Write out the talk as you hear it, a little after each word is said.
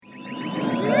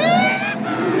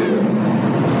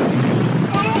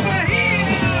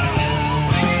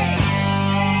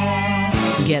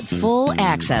full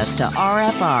access to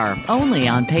RFR only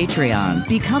on Patreon.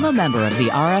 Become a member of the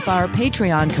RFR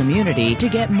Patreon community to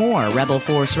get more Rebel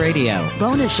Force Radio.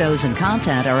 Bonus shows and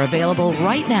content are available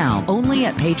right now only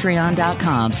at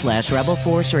patreon.com/Rebel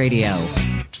Force Radio.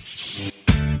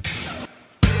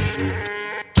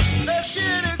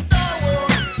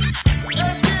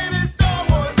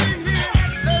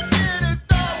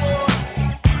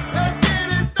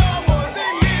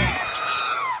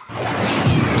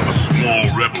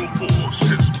 Rebel force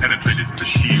has penetrated the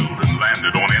shield and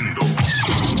landed on Endor.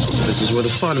 This is where the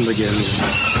fun begins.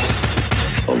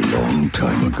 A long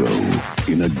time ago,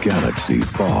 in a galaxy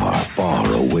far, far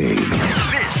away.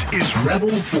 This is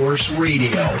Rebel Force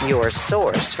Radio. Your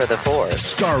source for the Force.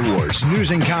 Star Wars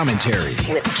news and commentary.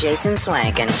 With Jason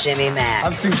Swank and Jimmy Mack.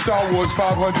 I've seen Star Wars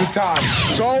 500 times.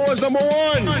 Star Wars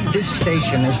 #1! This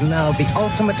station is now the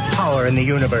ultimate power in the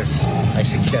universe. I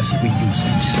suggest we use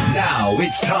it. Now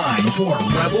it's time for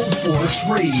Rebel Force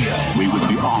Radio. We would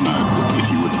be honored if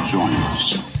you would join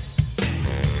us.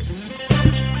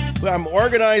 I'm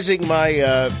organizing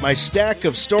my stack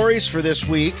of stories for this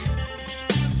week,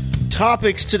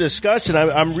 topics to discuss, and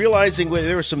I'm realizing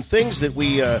there were some things that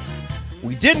we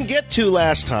didn't get to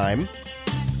last time.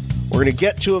 We're going to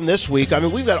get to them this week. I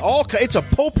mean, we've got it's a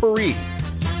potpourri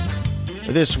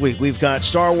this week. We've got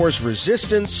Star Wars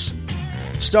Resistance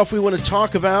stuff we want to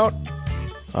talk about.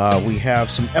 We have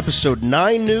some Episode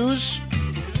 9 news.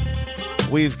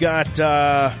 We've got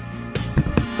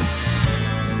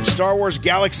Star Wars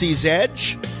Galaxy's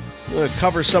Edge. I'm going to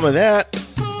cover some of that.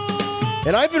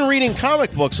 And I've been reading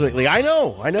comic books lately. I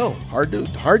know. Hard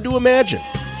to imagine.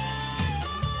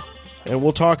 And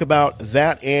we'll talk about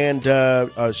that and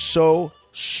so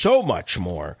much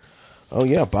more. Oh,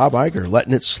 yeah, Bob Iger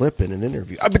letting it slip in an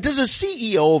interview. But does a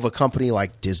CEO of a company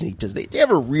like Disney, does they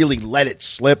ever really let it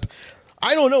slip?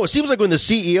 I don't know. It seems like when the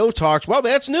CEO talks, well,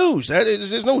 that's news.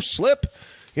 There's no slip.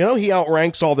 You know, he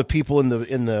outranks all the people in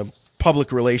the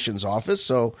public relations office,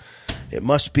 so it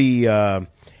must be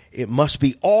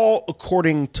all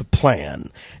according to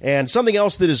plan. And something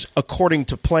else that is according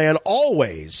to plan,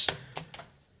 always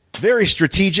very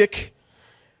strategic,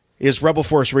 is Rebel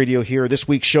Force Radio here. This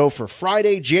week's show for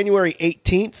Friday, January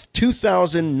 18th,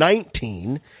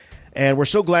 2019. And we're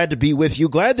so glad to be with you.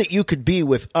 Glad that you could be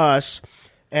with us.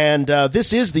 And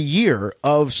this is the year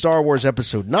of Star Wars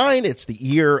Episode 9. It's the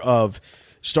year of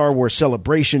Star Wars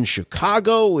Celebration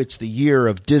Chicago. It's the year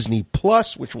of Disney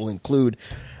Plus, which will include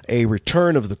a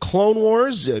return of the Clone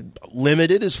Wars,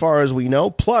 limited as far as we know,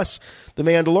 plus the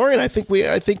Mandalorian. I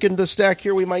think in the stack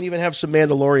here we might even have some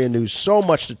Mandalorian news. So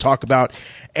much to talk about,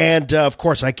 and of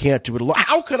course I can't do it alone.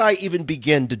 How could I even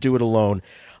begin to do it alone?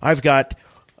 I've got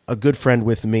a good friend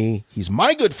with me. He's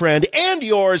my good friend and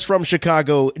yours from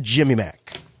Chicago, Jimmy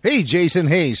Mack. Hey, Jason.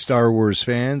 Hey, Star Wars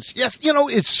fans. Yes,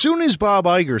 as soon as Bob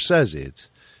Iger says it,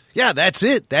 yeah, that's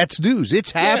it. That's news.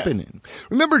 It's happening. Yeah.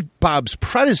 Remember Bob's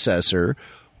predecessor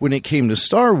when it came to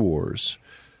Star Wars,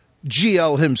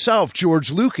 GL himself,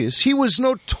 George Lucas, he was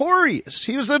notorious.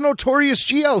 He was the notorious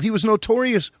GL. He was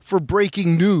notorious for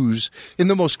breaking news in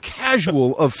the most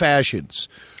casual of fashions.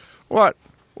 What?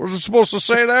 Was it supposed to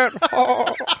say that?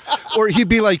 Or he'd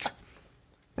be like,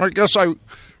 I guess I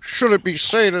shouldn't be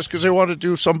saying this because they want to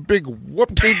do some big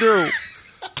whoop-de-doo.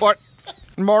 But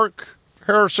Mark,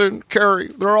 Harrison,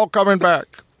 Carrie, they're all coming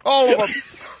back. All of them.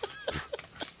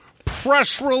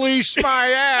 Press release my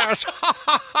ass.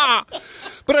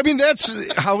 But I mean,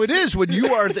 that's how it is when you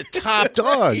are the top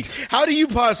dog. How do you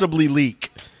possibly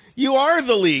leak? You are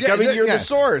the leak. Yeah, you're the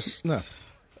source. No.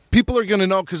 People are going to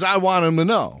know because I want them to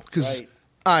know. Because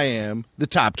I am the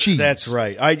top cheese. That's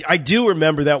right. I do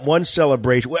remember that one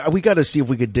celebration. We got to see if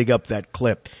we could dig up that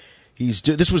clip.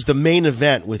 This was the main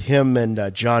event with him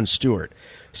and Jon Stewart.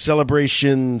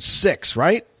 Celebration 6,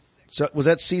 right? So was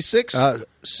that C6?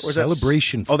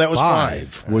 Celebration that was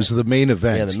 5 was the main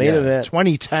event. Yeah, the main event.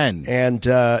 2010. And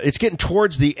it's getting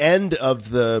towards the end of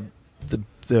the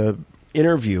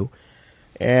interview,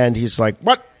 and he's like,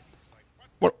 What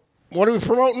are we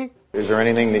promoting? Is there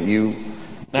anything that you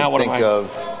think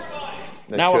of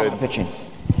that now could... what am I pitching?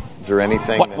 Is there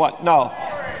anything... What? No.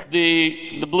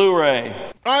 The Blu-ray.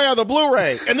 Oh, yeah, the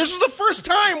Blu-ray. And this was the first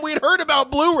time we'd heard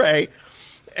about Blu-ray.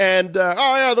 And,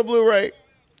 the Blu-ray.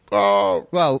 Oh.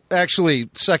 Well, actually,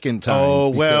 second time. Oh,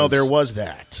 well, there was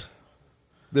that.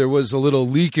 There was a little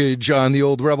leakage on the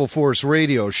old Rebel Force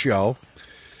radio show.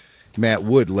 Matt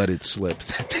Wood let it slip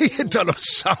that they had done a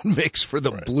sound mix for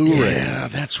the Blu-ray. Yeah,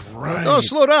 that's right. Oh,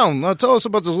 slow down. Now tell us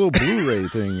about this little Blu-ray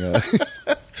thing.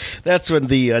 That's when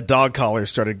the dog collar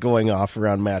started going off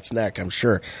around Matt's neck, I'm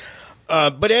sure.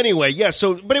 But anyway, yeah.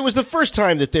 But it was the first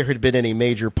time that there had been any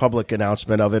major public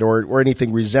announcement of it, or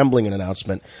anything resembling an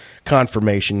announcement,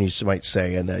 confirmation, you might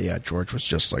say. And George was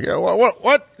just like,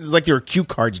 what? Like there were cue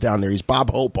cards down there. He's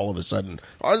Bob Hope all of a sudden.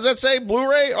 Oh, does that say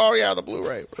Blu-ray? Oh yeah, the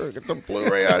Blu-ray. Get the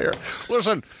Blu-ray out of here.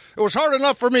 Listen, it was hard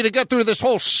enough for me to get through this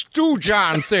whole Stu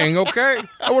John thing. Okay,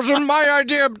 that wasn't my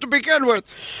idea to begin with.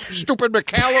 Stupid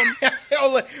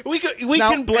McCallum. we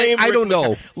can blame. I don't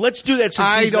know. Let's do that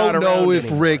since he's not around I don't know if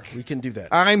anymore. Rick. We can do that.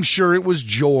 I'm sure it was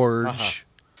George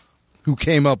who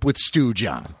came up with Stu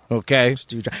John. Okay,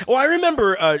 Stu John. Well, I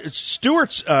remember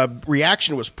Stuart's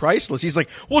reaction was priceless. He's like,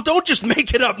 "Well, don't just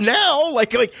make it up now.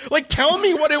 Like, tell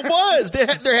me what it was.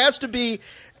 There has to be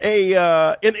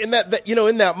a in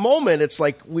that moment. It's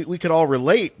like we could all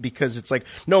relate because it's like,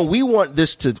 no, we want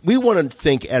to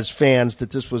think as fans that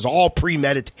this was all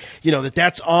premeditated.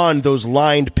 That's on those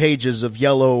lined pages of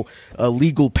yellow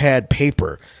legal pad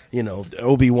paper.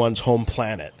 Obi-Wan's home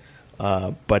planet.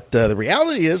 But the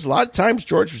reality is, a lot of times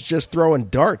George was just throwing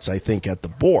darts, I think, at the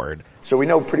board. So we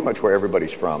know pretty much where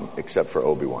everybody's from, except for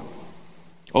Obi-Wan.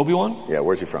 Obi-Wan? Yeah,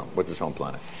 where's he from? What's his home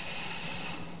planet?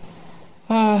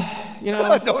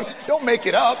 Don't make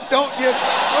it up. Don't just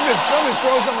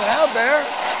throw something out there.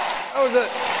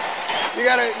 You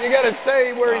gotta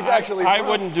say where he's actually from. I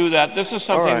wouldn't do that. This is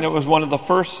something that was one of the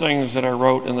first things that I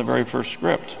wrote in the very first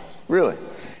script. Really?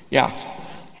 Yeah.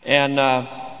 And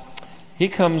he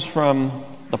comes from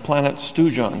the planet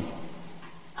Stujon.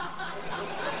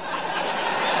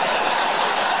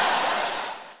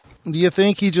 Do you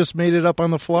think he just made it up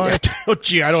on the fly? Oh,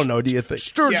 gee, I don't know. Do you think?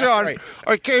 Stujon, yeah, right.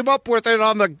 I came up with it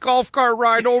on the golf cart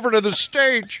ride over to the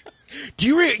stage. Do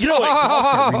you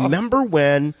remember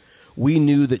when we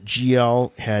knew that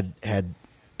GL had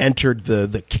entered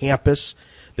the campus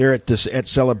there at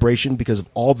Celebration because of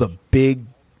all the big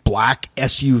black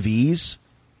SUVs?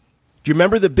 Do you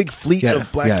remember the big fleet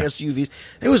of black SUVs?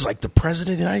 It was like the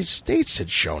President of the United States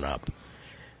had shown up.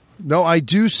 No, I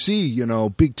do see,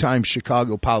 big-time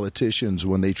Chicago politicians,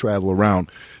 when they travel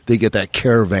around, they get that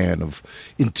caravan of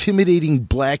intimidating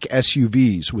black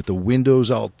SUVs with the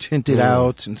windows all tinted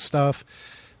out and stuff.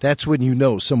 That's when you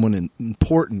know someone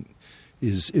important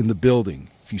is in the building,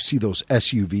 if you see those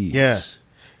SUVs. Yeah.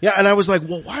 Yeah, and I was like,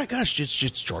 well, why, gosh, it's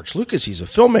George Lucas. He's a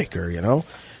filmmaker,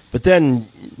 But then,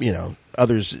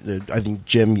 others, I think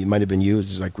Jim, it might have been you,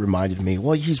 is like reminded me,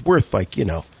 well, he's worth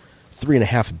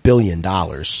 $3.5 billion.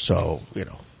 So,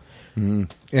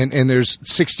 And there's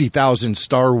 60,000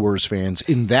 Star Wars fans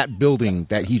in that building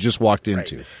that he just walked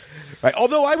into. Right.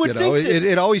 Although I would think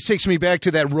it always takes me back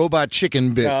to that robot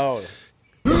chicken bit. No.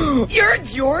 You're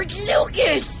George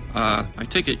Lucas! I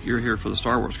take it you're here for the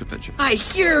Star Wars convention. I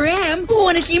sure am.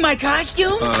 Want to see my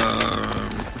costume?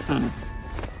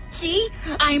 See?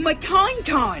 I'm a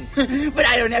Tauntaun. But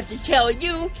I don't have to tell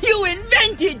you. You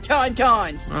invented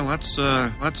Tauntauns. Well,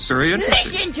 that's very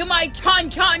interesting. Listen to my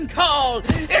Tauntaun call.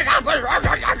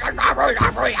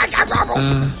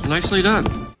 Nicely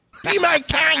done. Be my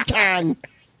Tauntaun.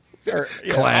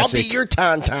 Classic. I'll be your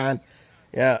Tauntaun.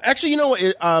 Yeah. Actually,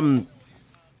 a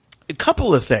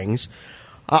couple of things.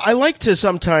 I like to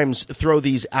sometimes throw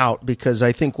these out because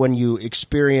I think when you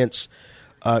experience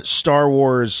Star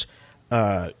Wars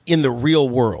in the real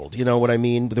world, you know what I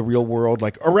mean? The real world,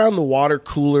 like around the water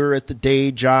cooler at the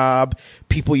day job,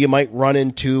 people you might run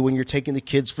into when you're taking the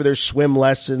kids for their swim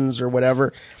lessons or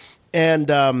whatever. And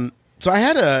so I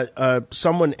had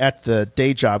someone at the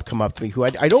day job come up to me who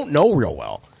I don't know real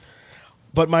well,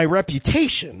 but my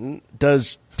reputation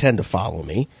does tend to follow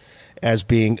me as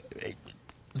being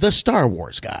the Star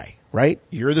Wars guy, right?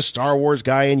 You're the Star Wars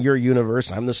guy in your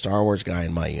universe. I'm the Star Wars guy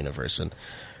in my universe. And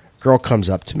girl comes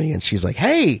up to me and she's like,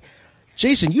 "Hey,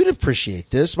 Jason, you'd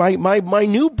appreciate this. My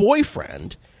new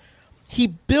boyfriend, he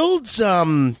builds,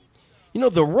 the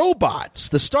robots,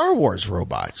 the Star Wars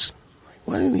robots."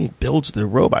 What do you mean he builds the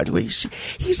robot?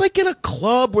 He's like in a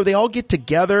club where they all get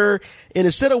together, and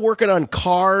instead of working on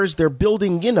cars, they're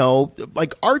building,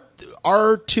 like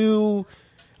R2.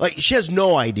 Like, she has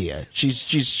no idea.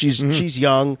 She's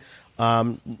young.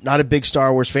 Not a big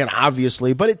Star Wars fan,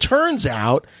 obviously, but it turns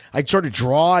out I sort of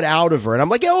draw it out of her, and I'm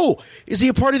like, "Oh, is he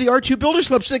a part of the R2 Builders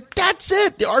Club?" She's like, "That's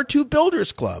it, the R2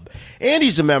 Builders Club," and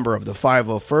he's a member of the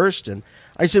 501st. And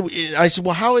I said,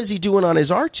 "Well, how is he doing on his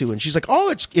R2?" And she's like, "Oh,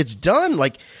 it's done.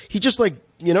 Like, he just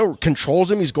controls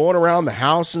him. He's going around the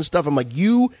house and stuff." I'm like,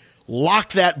 "You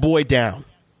lock that boy down.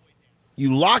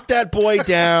 You lock that boy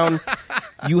down."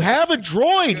 You have a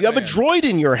droid. You have a droid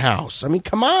in your house. I mean,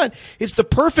 come on. It's the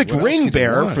perfect ring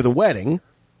bearer for the wedding,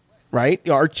 right?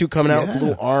 R2 coming out with a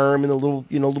little arm and a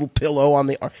little pillow on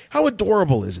the arm. How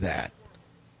adorable is that?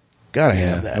 Gotta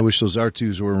have that. I wish those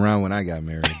R2s were around when I got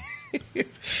married.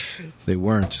 They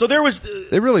weren't. So there was.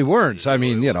 They really weren't. I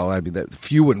mean, that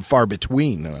few and far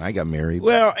between. When I got married.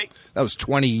 Well, that was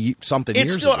 20-something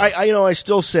years still, ago. I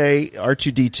still say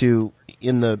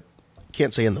R2-D2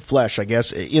 can't say in the flesh, I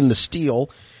guess, in the steel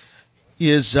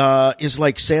is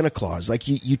like Santa Claus. Like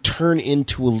you turn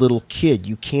into a little kid.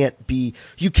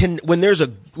 When there's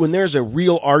a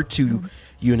real R2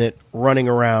 unit running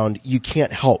around, you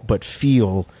can't help but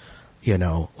feel,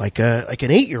 like an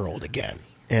 8-year-old again.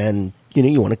 And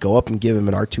you want to go up and give him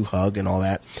an R2 hug and all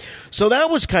that. So that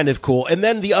was kind of cool. And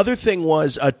then the other thing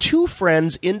was two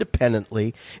friends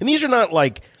independently, and these are not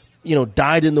like,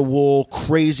 dyed-in-the-wool,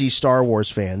 crazy Star Wars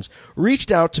fans,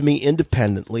 reached out to me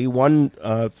independently, one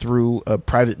through a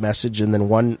private message and then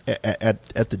one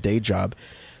at the day job,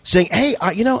 saying, hey,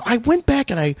 I went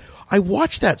back and I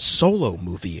watched that Solo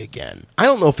movie again. I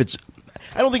don't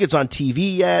think it's on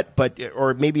TV yet,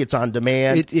 or maybe it's on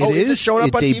demand. It is. Is it showing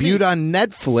up on TV? It debuted on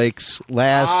Netflix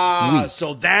last week.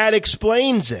 So that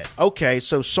explains it. Okay,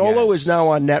 so Solo is now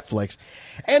on Netflix.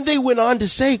 And they went on to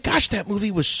say, gosh, that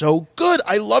movie was so good.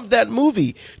 I love that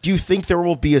movie. Do you think there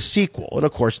will be a sequel? And,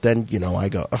 of course, then, I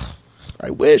go,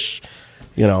 I wish,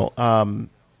 and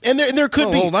there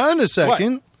could be. Hold on a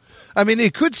second. What? I mean,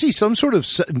 it could see some sort of,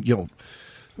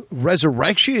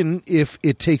 resurrection if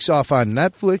it takes off on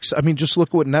Netflix. I mean, just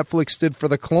look what Netflix did for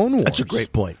the Clone Wars. That's a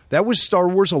great point. That was Star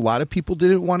Wars a lot of people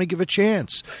didn't want to give a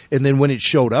chance. And then when it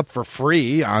showed up for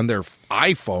free on their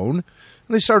iPhone, and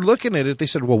they started looking at it, they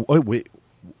said, well,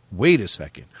 wait a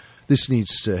second.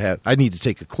 I need to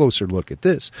take a closer look at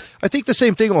this. I think the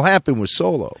same thing will happen with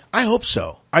Solo. I hope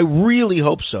so. I really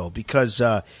hope so, because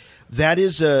that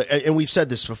is and we've said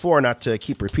this before, not to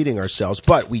keep repeating ourselves,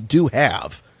 but we do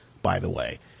have, by the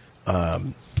way,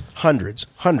 hundreds,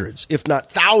 if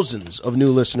not thousands of new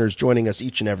listeners joining us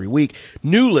each and every week.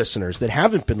 New listeners that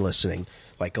haven't been listening,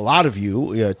 like a lot of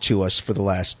you, to us for the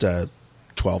last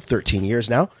 12, 13 years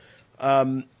now.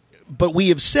 But we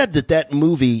have said that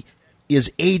movie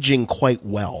is aging quite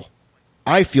well.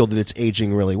 I feel that it's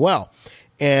aging really well.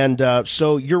 And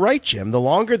so you're right, Jim. The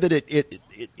longer that it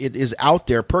is out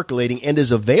there percolating and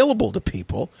is available to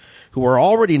people who are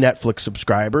already Netflix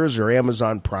subscribers or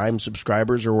Amazon Prime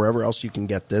subscribers or wherever else you can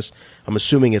get this. I'm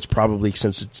assuming it's probably,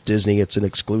 since it's Disney, it's an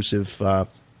exclusive to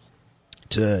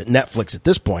Netflix at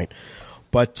this point.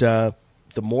 But the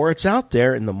more it's out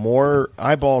there and the more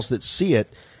eyeballs that see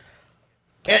it.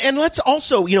 And let's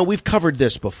also, we've covered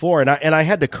this before, and I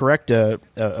had to correct a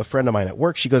friend of mine at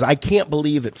work. She goes, I can't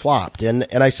believe it flopped. And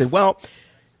I said, well,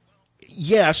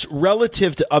 yes,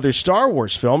 relative to other Star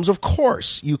Wars films, of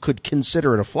course, you could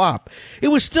consider it a flop. It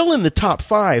was still in the top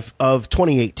 5 of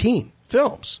 2018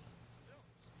 films.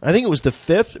 I think it was the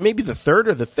 5th, maybe the 3rd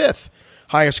or the 5th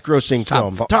highest grossing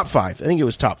film. Top 5. I think it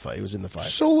was top 5. It was in the 5.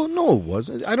 Solo? No, it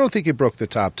wasn't. I don't think it broke the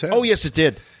top 10. Oh, yes, it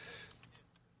did.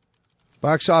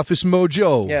 Box Office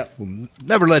Mojo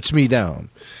never lets me down.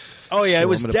 Oh, yeah, So it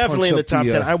was definitely in the top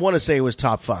 10. I want to say it was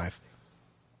top 5.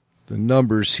 The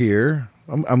numbers here.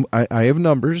 I have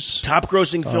numbers. Top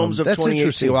grossing films of 2018. That's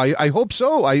interesting. Well, I hope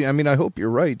so. I mean, I hope you're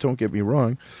right. Don't get me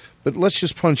wrong. But let's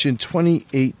just punch in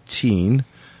 2018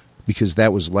 because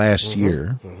that was last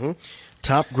year. Mm-hmm.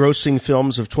 Top grossing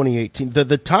films of 2018.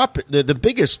 The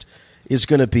biggest is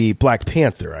going to be Black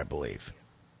Panther, I believe.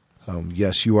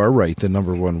 Yes, you are right. The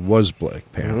number one was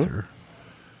Black Panther.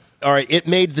 Mm-hmm. All right, it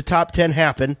made the top 10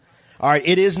 happen. All right,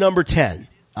 it is number 10.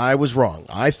 I was wrong.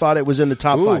 I thought it was in the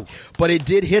top 5. But it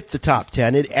did hit the top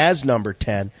 10. It as number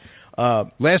 10.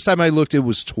 Last time I looked, it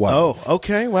was 12. Oh,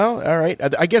 okay. Well, all right.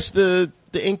 I guess the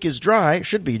ink is dry. It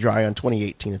should be dry on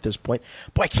 2018 at this point.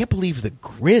 Boy, I can't believe the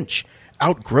Grinch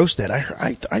outgrossed that.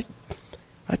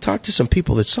 I talked to some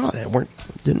people that saw that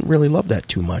didn't really love that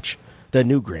too much. The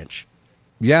new Grinch.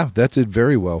 Yeah, that did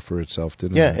very well for itself,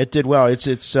 didn't it? Yeah, it did well.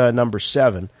 It's number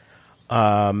 7.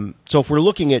 So if we're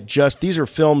looking at these are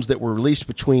films that were released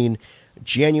between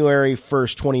January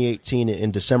 1st, 2018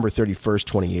 and December 31st,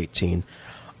 2018.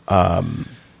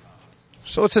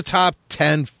 So it's a top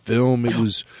 10 film. It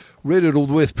was riddled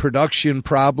with production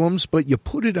problems, but you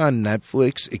put it on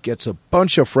Netflix, it gets a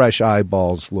bunch of fresh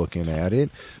eyeballs looking at it.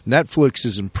 Netflix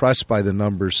is impressed by the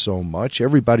numbers so much.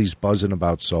 Everybody's buzzing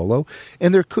about Solo,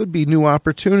 and there could be new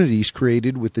opportunities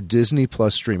created with the Disney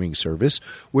Plus streaming service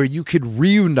where you could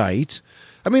reunite.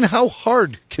 I mean, how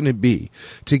hard can it be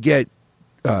to get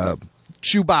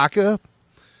Chewbacca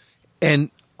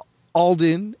and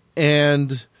Alden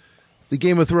and the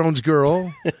Game of Thrones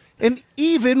girl and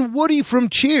even Woody from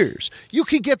Cheers? You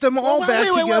could get them all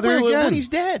back together again. Woody's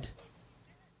dead.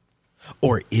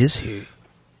 Or is he?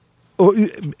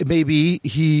 maybe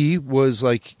he was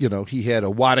like, he had a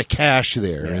wad of cash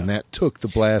there, and that took the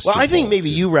blast. Well, I think maybe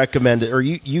you recommended, or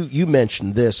you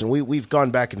mentioned this, and we've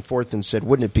gone back and forth and said,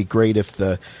 wouldn't it be great if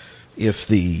the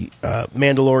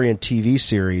Mandalorian TV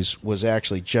series was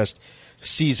actually just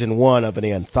season 1 of an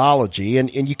anthology,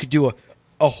 and you could do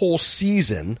a whole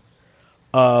season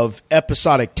of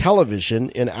episodic television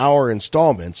in hour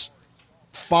installments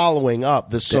following up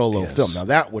the Solo film. Now,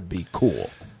 that would be cool.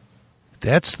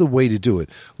 That's the way to do it.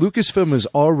 Lucasfilm has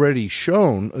already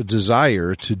shown a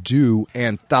desire to do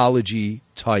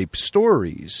anthology-type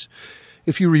stories.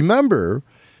 If you remember,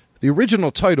 the original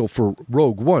title for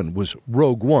Rogue One was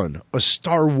Rogue One, a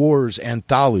Star Wars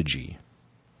anthology,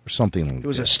 or something like that. It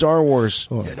was a Star Wars...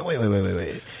 Oh. Yeah, no,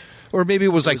 wait. Or maybe it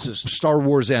was like Star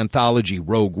Wars Anthology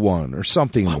Rogue One, or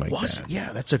something like that.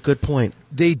 Yeah, that's a good point.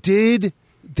 They did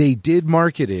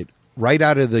market it right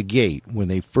out of the gate when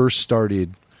they first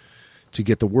started to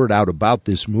get the word out about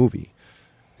this movie.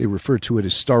 They referred to it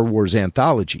as Star Wars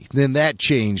Anthology. Then that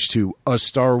changed to a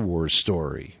Star Wars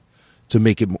story to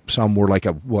make it sound more like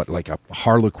a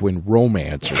Harlequin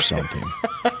romance or something.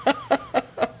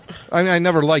 I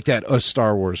never liked that, a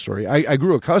Star Wars story. I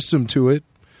grew accustomed to it,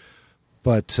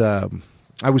 but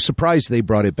I was surprised they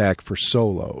brought it back for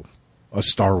Solo, a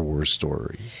Star Wars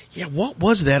story. Yeah, what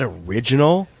was that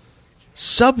original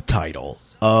subtitle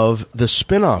of the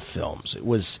spin-off films? It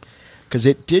was... because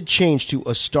it did change to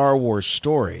a Star Wars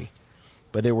story,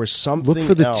 but there was something else.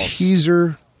 Look for the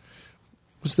teaser.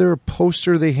 Was there a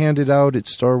poster they handed out at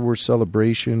Star Wars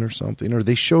Celebration or something? Or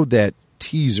they showed that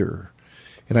teaser,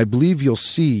 and I believe you'll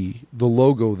see the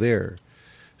logo there.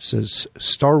 It says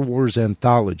Star Wars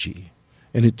Anthology,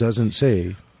 and it doesn't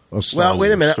say a Star Wars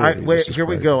wait a minute. story. Here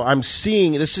we go. I'm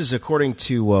seeing, this is according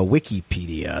to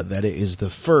Wikipedia, that it is the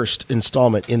first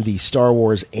installment in the Star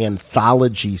Wars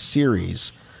Anthology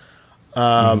series.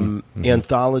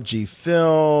 Anthology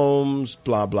films,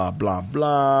 blah, blah, blah,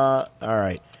 blah. All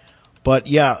right. But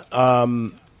yeah,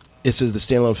 it says the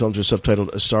standalone films are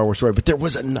subtitled A Star Wars Story, but there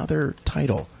was another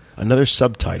title, another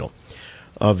subtitle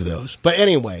of those. But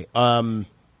anyway, I'm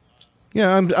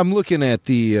looking at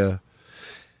the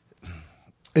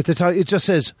at the time. It just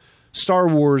says Star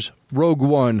Wars Rogue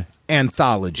One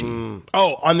Anthology.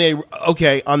 Oh, on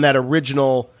that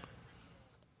original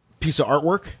piece of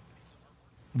artwork.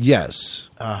 Yes.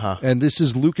 And this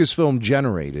is Lucasfilm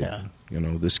generated. Yeah.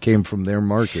 This came from their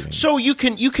marketing. So you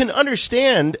can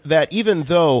understand that even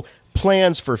though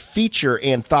plans for feature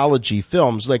anthology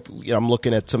films, like I'm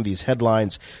looking at some of these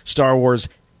headlines, Star Wars,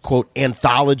 quote,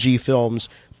 anthology films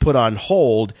put on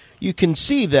hold, you can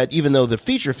see that even though the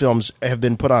feature films have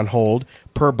been put on hold,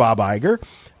 per Bob Iger,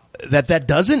 that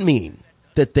doesn't mean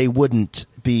that they wouldn't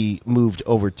be moved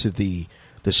over to the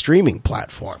streaming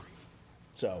platform.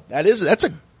 So that's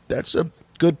a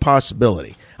good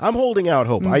possibility. I'm holding out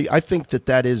hope. I think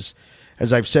that is,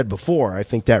 as I've said before, I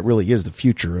think that really is the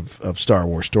future of Star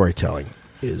Wars storytelling.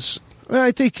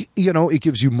 I think, it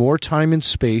gives you more time and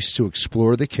space to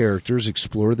explore the characters,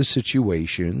 explore the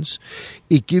situations.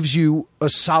 It gives you a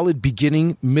solid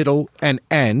beginning, middle, and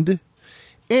end.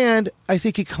 And I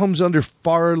think it comes under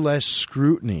far less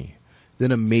scrutiny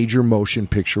than a major motion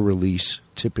picture release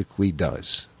typically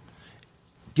does.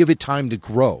 Give it time to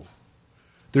grow.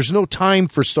 There's no time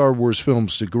for Star Wars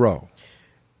films to grow,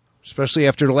 especially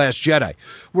after The Last Jedi.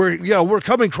 We're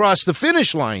coming across the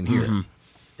finish line here. Mm-hmm.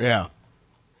 Yeah.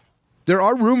 There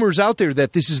are rumors out there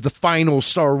that this is the final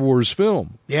Star Wars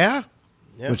film. Yeah.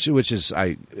 Which is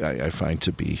I find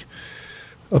to be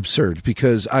absurd,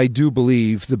 because I do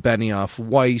believe the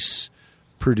Benioff-Weiss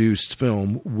produced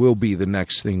film will be the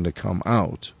next thing to come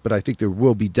out. But I think there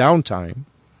will be downtime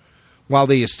while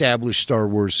they establish Star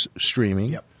Wars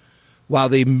streaming, while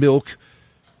they milk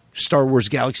Star Wars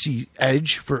Galaxy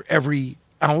Edge for every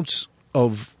ounce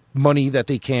of money that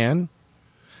they can.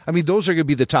 I mean, those are going to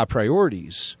be the top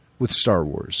priorities with Star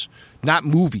Wars, not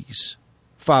movies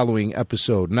following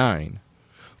Episode 9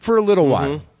 for a little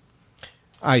while.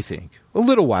 I think a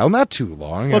little while, not too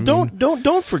long. Well,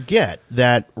 don't forget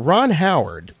that Ron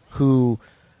Howard, who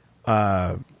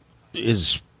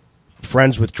is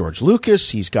friends with George Lucas,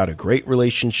 he's got a great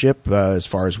relationship as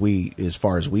far as we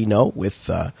know with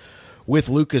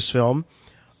Lucasfilm.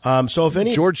 So if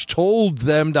any, George told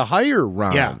them to hire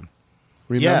Ron.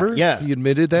 Remember? Yeah, he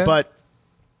admitted that. But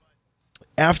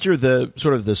after the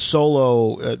sort of the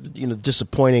Solo,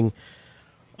 disappointing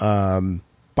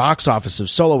box office of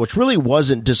Solo, which really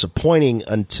wasn't disappointing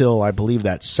until I believe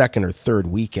that second or third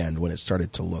weekend when it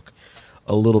started to look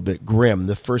a little bit grim.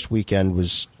 The first weekend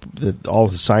was all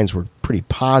the signs were pretty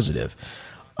positive.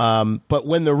 But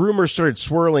when the rumors started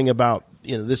swirling about,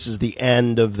 this is the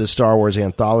end of the Star Wars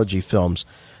anthology films,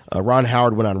 Ron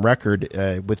Howard went on record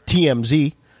with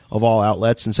TMZ, of all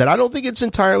outlets, and said, I don't think it's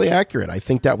entirely accurate. I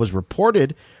think that was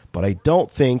reported, but I don't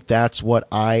think that's what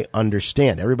I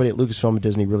understand. Everybody at Lucasfilm and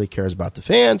Disney really cares about the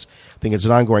fans. I think it's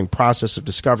an ongoing process of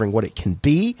discovering what it can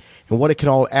be and what it can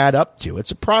all add up to.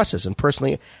 It's a process, and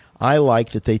personally, I like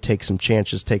that they take some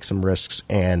chances, take some risks,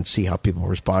 and see how people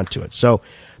respond to it. So,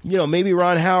 maybe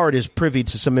Ron Howard is privy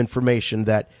to some information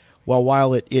that, well,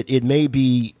 while it may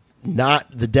be not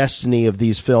the destiny of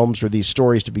these films or these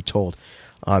stories to be told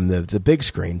on the big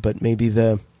screen, but maybe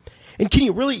and can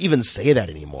you really even say that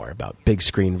anymore about big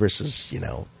screen versus,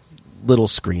 little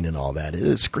screen and all that?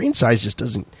 Screen size just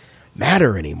doesn't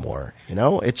matter anymore,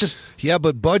 It just... Yeah,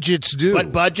 but budgets do.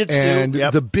 But budgets and do.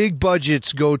 Yep. The big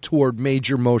budgets go toward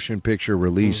major motion picture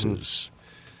releases.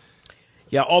 Mm-hmm.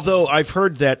 Yeah, although I've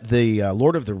heard that the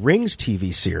Lord of the Rings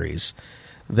TV series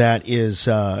that is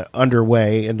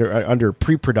underway, under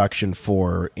pre-production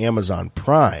for Amazon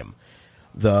Prime,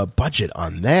 the budget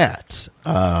on that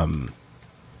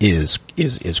is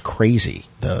crazy.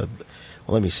 Let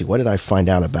me see. What did I find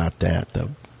out about that?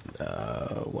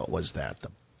 What was that?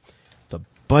 The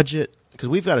budget, because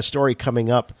we've got a story coming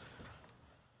up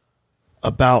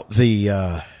about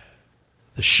the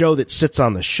show that sits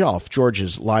on the shelf,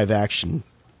 George's live action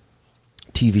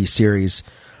TV series,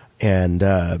 and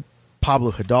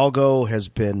Pablo Hidalgo has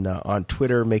been on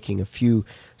Twitter making a few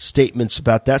statements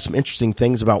about that. Some interesting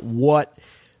things about what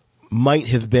might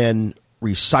have been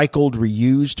recycled,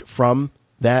 reused from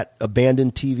that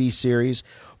abandoned TV series.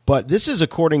 But this is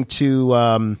according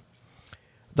to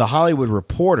the Hollywood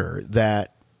Reporter,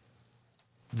 that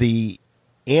the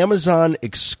Amazon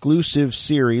exclusive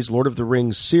series, Lord of the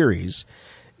Rings series,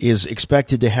 is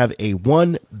expected to have a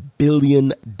 $1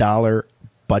 billion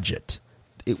budget.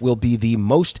 It will be the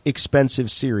most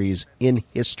expensive series in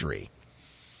history.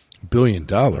 $1 billion.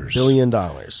 $1 billion.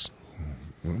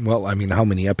 Well, I mean, how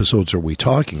many episodes are we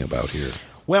talking about here?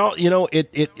 Well,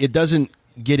 it doesn't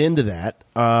get into that.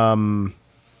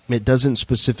 It doesn't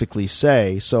specifically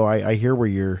say. So I hear where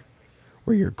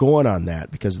you're going on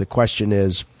that, because the question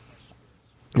is,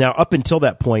 now up until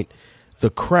that point, The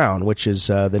Crown, which is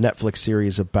the Netflix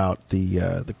series about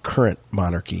the current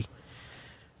monarchy,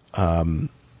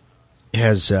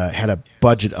 has had a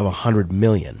budget of $100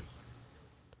 million.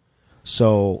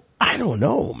 So I don't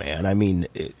know, man. I mean,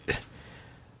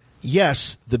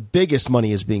 yes, the biggest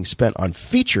money is being spent on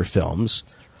feature films,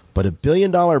 but $1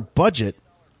 billion budget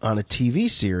on a TV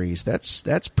series,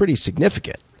 that's pretty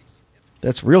significant.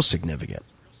 That's real significant.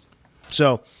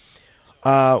 So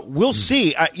we'll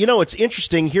see. It's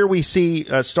interesting. Here we see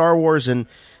Star Wars and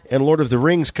Lord of the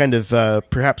Rings kind of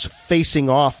perhaps facing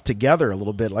off together a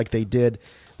little bit, like they did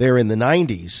there in the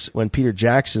 90s when Peter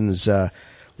Jackson's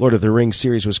Lord of the Rings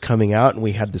series was coming out, and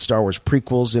we had the Star Wars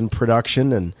prequels in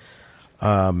production, and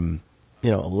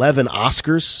 11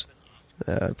 Oscars.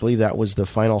 I believe that was the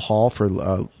final haul for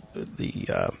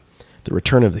the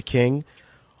Return of the King.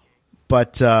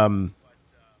 But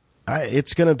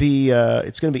it's going to be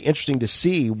interesting to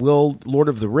see. Will Lord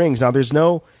of the Rings, now there's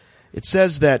no, it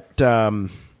says that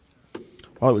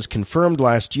while it was confirmed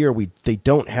last year, they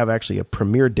don't have actually a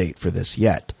premiere date for this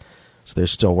yet, so they're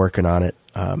still working on it.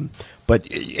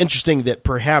 But interesting that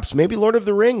perhaps maybe Lord of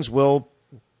the Rings will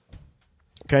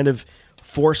kind of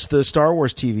force the Star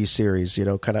Wars TV series,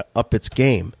 kind of up its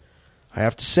game. I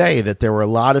have to say that there were a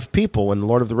lot of people when the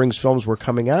Lord of the Rings films were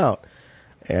coming out,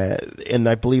 and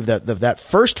I believe that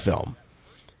first film,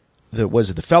 was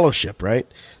it The Fellowship, right?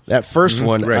 That first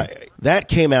one, right. That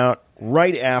came out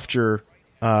right after,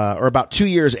 or about 2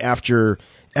 years after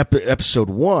episode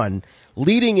 1,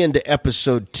 leading into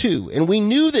episode 2. And we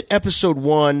knew that episode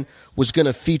 1 was going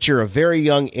to feature a very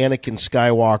young Anakin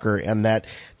Skywalker, and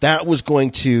that was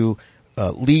going to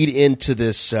lead into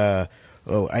this, at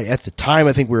the time,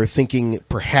 I think we were thinking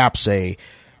perhaps a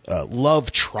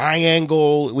love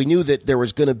triangle. We knew that there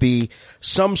was going to be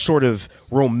some sort of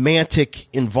romantic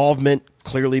involvement,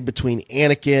 clearly between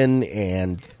Anakin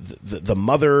and the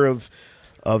mother of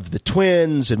the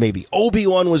twins, and maybe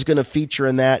Obi-Wan was going to feature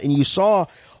in that. And you saw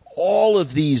all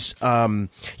of these,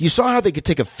 you saw how they could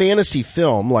take a fantasy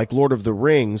film like Lord of the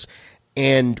Rings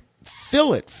and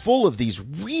fill it full of these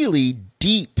really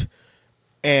deep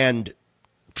and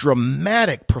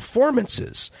dramatic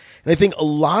performances. And I think a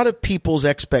lot of people's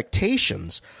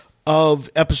expectations of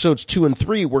episodes 2 and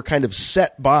 3 were kind of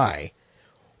set by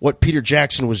what Peter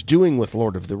Jackson was doing with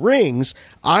Lord of the Rings.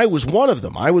 I was one of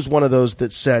them. I was one of those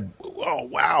that said, oh,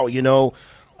 wow,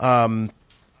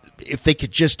 if they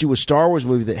could just do a Star Wars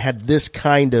movie that had this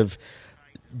kind of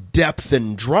depth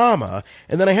and drama.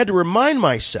 And then I had to remind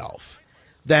myself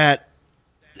that,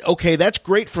 okay, that's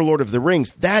great for Lord of the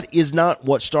Rings. That is not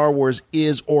what Star Wars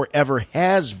is or ever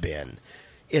has been.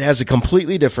 It has a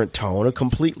completely different tone, a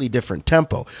completely different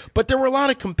tempo. But there were a lot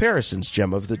of comparisons,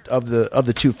 Jim, of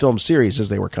the two film series as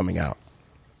they were coming out.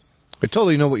 I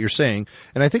totally know what you're saying,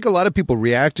 and I think a lot of people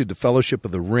reacted to Fellowship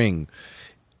of the Ring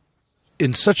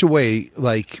in such a way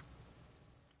like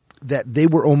that they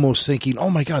were almost thinking, "Oh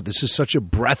my God, this is such a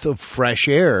breath of fresh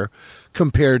air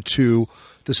compared to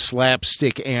the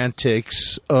slapstick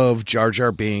antics of Jar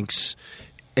Jar Binks."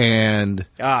 And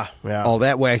all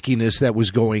that wackiness that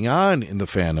was going on in The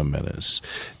Phantom Menace.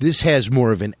 This has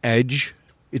more of an edge.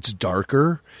 It's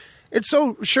darker. And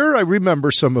so, sure, I remember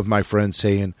some of my friends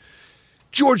saying,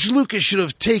 George Lucas should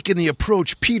have taken the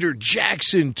approach Peter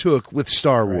Jackson took with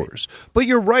Star Wars. But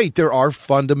you're right, there are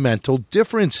fundamental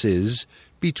differences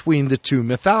between the two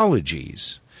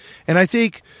mythologies. And I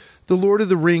think The Lord of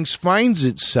the Rings finds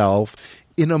itself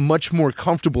in a much more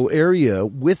comfortable area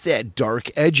with that dark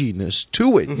edginess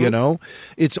to it, you know?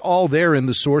 It's all there in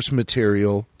the source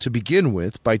material to begin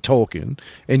with by Tolkien,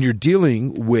 and you're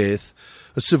dealing with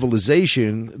a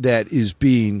civilization that is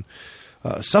being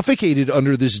suffocated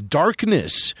under this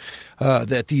darkness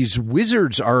that these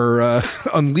wizards are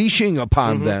unleashing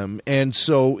upon them. And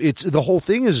so it's the whole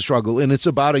thing is a struggle, and it's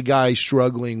about a guy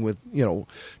struggling with,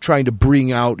 trying to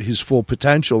bring out his full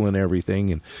potential and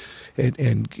everything.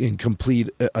 And complete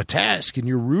a task, and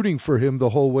you're rooting for him the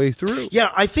whole way through.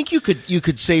 Yeah, I think you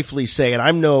could safely say,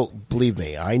 and believe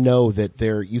me, I know that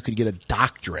you could get a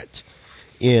doctorate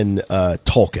in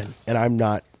Tolkien, and I'm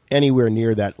not anywhere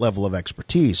near that level of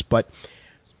expertise, but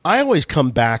I always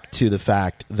come back to the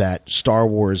fact that Star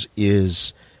Wars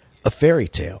is a fairy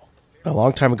tale. A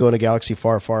long time ago in a galaxy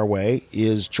far, far away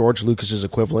is George Lucas's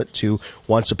equivalent to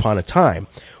Once Upon a Time,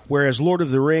 whereas Lord of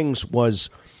the Rings was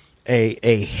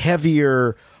a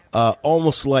heavier,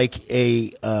 almost like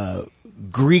a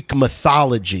Greek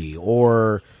mythology,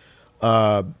 or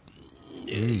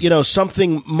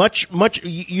something much.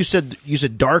 You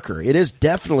said darker. It is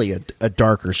definitely a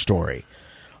darker story.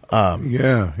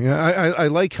 I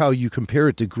like how you compare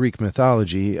it to Greek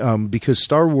mythology, because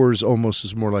Star Wars almost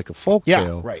is more like a folk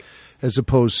tale, right? As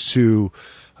opposed to,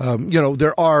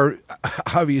 there are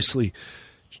obviously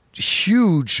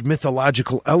huge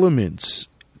mythological elements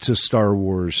to Star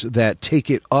Wars that take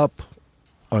it up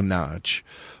a notch,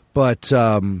 but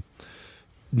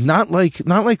not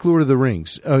like Lord of the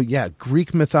Rings.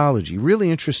 Greek mythology. Really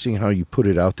interesting how you put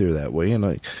it out there that way,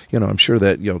 and I'm sure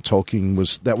that Tolkien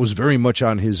was very much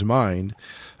on his mind.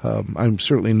 I'm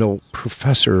certainly no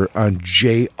professor on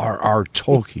J.R.R.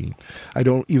 Tolkien. I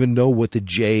don't even know what the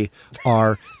J,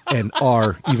 R, and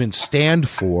R even stand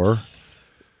for.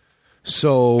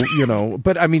 So,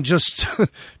 but I mean, just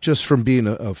from being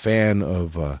a fan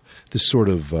of this sort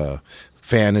of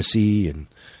fantasy and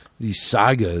these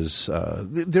sagas,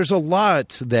 there's a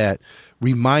lot that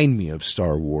remind me of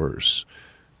Star Wars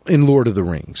in Lord of the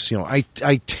Rings. I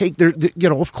take there,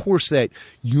 of course, that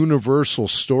universal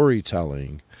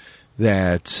storytelling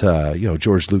that,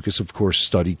 George Lucas, of course,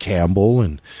 studied Campbell,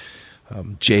 and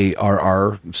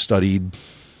J.R.R. studied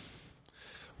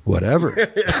whatever.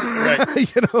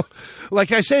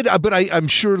 Like I said, but I'm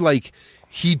sure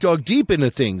he dug deep into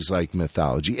things like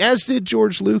mythology, as did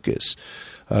George Lucas,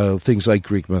 things like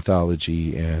Greek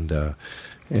mythology and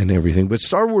everything. But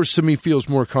Star Wars to me feels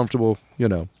more comfortable,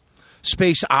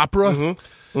 space opera.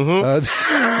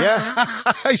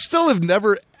 I still have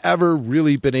never ever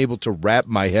really been able to wrap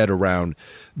my head around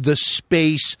the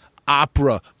space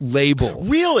opera label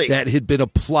that had been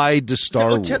applied to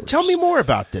Star Wars. Tell me more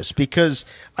about this, because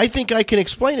I think I can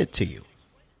explain it to you.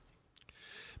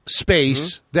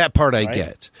 Space, that part I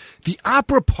get. The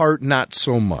opera part, not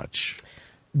so much.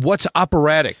 What's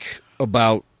operatic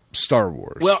about Star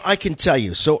Wars? Well, I can tell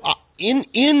you. So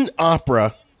in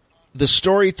opera, the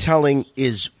storytelling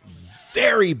is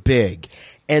very big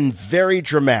and very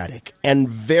dramatic and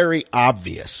very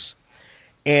obvious.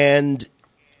 And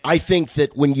I think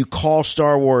that when you call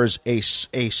Star Wars a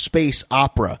space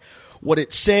opera, what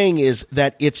it's saying is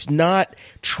that it's not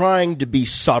trying to be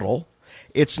subtle.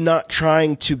 It's not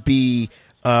trying to be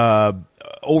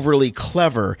overly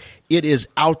clever. It is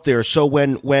out there. So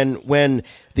when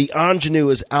the ingenue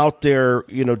is out there,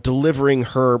 delivering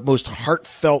her most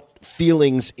heartfelt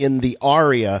feelings in the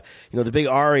aria, the big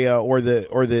aria, or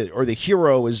the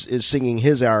hero is singing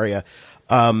his aria.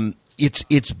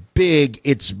 It's big,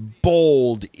 it's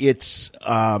bold, it's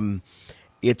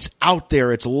out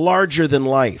there, it's larger than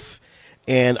life.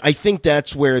 And I think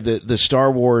that's where the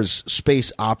Star Wars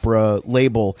space opera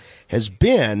label has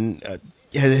come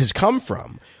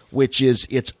from, which is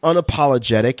it's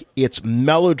unapologetic, it's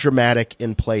melodramatic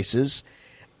in places,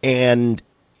 and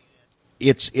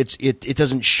it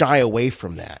doesn't shy away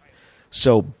from that.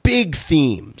 So big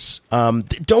themes.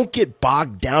 Don't get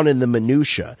bogged down in the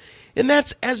minutia. And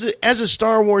that's as a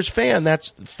Star Wars fan,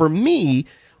 that's for me.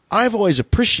 I've always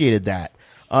appreciated that.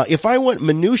 If I want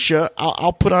minutia,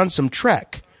 I'll put on some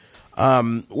Trek.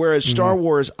 Whereas Star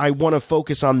Wars, I want to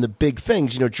focus on the big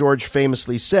things. You know, George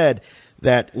famously said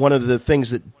that one of the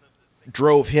things that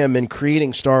drove him in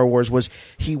creating Star Wars was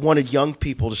he wanted young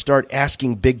people to start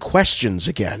asking big questions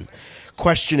again,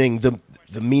 questioning the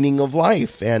meaning of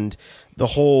life and the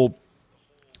whole.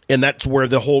 And that's where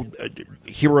the whole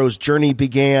hero's journey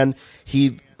began.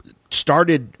 He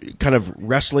started kind of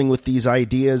wrestling with these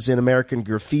ideas in American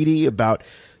Graffiti about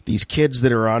these kids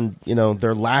that are on,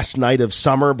 their last night of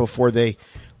summer before they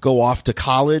go off to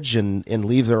college and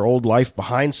leave their old life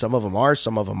behind. Some of them are,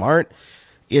 some of them aren't.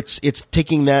 It's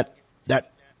taking that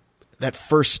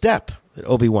first step that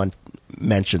Obi-Wan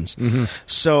mentions. Mm-hmm.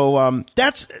 So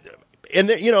that's, and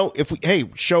if we,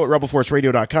 show at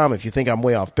rebelforceradio.com if you think I'm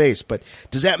way off base, but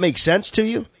does that make sense to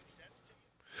you?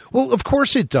 Well, of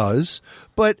course it does,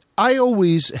 but I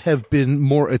always have been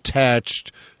more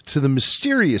attached to the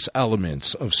mysterious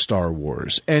elements of Star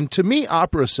Wars. And to me,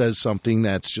 opera says something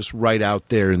that's just right out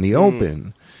there in the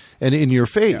open and in your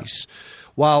face,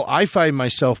 while I find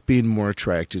myself being more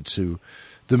attracted to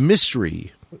the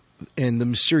mystery and the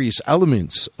mysterious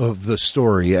elements of the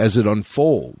story as it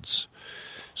unfolds.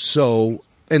 So,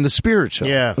 and the spiritual,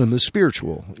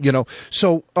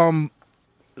 So,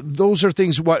 those are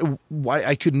things why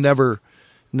I could never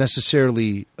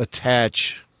necessarily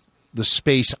attach the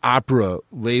space opera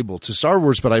label to Star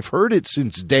Wars, but I've heard it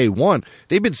since day one.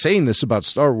 They've been saying this about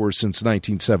Star Wars since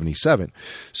 1977.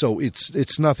 So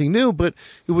it's nothing new, but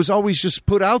it was always just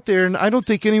put out there, and I don't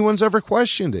think anyone's ever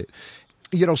questioned it.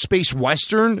 Space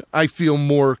Western, I feel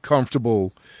more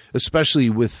comfortable, especially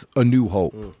with A New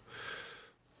Hope.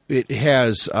 It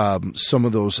has some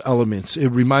of those elements. It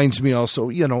reminds me also,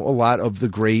 a lot of the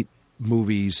great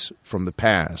movies from the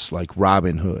past, like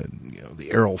Robin Hood,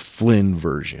 the Errol Flynn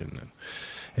version,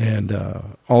 and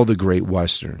all the great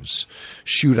Westerns.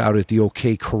 Shootout at the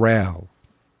OK Corral.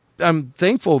 I'm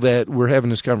thankful that we're having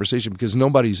this conversation because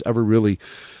nobody's ever really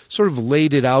sort of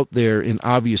laid it out there in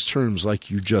obvious terms like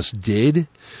you just did.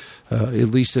 At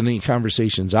least in any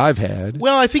conversations I've had.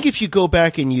 Well, I think if you go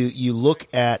back and you look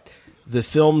at the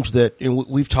films that, and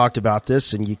we've talked about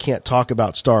this, and you can't talk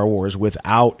about Star Wars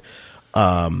without,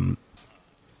 putting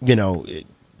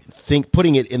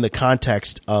it in the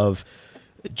context of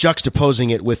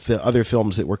juxtaposing it with the other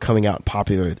films that were coming out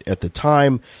popular at the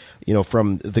time,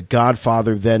 from The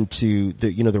Godfather then to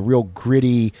the real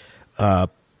gritty,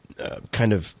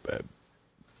 kind of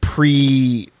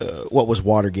what was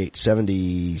Watergate,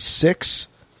 76?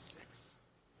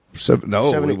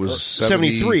 It was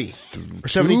 73 or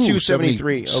 72,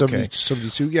 73. Okay.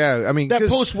 72, yeah. I mean, that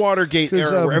post-Watergate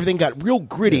era where everything got real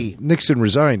gritty. Yeah, Nixon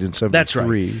resigned in 73. That's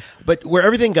right. But where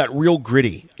everything got real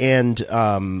gritty. And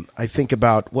I think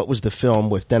about what was the film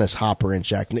with Dennis Hopper and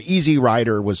Jack. And Easy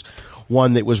Rider was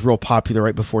one that was real popular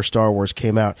right before Star Wars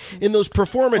came out. And those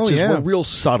performances were real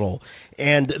subtle.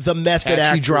 And the method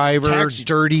Taxi Driver,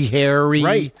 Dirty Harry.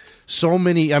 Right. So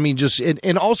many,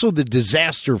 and also the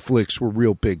disaster flicks were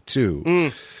real big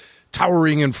too.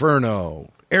 Towering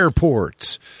Inferno,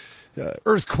 Airports,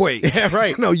 Earthquake. Yeah,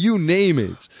 right. No, you name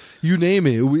it.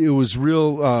 It was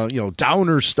real,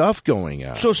 downer stuff going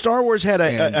on. So Star Wars had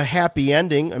a happy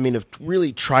ending. I mean, a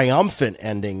really triumphant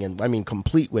ending, and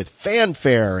complete with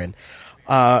fanfare,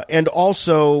 and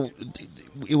also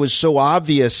it was so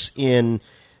obvious in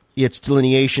its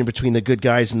delineation between the good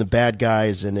guys and the bad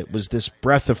guys, and it was this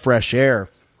breath of fresh air.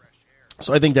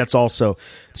 So I think that's also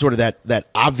sort of that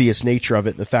obvious nature of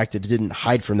it, the fact that it didn't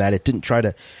hide from that. It didn't try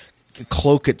to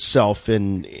cloak itself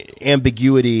in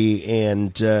ambiguity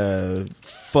and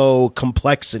faux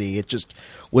complexity. It just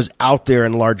was out there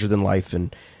and larger than life,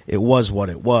 and it was what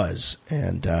it was.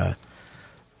 And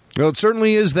well, it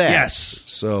certainly is that. Yes.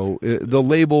 So the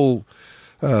label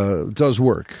does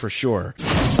work. For sure.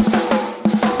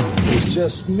 It's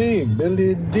just me,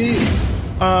 Billy D.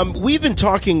 We've been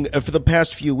talking for the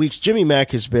past few weeks. Jimmy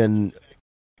Mack has been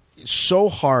so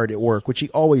hard at work, which he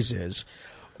always is,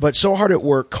 but so hard at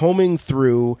work combing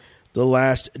through the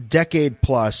last decade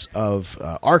plus of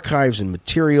archives and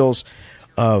materials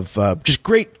of just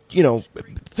great,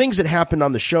 things that happened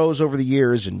on the shows over the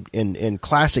years and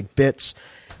classic bits.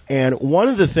 And one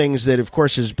of the things that, of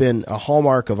course, has been a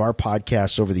hallmark of our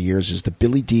podcasts over the years is the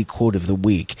Billy D quote of the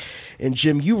week. And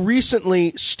Jim, you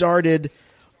recently started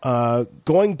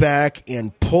going back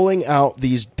and pulling out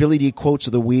these Billy D quotes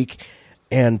of the week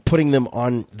and putting them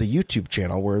on the YouTube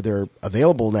channel where they're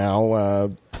available now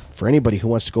for anybody who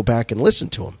wants to go back and listen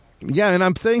to them. Yeah, and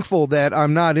I'm thankful that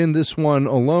I'm not in this one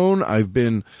alone. I've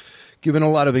been given a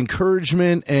lot of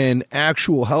encouragement and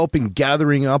actual help in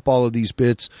gathering up all of these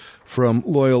bits from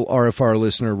loyal RFR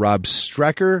listener Rob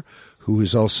Strecker, who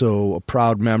is also a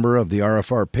proud member of the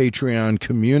RFR Patreon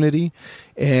community.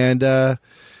 And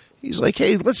he's like,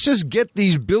 hey, let's just get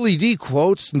these Billy D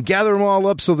quotes and gather them all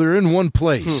up so they're in one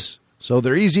place. So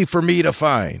they're easy for me to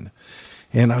find.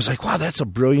 And I was like, wow, that's a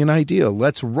brilliant idea.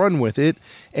 Let's run with it.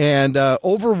 And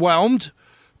overwhelmed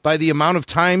by the amount of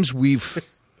times we've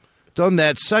done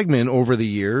that segment over the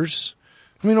years.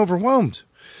 I mean, overwhelmed.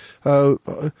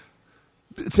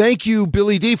 Thank you,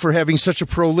 Billy D, for having such a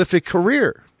prolific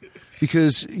career,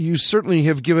 because you certainly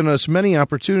have given us many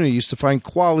opportunities to find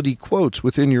quality quotes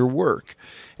within your work.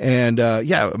 And,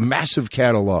 a massive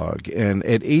catalog. And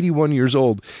at 81 years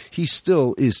old, he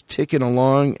still is ticking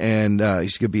along, and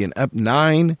he's going to be an Ep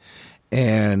 9.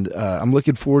 And I'm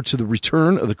looking forward to the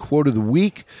return of the quote of the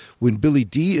week when Billy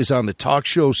D is on the talk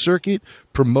show circuit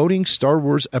promoting Star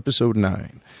Wars Episode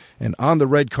 9 and on the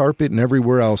red carpet and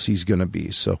everywhere else he's going to be.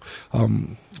 So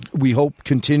we hope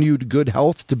continued good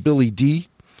health to Billy D.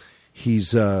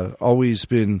 He's always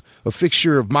been a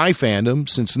fixture of my fandom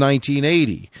since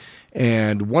 1980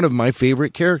 and one of my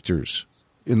favorite characters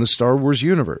in the Star Wars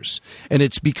universe. And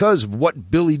it's because of what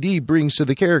Billy D brings to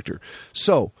the character.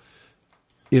 So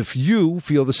if you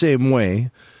feel the same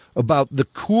way about the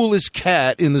coolest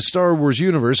cat in the Star Wars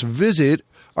universe, visit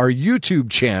our YouTube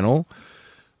channel,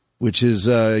 which is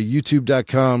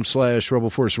youtube.com/Rebel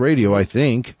Force Radio, I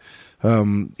think.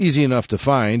 Easy enough to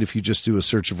find if you just do a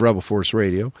search of Rebel Force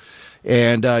Radio.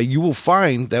 And you will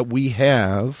find that we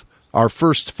have our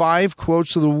first 5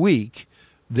 quotes of the week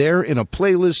there in a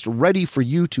playlist ready for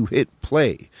you to hit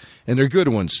play. And they're good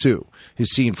ones, too. His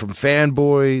scene from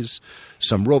Fanboys,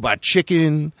 some Robot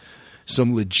Chicken,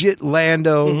 some legit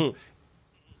Lando,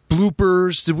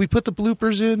 bloopers. Did we put the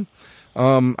bloopers in?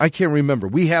 I can't remember.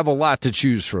 We have a lot to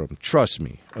choose from. Trust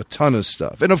me, a ton of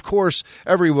stuff. And, of course,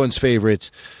 everyone's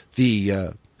favorite,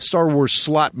 the Star Wars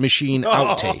slot machine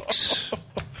outtakes.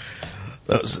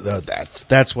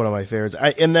 That's one of my favorites.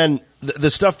 And then the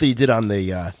stuff that he did on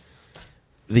the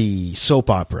soap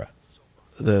opera,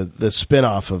 the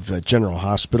spinoff of General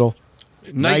Hospital,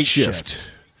 Night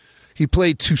Shift. He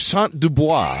played Toussaint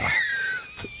Dubois,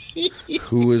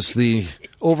 who is the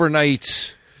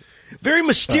overnight very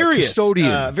mysterious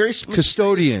custodian.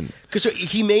 Custodian. Because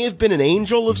he may have been an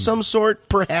angel of some sort,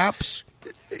 perhaps.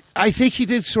 I think he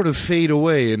did sort of fade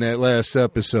away in that last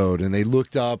episode, and they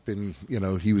looked up, and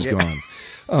he was gone.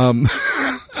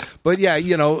 But yeah,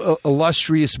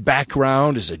 illustrious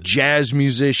background as a jazz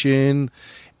musician,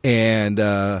 and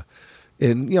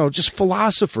just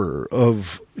philosopher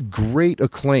of great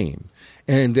acclaim.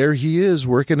 And there he is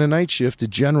working a night shift at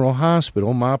General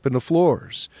Hospital, mopping the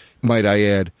floors. Might I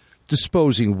add,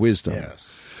 disposing wisdom.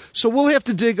 Yes. So we'll have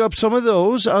to dig up some of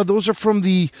those. Those are from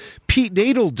the Pete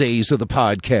Natal days of the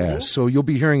podcast. So you'll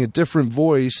be hearing a different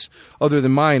voice other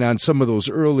than mine on some of those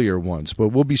earlier ones. But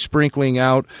we'll be sprinkling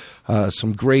out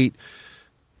some great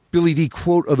Billy D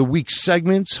Quote of the Week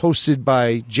segments hosted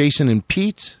by Jason and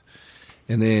Pete.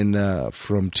 And then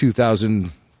from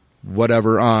 2000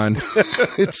 whatever on,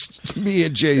 it's me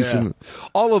and Jason. Yeah.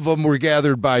 All of them were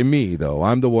gathered by me, though.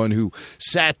 I'm the one who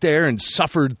sat there and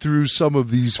suffered through some of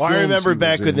these films. I remember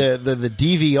back with the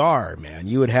DVR, man.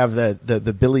 You would have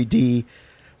the Billy D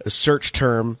search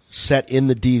term set in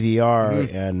the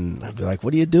DVR, and I'd be like,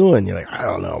 what are you doing? You're like, I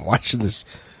don't know. I'm watching this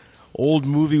old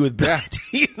movie with Billy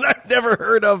D I've never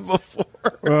heard of before.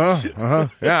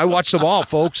 Yeah, I watched them all,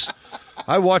 folks.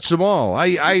 I watched them all.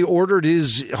 I ordered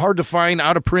his hard-to-find,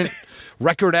 out-of-print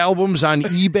record albums on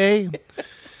eBay.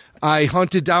 I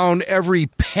hunted down every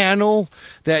panel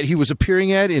that he was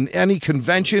appearing at in any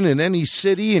convention in any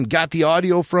city and got the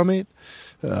audio from it.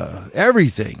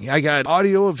 Everything. I got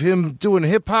audio of him doing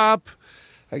hip-hop.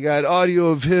 I got audio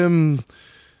of him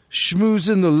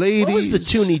schmoozing the ladies. What was the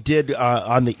tune he did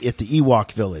at the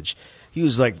Ewok Village? He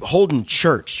was like holding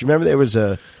church. You remember there was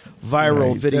a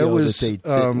viral video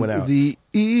that went out. The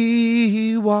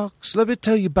Ewoks. Let me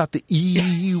tell you about the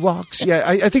Ewoks. Yeah,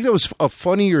 I think that was a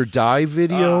Funny or Die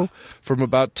video from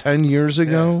about 10 years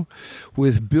ago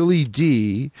with Billy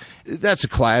D. That's a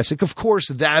classic. Of course,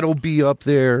 that'll be up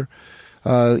there.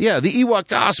 The Ewok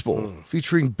Gospel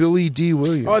featuring Billy D.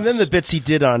 Williams. Oh, and then the bits he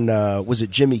did on, was it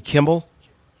Jimmy Kimmel?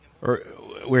 Or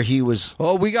where he was...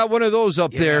 Oh, we got one of those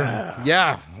up there.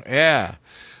 Yeah.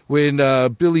 When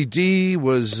Billy D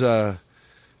was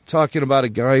talking about a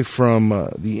guy from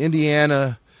the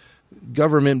Indiana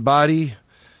government body,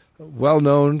 a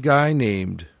well-known guy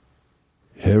named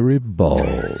Harry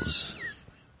Balls.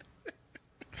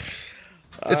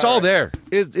 It's all there.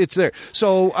 It's there.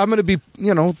 So I'm going to be,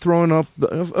 throwing up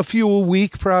a few a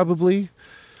week probably.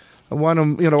 I want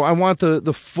them, I want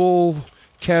the full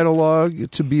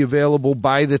catalog to be available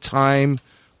by the time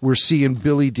we're seeing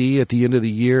Billy D at the end of the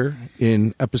year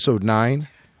in episode 9.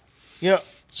 Yeah.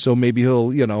 So maybe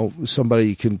he'll,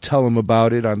 somebody can tell him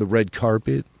about it on the red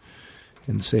carpet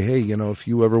and say, hey, if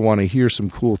you ever want to hear some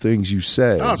cool things you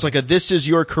say. Oh, it's like a This Is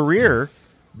Your Career,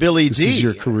 Billy This D. is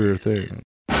your career thing.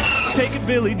 Take it,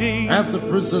 Billy D. After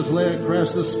Princess Leia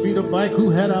crashed the speeder bike,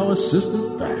 who had our sisters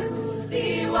back?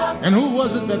 And who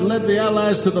was it that led the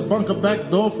Allies to the bunker back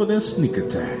door for their sneak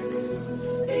attack?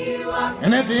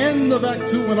 And at the end of Act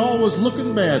 2, when all was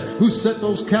looking bad, who set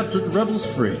those captured rebels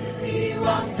free?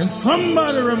 Can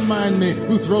somebody remind me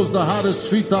who throws the hottest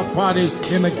treetop parties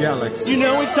in the galaxy?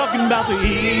 He's talking about the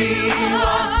Ewoks.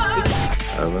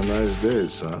 Have a nice day,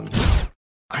 son.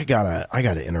 I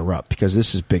gotta interrupt because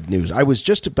this is big news. I was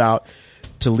just about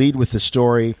to lead with the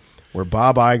story where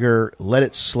Bob Iger let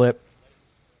it slip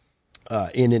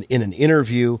in an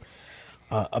interview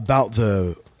about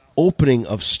the opening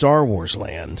of Star Wars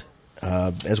Land.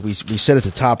 As we said at the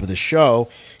top of the show,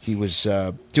 he was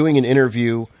doing an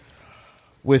interview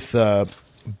with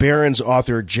Barron's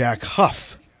author Jack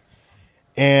Huff,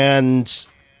 and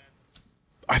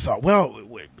I thought,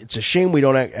 well, it's a shame we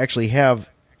don't actually have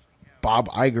Bob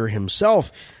Iger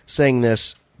himself saying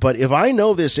this, but if I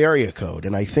know this area code,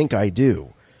 and I think I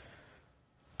do,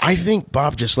 I think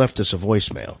Bob just left us a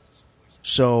voicemail.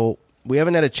 So we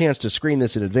haven't had a chance to screen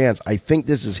this in advance. I think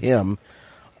this is him.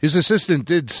 His assistant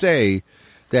did say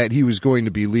that he was going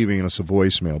to be leaving us a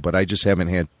voicemail, but I just haven't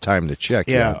had time to check.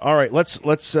 Yeah. Yet. All right. Let's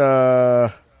play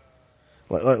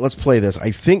this. I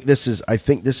think this is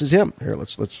him. Here,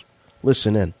 let's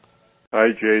listen in. Hi,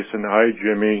 Jason. Hi,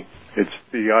 Jimmy. It's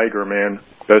the Iger Man.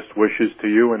 Best wishes to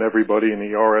you and everybody in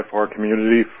the RFR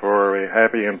community for a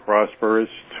happy and prosperous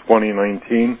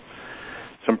 2019.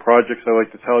 Some projects I'd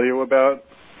like to tell you about.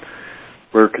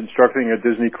 We're constructing a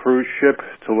Disney cruise ship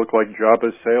to look like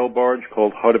Jabba's sail barge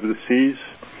called Hut of the Seas,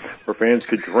 where fans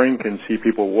could drink and see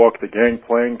people walk the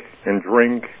gangplank and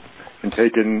drink and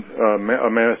take in a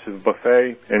massive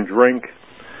buffet and drink.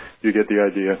 You get the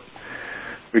idea.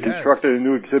 We constructed a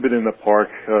new exhibit in the park,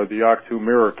 the Octu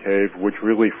Mirror Cave, which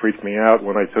really freaked me out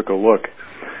when I took a look.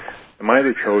 Am I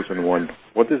the chosen one?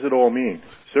 What does it all mean?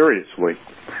 Seriously.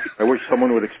 I wish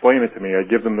someone would explain it to me. I'd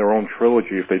give them their own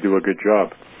trilogy if they do a good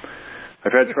job.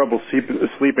 I've had trouble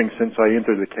sleeping since I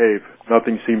entered the cave.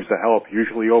 Nothing seems to help.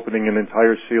 Usually opening an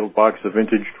entire sealed box of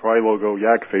vintage Tri-Logo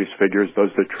Yak Face figures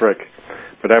does the trick.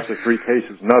 But after 3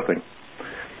 cases, nothing.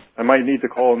 I might need to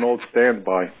call an old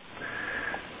standby.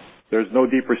 There's no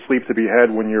deeper sleep to be had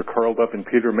when you're curled up in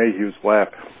Peter Mayhew's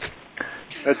lap.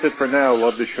 That's it for now.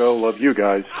 Love the show. Love you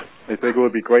guys. I think it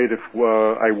would be great if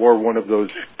I wore one of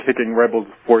those Kicking Rebel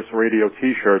Force Radio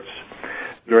T-shirts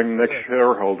during the next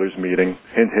shareholders meeting.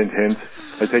 Hint, hint, hint.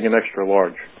 I take an extra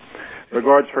large.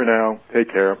 Regards for now.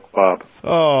 Take care. Bob.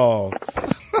 Oh,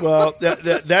 well,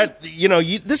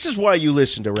 this is why you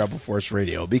listen to Rebel Force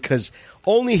Radio, because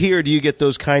only here do you get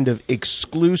those kind of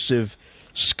exclusive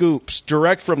scoops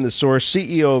direct from the source.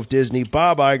 CEO of Disney,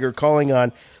 Bob Iger, calling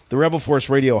on the Rebel Force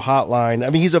Radio hotline. I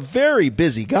mean, he's a very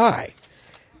busy guy.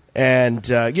 And,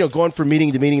 going from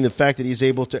meeting to meeting, the fact that he's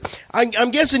able to...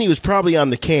 I'm guessing he was probably on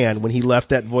the can when he left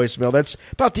that voicemail. That's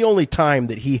about the only time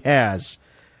that he has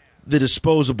the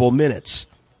disposable minutes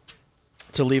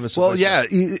to leave us. Well, yeah,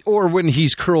 or when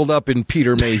he's curled up in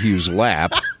Peter Mayhew's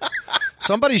lap.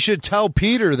 Somebody should tell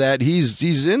Peter that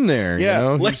he's in there.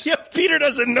 Yeah, you know? Peter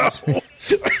doesn't know.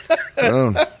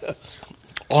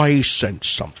 I sent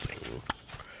something.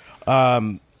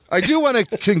 I do want to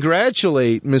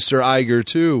congratulate Mr. Iger,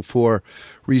 too, for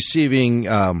receiving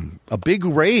a big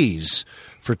raise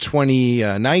for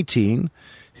 2019.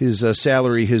 His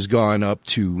salary has gone up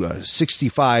to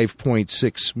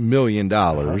 $65.6 million.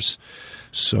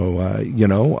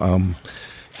 So,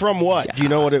 from what? Yeah. Do you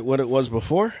know what it was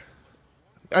before?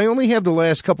 I only have the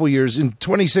last couple of years. In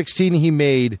 2016, he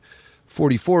made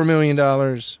 $44 million.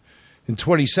 In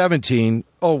 2017,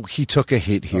 he took a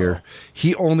hit here.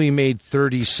 He only made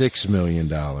 $36 million.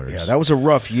 Yeah, that was a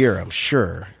rough year, I'm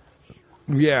sure.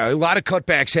 Yeah, a lot of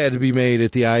cutbacks had to be made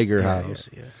at the Iger house.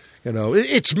 Yeah. You know,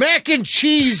 it's mac and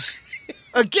cheese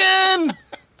again.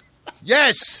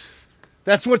 Yes,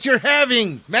 that's what you're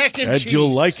having, mac and cheese. And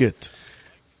you'll like it.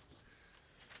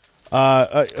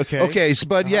 Okay. Okay,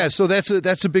 but so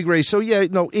that's a big raise. So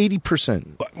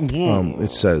 80%.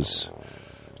 It says.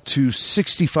 to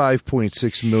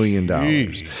 $65.6 million.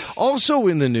 Jeez. Also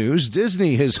in the news,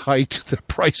 Disney has hiked the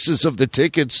prices of the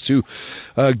tickets to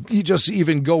you just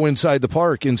even go inside the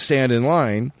park and stand in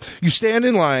line. You stand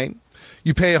in line,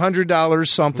 you pay $100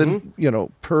 something,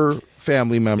 per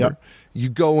family member. Yep. You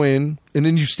go in, and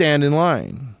then you stand in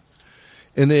line.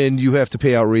 And then you have to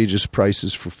pay outrageous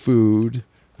prices for food.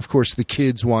 Of course, the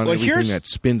kids want everything that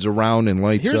spins around and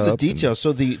lights up. Here's the details.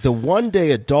 So the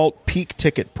one-day adult peak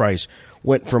ticket price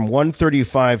went from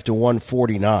 $135 to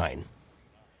 $149.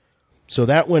 So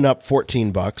that went up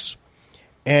 $14.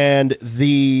 And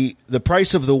the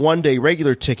price of the one-day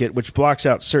regular ticket, which blocks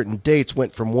out certain dates,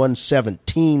 went from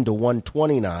 $117 to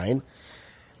 $129.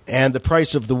 And the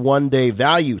price of the one-day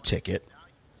value ticket,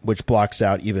 which blocks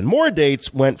out even more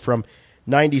dates, went from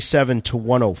 $97 to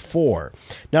 $104.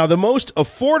 Now, the most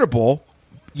affordable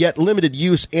yet limited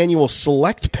use annual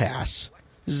select pass,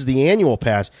 this is the annual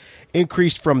pass,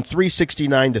 increased from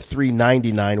 $369 to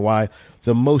 $399, while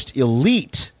the most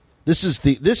elite, this is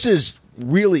the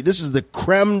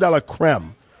creme de la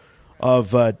creme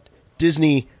of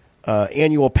Disney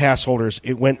annual pass holders.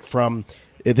 It went from,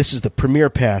 this is the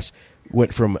premier pass,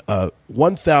 went from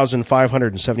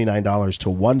 $1,579 to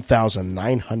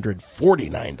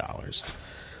 $1,949.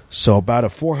 So about a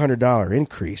 $400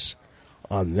 increase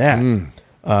on that.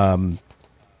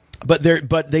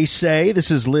 But they say,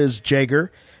 this is Liz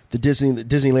Jager, the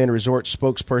Disneyland Resort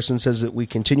spokesperson, says that we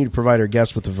continue to provide our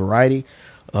guests with a variety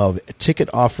of ticket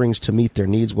offerings to meet their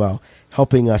needs while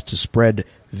helping us to spread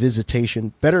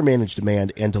visitation, better manage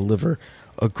demand, and deliver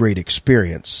a great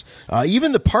experience.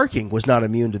 Even the parking was not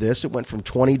immune to this. It went from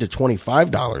 $20 to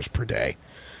 $25 per day.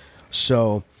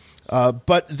 So,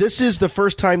 but this is the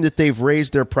first time that they've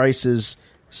raised their prices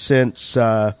since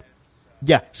last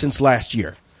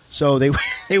year. So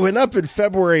they went up in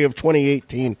February of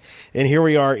 2018, and here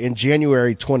we are in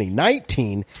January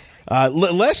 2019,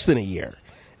 less than a year,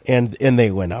 and they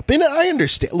went up. And I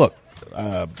understand. Look,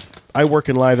 I work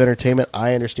in live entertainment.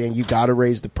 I understand you got to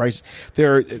raise the price.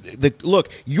 Look,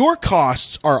 your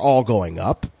costs are all going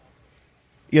up.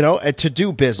 And to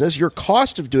do business, your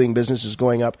cost of doing business is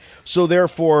going up. So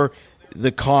therefore,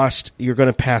 the cost, you're going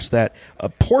to pass a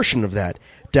portion of that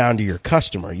down to your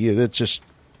customer. That's just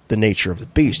the nature of the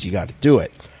beast. You got to do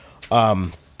it.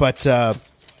 But I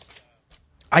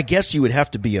guess you would have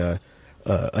to be a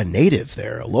native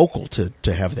there, a local,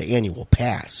 to have the annual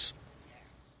pass.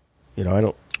 I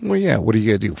don't. Well, yeah. What are you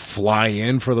going to do? Fly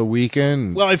in for the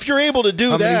weekend? Well, if you're able to do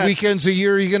How that, many weekends a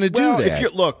year are you going to do that?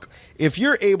 If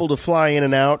you're able to fly in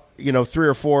and out, 3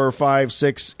 or 4 or 5,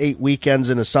 6, 8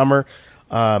 weekends in a summer,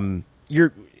 if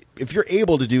you're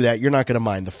able to do that, you're not going to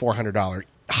mind the $400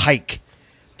 hike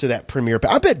to that premier.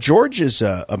 I bet George is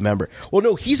a member. Well,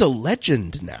 no, he's a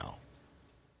legend now.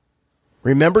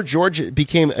 Remember, George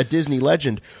became a Disney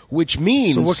legend, which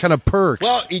means... So what kind of perks?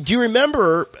 Well, do you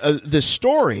remember the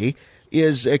story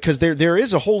is... Because there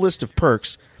is a whole list of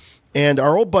perks, and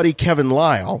our old buddy Kevin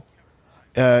Lyle,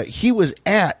 he was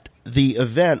at the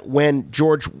event when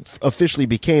George officially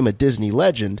became a Disney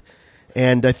legend,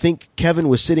 and I think Kevin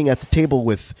was sitting at the table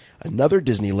with another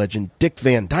Disney legend, Dick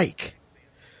Van Dyke.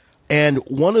 And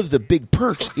one of the big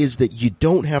perks is that you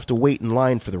don't have to wait in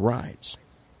line for the rides.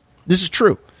 This is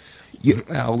true.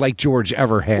 Like George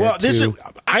ever had. Well,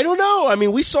 I don't know. I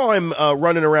mean, we saw him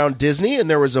running around Disney, and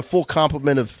there was a full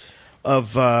complement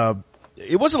of.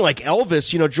 It wasn't like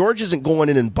Elvis. George isn't going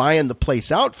in and buying the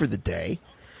place out for the day.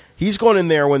 He's going in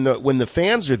there when the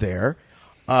fans are there.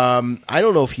 I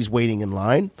don't know if he's waiting in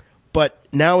line, but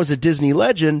now as a Disney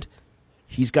legend,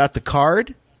 he's got the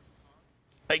card.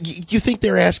 You think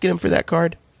they're asking him for that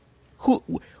card?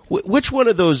 Which one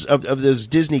of those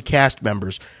Disney cast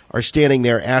members are standing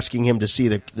there asking him to see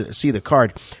the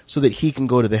card so that he can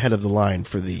go to the head of the line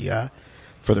for the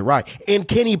ride? And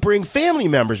can he bring family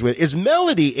members with? Is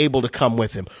Melody able to come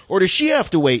with him, or does she have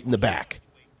to wait in the back?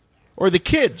 Or the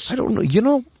kids? I don't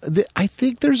know. I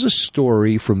think there's a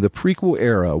story from the prequel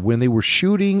era when they were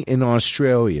shooting in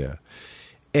Australia,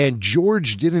 and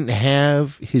George didn't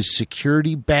have his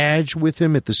security badge with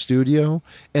him at the studio,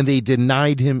 and they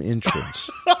denied him entrance.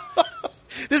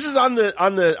 This is on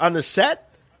the set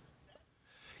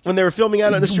when they were filming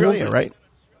out in Australia, right?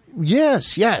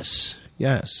 Yes.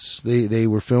 They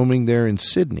were filming there in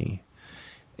Sydney,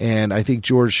 and I think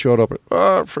George showed up.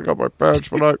 I forgot my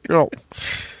badge, but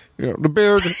the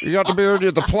beard. You got the beard,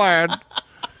 you got the plaid,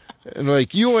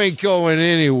 and you ain't going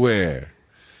anywhere.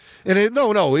 And it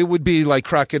would be like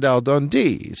Crocodile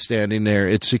Dundee standing there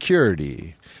at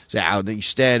security. You're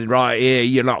standing right here.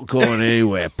 You're not going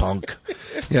anywhere, punk.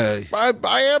 Yeah,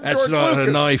 I am. That's George not Lucas.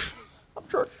 a knife. I'm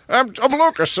George. I'm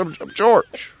Lucas. I'm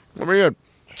George. Let me in.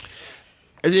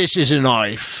 This is a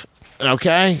knife,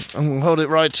 okay? I'm going to hold it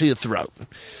right to your throat.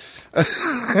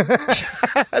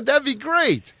 That'd be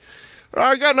great.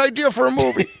 I got an idea for a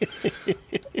movie.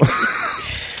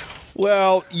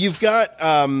 Well, you've got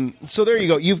so there you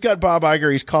go. You've got Bob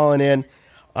Iger. He's calling in,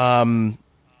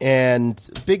 and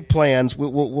big plans.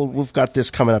 We've got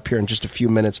this coming up here in just a few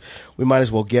minutes. We might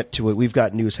as well get to it. We've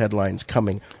got news headlines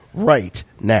coming right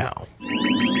now.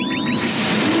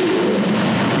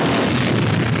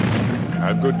 I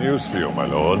have good news for you, my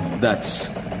lord. That's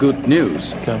good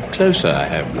news. Come closer, I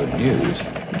have good news.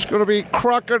 It's going to be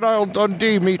Crocodile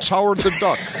Dundee meets Howard the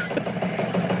Duck.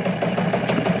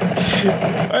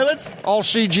 All right, let's all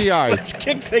CGI. Let's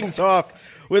kick things off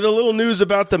with a little news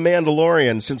about The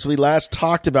Mandalorian. Since we last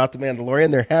talked about The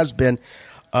Mandalorian, there has been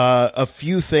a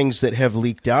few things that have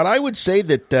leaked out. I would say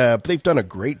that they've done a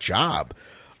great job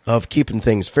of keeping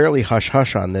things fairly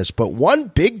hush-hush on this. But one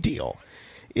big deal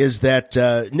is that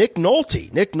Nick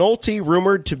Nolte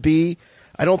rumored to be,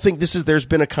 I don't think there's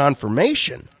been a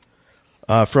confirmation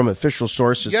from official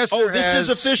sources. Yes, this is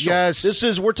official.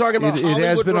 Yes. We're talking about it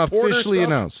has been officially stuff?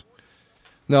 announced.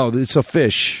 No, it's a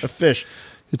fish. A fish.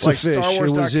 It's like a fish. Star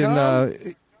Wars. It was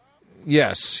in.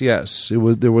 Yes. It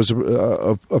was. There was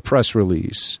a press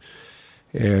release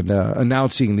and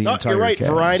announcing the entire. You're right.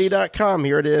 cast. Variety.com.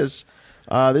 Here it is.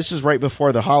 This is right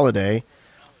before the holiday.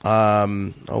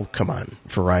 Oh, come on.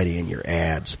 Variety and your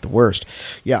ads. The worst.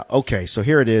 Yeah, okay. So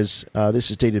here it is.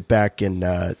 This is dated back in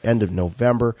end of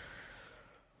November.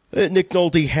 Nick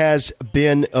Nolte has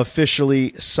been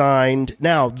officially signed.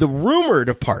 Now, the rumor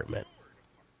department.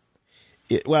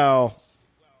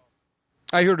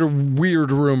 I heard a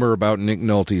weird rumor about Nick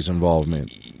Nolte's involvement.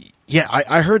 Yeah,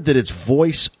 I heard that it's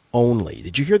voice only.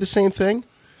 Did you hear the same thing?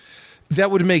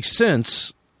 That would make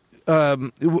sense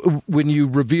when you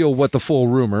reveal what the full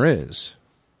rumor is.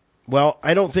 Well,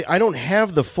 I don't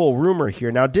have the full rumor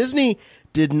here. Now, Disney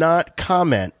did not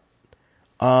comment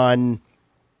on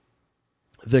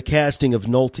the casting of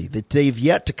Nolte. That they've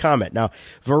yet to comment. Now,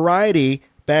 Variety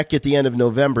back at the end of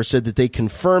November said that they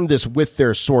confirmed this with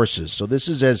their sources. So this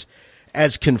is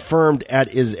as confirmed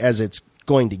as it's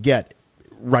going to get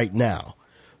right now.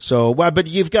 So, but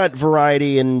you've got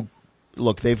Variety, and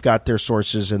look, they've got their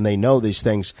sources and they know these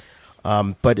things.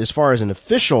 But as far as an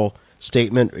official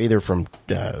statement, either from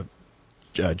Jon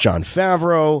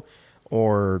Favreau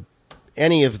or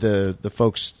any of the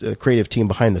folks, creative team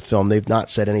behind the film, they've not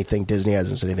said anything. Disney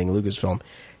hasn't said anything. Lucasfilm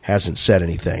hasn't said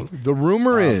anything. The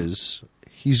rumor is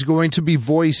he's going to be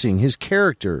voicing, his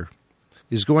character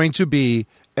is going to be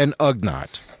an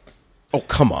Ugnaught. Oh,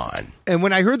 come on. And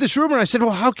when I heard this rumor, I said,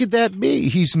 well, how could that be?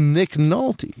 He's Nick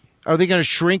Nolte. Are they going to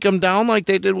shrink him down like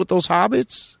they did with those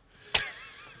hobbits?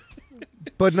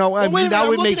 But no, I mean,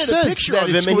 now it makes sense that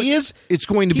it's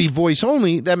going to be voice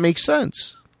only. That makes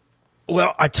sense.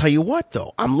 Well, I tell you what,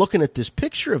 though. I'm looking at this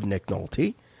picture of Nick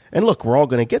Nolte, and look, we're all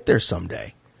going to get there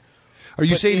someday. Are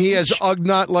you saying he has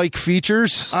Ugnaught-like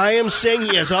features? I am saying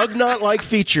he has Ugnaught-like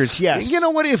features, yes. You know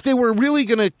what? If they were really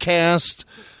going to cast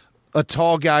a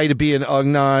tall guy to be an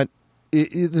Ugnaught,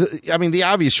 I mean, the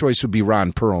obvious choice would be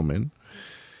Ron Perlman.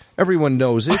 Everyone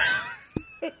knows it.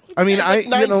 I mean, He's like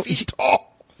 9 feet tall.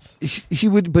 He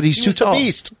would, but he's too tall.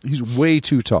 Beast. He's way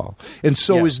too tall, and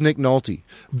so is Nick Nolte.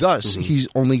 Thus, he's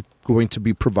only going to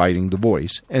be providing the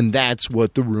voice, and that's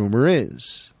what the rumor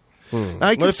is. What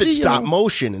if it's stop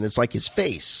motion and it's like his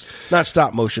face? Not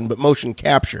stop motion, but motion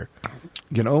capture.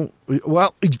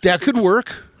 Well, that could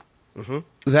work.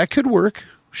 That could work.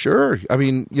 Sure. I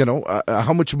mean,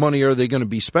 how much money are they going to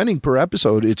be spending per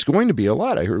episode? It's going to be a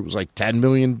lot. I heard it was like $10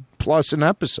 million plus an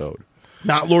episode.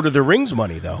 Not Lord of the Rings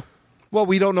money, though. Well,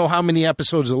 we don't know how many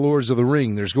episodes of Lords of the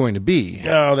Ring there's going to be.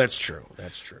 No, that's true.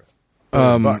 That's true.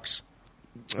 $100.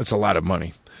 That's a lot of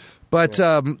money. But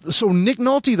so Nick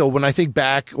Nolte, though, when I think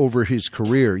back over his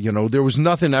career, there was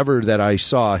nothing ever that I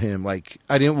saw him. Like,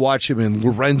 I didn't watch him in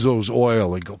Lorenzo's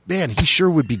Oil and go, man, he sure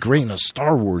would be great in a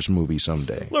Star Wars movie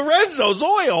someday. Lorenzo's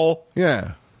Oil?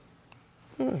 Yeah.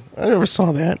 I never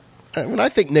saw that. When I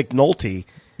think Nick Nolte...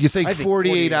 You think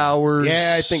 48 hours?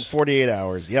 Yeah, I think 48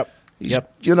 hours. Yep.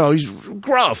 He's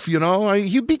gruff,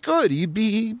 He'd be good. He'd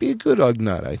be a good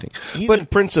Ugnaught, I think. But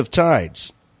Prince of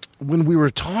Tides. When we were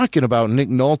talking about Nick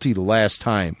Nolte the last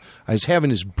time, I was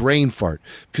having this brain fart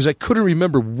because I couldn't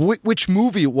remember which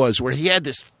movie it was where he had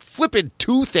this flippin'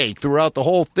 toothache throughout the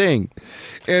whole thing.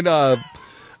 And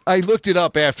I looked it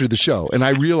up after the show, and I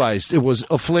realized it was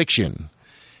Affliction.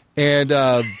 And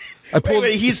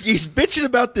Wait, he's bitching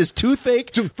about this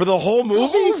toothache for the whole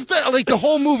movie? The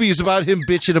whole movie is about him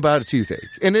bitching about a toothache.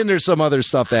 And then there's some other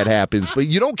stuff that happens, but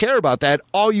you don't care about that.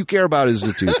 All you care about is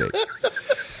the toothache.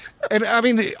 And I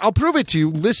mean, I'll prove it to you.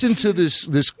 Listen to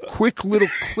this quick little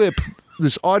clip,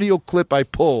 this audio clip I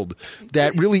pulled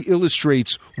that really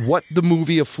illustrates what the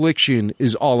movie Affliction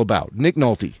is all about. Nick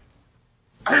Nolte.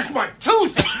 It's my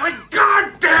tooth! It's my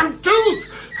goddamn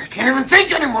tooth! I can't even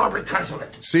think anymore because of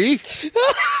it. See?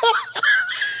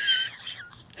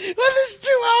 Well, there's 2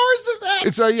 hours of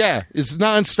that. It's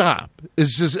nonstop.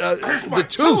 It's just it's my the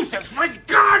tooth. It's my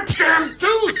goddamn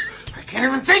tooth! I can't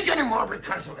even think anymore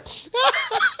because of it.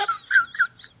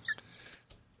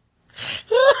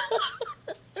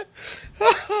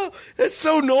 It's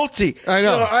so Nolte. I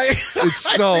know.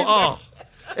 It's so.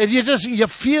 And you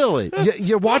feel it.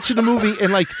 You're watching the movie,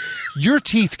 and like your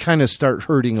teeth kind of start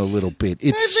hurting a little bit.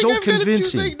 It's so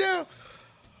convincing.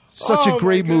 Such a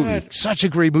great movie. Such a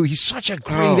great movie. He's such a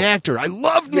great actor. I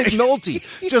love Nick Nolte.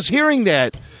 Just hearing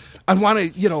that, I want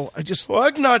to.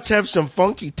 Ugnaughts have some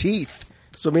funky teeth,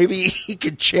 so maybe he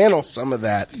could channel some of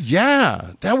that.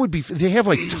 Yeah, that would be. They have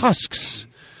like tusks.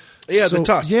 Yeah, the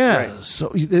tusks. Yeah, right.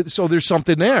 So there's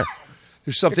something there.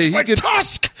 There's something. It's my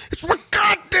tusk. It's my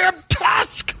goddamn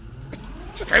tusk.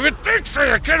 I even think so.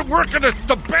 I can't work in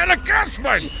the ban against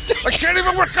me. I can't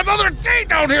even work another day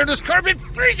down here in this carbon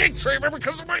freezing chamber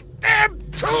because of my damn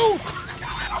tooth.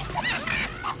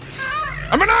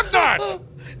 I'm an ugnaught.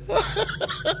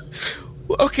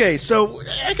 Okay, so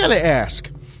I gotta ask.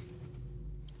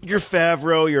 You're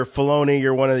Favreau, you're Filoni,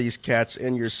 you're one of these cats,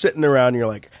 and you're sitting around and you're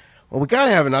like, well, we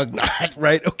gotta have an ugnaught,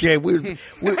 right? Okay,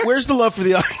 where's the love for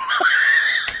the ugnaught?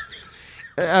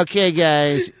 Okay,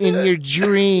 guys, in your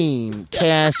dream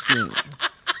casting,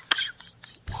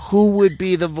 who would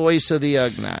be the voice of the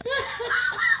Ugnaught?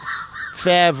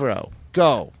 Favreau,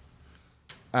 go.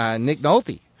 Nick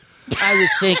Nolte. I was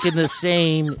thinking the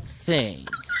same thing.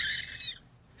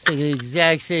 Thinking the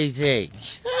exact same thing.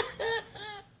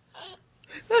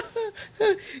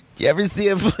 You ever see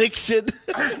Affliction?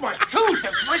 It's my tooth.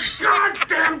 It's my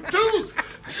goddamn tooth.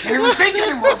 I can't even think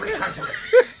anymore because of it.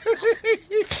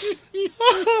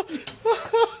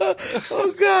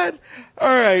 Oh, God. All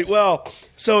right, well,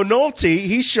 so Nolte,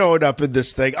 he showed up in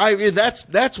this thing. I mean,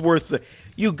 that's worth the...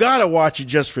 You got to watch it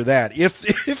just for that. If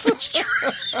it's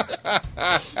true.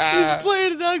 He's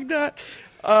playing an Ugnaught.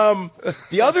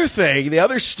 The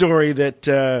other story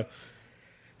that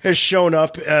has shown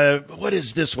up, what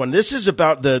is this one? This is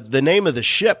about the name of the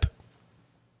ship.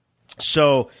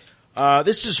 So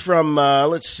this is from,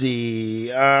 let's see,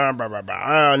 a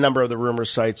number of the rumor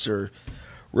sites are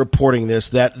reporting this,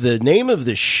 that the name of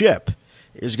the ship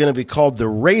is going to be called the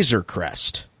Razor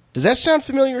Crest. Does that sound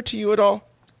familiar to you at all?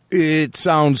 It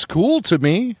sounds cool to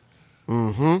me.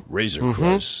 Mm-hmm. Razor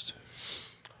Crest.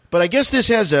 But I guess this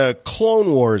has a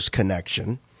Clone Wars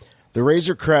connection. The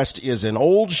Razor Crest is an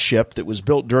old ship that was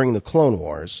built during the Clone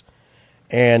Wars.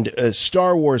 And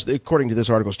Star Wars, according to this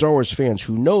article, Star Wars fans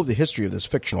who know the history of this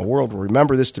fictional world will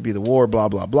remember this to be the war, blah,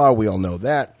 blah, blah. We all know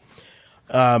that.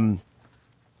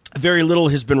 Very little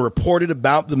has been reported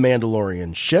about the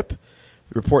Mandalorian ship.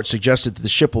 The report suggested that the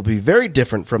ship will be very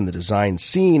different from the design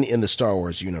seen in the Star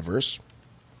Wars universe.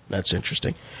 That's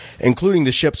interesting. Including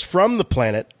the ships from the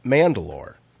planet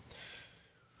Mandalore.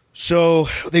 So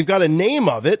they've got a name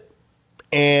of it,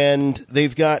 and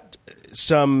they've got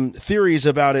some theories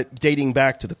about it dating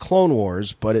back to the Clone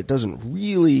Wars, but it doesn't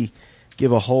really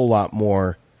give a whole lot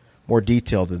more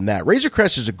detail than that. Razor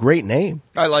Crest is a great name.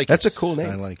 I like it. That's a cool name.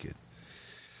 I like it.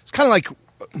 It's kind of like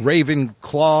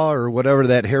Ravenclaw or whatever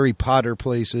that Harry Potter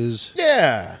place is.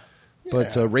 Yeah.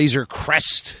 But Razor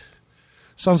Crest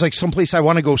sounds like someplace I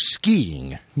want to go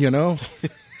skiing, you know?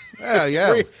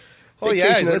 Yeah. Oh,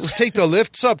 yeah, let's take the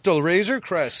lifts up to Razor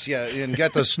Crest, and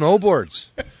get the snowboards.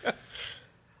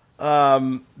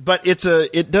 But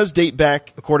it does date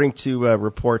back, according to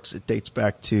reports, it dates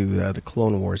back to the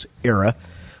Clone Wars era.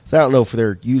 So I don't know if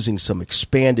they're using some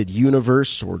expanded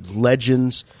universe or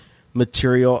Legends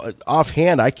material.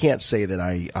 Offhand, I can't say that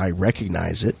I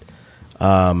recognize it.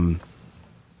 From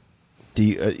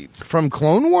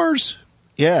Clone Wars?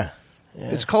 Yeah.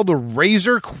 It's called the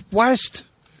Razor Crest?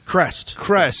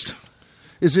 Crest.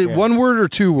 Is it one word or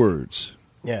two words?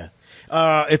 Yeah.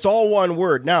 It's all one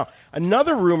word. Now,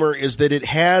 another rumor is that it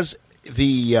has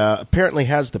apparently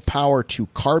has the power to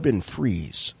carbon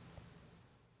freeze.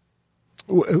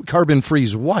 Carbon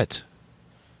freeze what?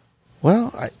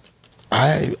 Well,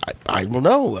 I don't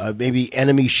know. Maybe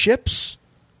enemy ships?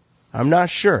 I'm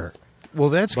not sure. Well,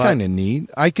 that's kind of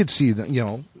neat. I could see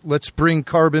that, let's bring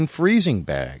carbon freezing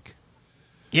back.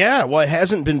 Yeah, well, it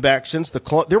hasn't been back since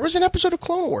there was an episode of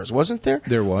Clone Wars, wasn't there?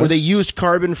 There was. Where they used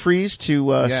carbon freeze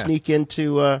to sneak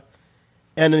into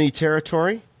enemy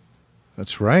territory.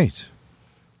 That's right.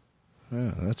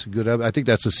 Yeah, that's a good. I think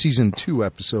that's a season 2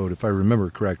 episode, if I remember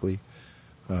correctly.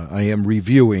 I am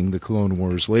reviewing the Clone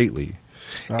Wars lately,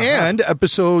 and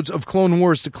episodes of Clone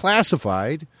Wars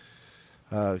Declassified.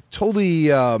 Totally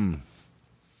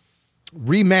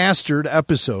remastered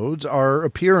episodes are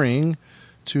appearing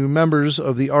to members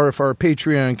of the RFR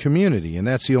Patreon community, and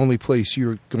that's the only place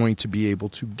you're going to be able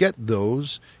to get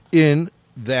those in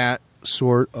that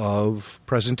sort of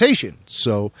presentation.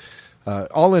 So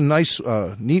all in nice,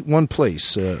 neat one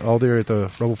place, all there at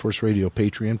the Rebel Force Radio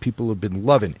Patreon. People have been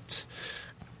loving it.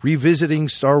 Revisiting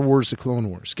Star Wars The Clone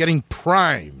Wars, getting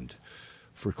primed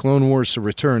for Clone Wars to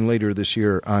return later this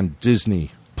year on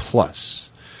Disney+.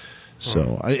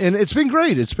 So, and it's been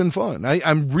great. It's been fun.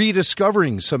 I'm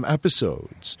rediscovering some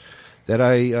episodes that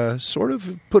I sort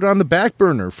of put on the back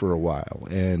burner for a while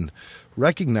and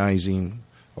recognizing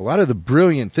a lot of the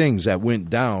brilliant things that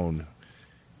went down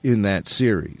in that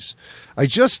series. I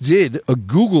just did a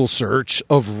Google search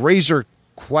of Razor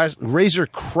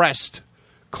Crest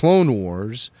Clone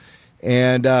Wars,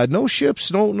 and no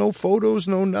ships, no photos,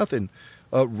 no nothing.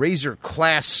 Razor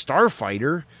Class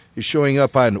Starfighter is showing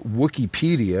up on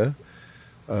Wikipedia.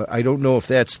 I don't know if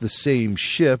that's the same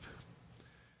ship.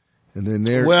 And then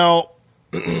there. Well,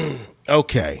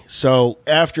 okay. So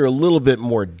after a little bit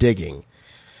more digging,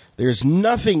 there's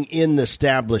nothing in the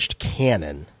established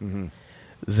canon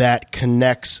that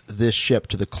connects this ship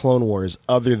to the Clone Wars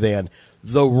other than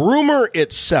the rumor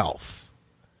itself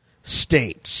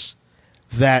states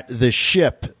that the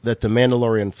ship that the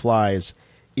Mandalorian flies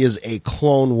is a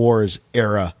Clone Wars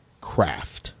era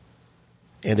craft.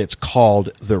 And it's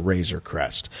called the Razor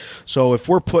Crest. So if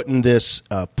we're putting this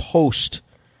post,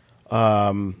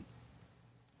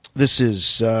 this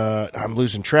is I'm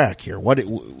losing track here. What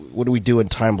do we do in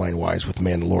timeline wise with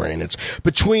Mandalorian? It's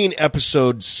between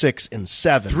episode 6 and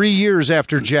 7. 3 years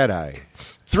after Jedi.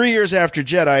 3 years after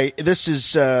Jedi. This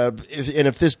is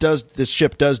if this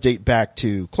ship does date back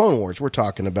to Clone Wars, we're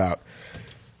talking about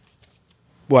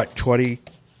what 20,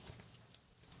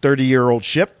 30-year-old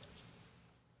ship.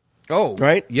 Oh,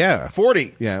 right? Yeah.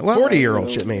 40. Yeah. Well,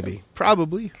 40-year-old ship, maybe.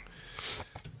 Probably.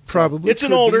 It's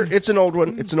an old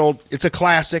one. It's a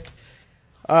classic.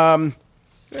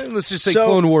 Let's just say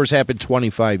Clone Wars happened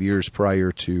 25 years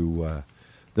prior to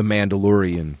the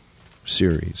Mandalorian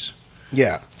series.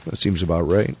 Yeah. That seems about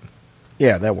right.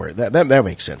 Yeah, that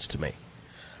makes sense to me.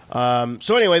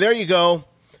 So anyway, there you go.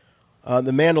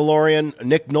 The Mandalorian,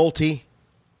 Nick Nolte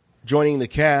joining the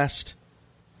cast.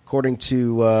 According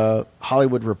to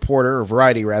Hollywood Reporter, or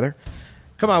Variety, rather.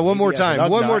 Come on, one more time.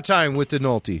 One more time with the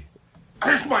Nolte.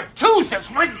 It's my tooth.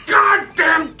 It's my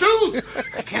goddamn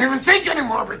tooth. I can't even think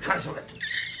anymore because of it.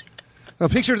 Now,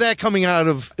 picture that coming out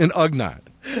of an Ugnaught.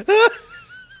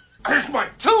 It's my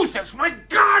tooth. It's my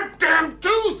goddamn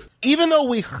tooth. Even though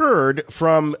we heard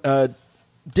from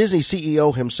Disney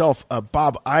CEO himself,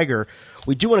 Bob Iger,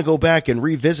 we do want to go back and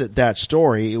revisit that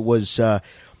story. It was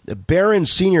Barron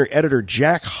senior editor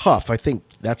Jack Huff, I think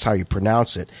that's how you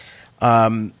pronounce it.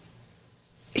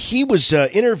 He was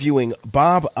interviewing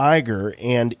Bob Iger,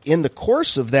 and in the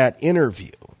course of that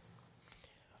interview,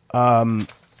 Bob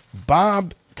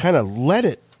kind of let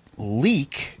it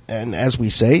leak. And as we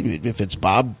say, if it's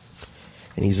Bob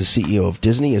and he's the CEO of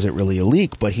Disney, is it really a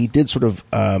leak? But he did sort of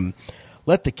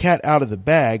let the cat out of the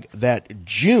bag that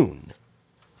June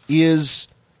is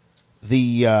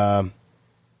the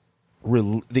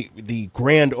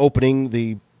grand opening.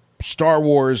 The Star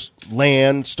Wars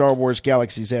Land, Star Wars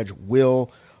Galaxy's Edge will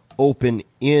open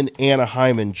in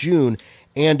Anaheim in June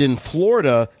and in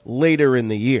Florida later in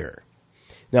the year.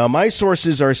 Now, my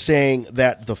sources are saying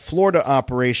that the Florida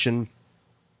operation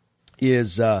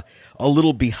is a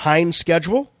little behind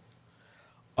schedule,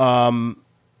 and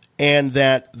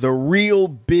that the real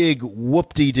big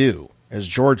whoop-de-doo, as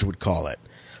George would call it,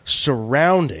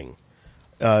 surrounding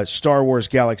Star Wars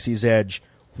Galaxy's Edge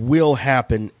will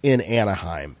happen in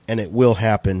Anaheim, and it will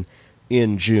happen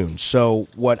in June. So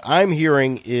what I'm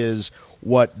hearing is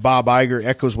what Bob Iger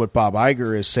echoes what Bob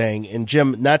Iger is saying. And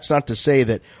Jim, that's not to say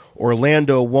that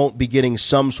Orlando won't be getting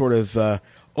some sort of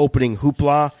opening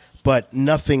hoopla, but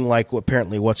nothing like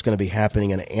apparently what's going to be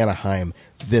happening in Anaheim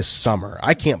this summer.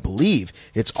 I can't believe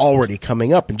it's already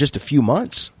coming up in just a few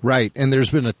months. Right, and there's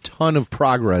been a ton of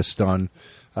progress done.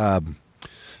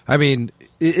 I mean,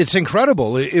 it's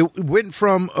incredible. It went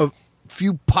from a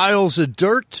few piles of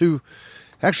dirt to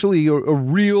actually a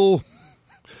real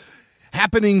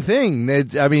happening thing.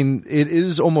 I mean, it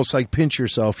is almost like pinch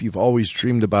yourself. You've always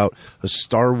dreamed about a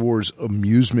Star Wars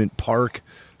amusement park,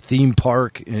 theme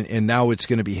park, and now it's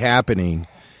going to be happening.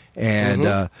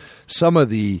 And some of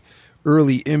the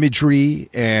early imagery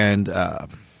and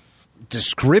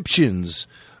descriptions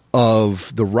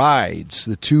of the rides,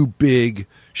 the two big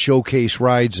showcase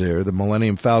rides there, the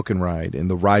Millennium Falcon ride and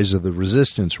the Rise of the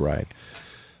Resistance ride.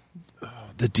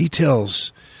 The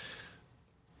details,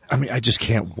 I mean, I just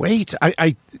can't wait.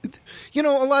 A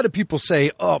lot of people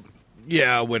say, oh,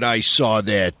 yeah, when I saw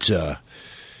that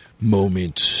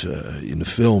moment in the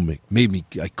film, it made me,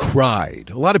 I cried.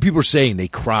 A lot of people are saying they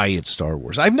cry at Star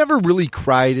Wars. I've never really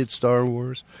cried at Star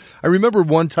Wars. I remember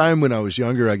one time when I was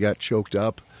younger, I got choked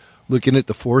up looking at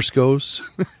the Force Ghosts.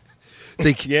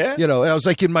 Yeah? And I was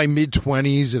like in my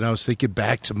mid-20s, and I was thinking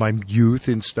back to my youth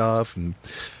and stuff, and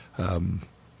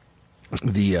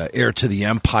the Heir to the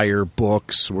Empire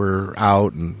books were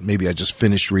out, and maybe I just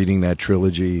finished reading that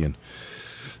trilogy. And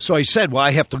so I said, well,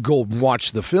 I have to go and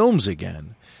watch the films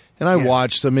again. And I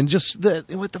watched them, and just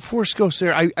with the Force Ghosts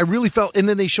there, I really felt, and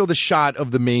then they show the shot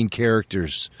of the main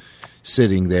characters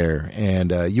sitting there,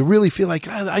 and you really feel like,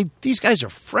 these guys are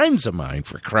friends of mine,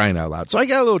 for crying out loud. So I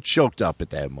got a little choked up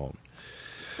at that moment.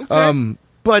 Okay.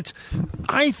 But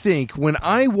I think when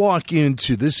I walk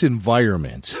into this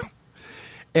environment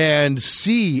and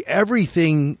see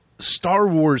everything Star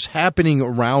Wars happening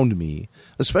around me,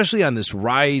 especially on this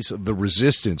Rise of the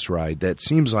Resistance ride, that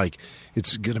seems like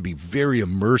it's going to be very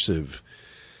immersive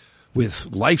with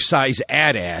life-size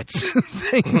AT-ATs,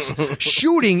 things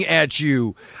shooting at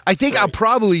you. I think I'll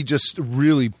probably just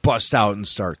really bust out and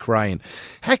start crying.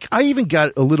 Heck, I even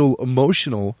got a little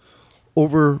emotional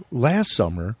over last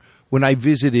summer when I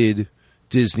visited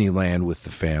Disneyland with the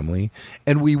family,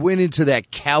 and we went into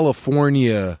that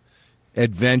California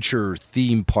adventure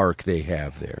theme park they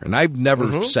have there. And I've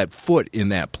never set foot in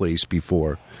that place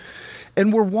before.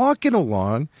 And we're walking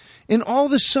along, and all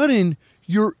of a sudden,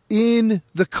 you're in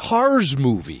the Cars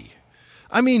movie.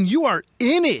 I mean, you are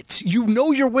in it. You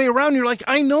know your way around. You're like,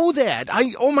 I know that.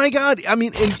 Oh, my God. I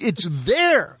mean, and it's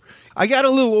there. I got a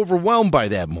little overwhelmed by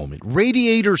that moment.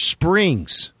 Radiator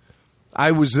Springs.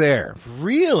 I was there.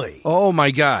 Really? Oh,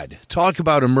 my God. Talk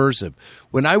about immersive.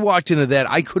 When I walked into that,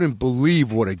 I couldn't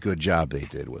believe what a good job they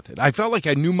did with it. I felt like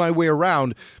I knew my way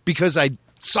around because I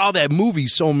saw that movie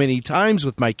so many times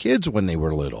with my kids when they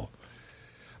were little.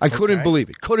 I couldn't believe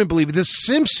it. Couldn't believe it. The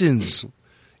Simpsons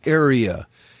area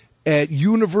at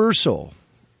Universal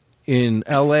in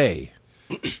L.A.,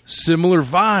 similar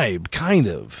vibe, kind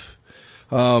of.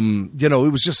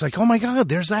 It was just like, oh, my God,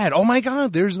 there's that. Oh, my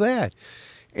God, there's that.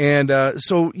 And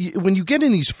so when you get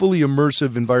in these fully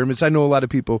immersive environments, I know a lot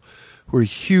of people who are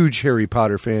huge Harry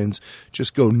Potter fans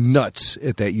just go nuts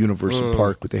at that Universal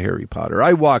Park with the Harry Potter.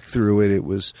 I walked through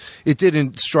it. It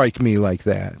didn't strike me like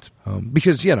that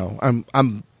because,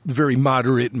 I'm very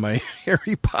moderate in my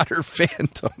Harry Potter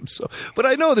fandom. So, but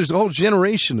I know there's a whole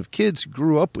generation of kids who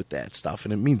grew up with that stuff,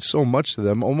 and it means so much to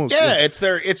them. Almost, it's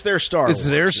their Star Wars. It's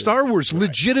their Star Wars,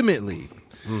 legitimately.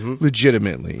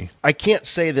 Legitimately. I can't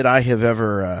say that I have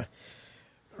ever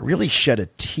really shed a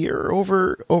tear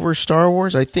over Star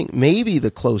Wars. I think maybe the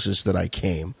closest that I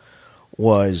came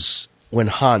was when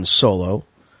Han Solo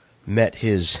met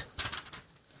his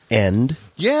end.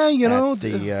 Yeah,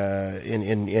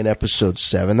 in Episode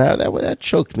 7, that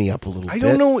choked me up a little bit. I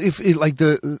don't know if it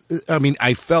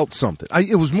I felt something.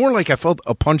 It was more like I felt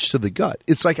a punch to the gut.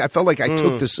 It's like I felt like I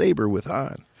took the saber with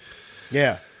Han.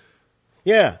 Yeah.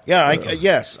 Yes,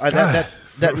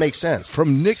 that makes sense.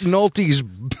 From Nick Nolte's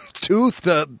tooth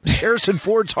to Harrison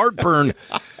Ford's heartburn,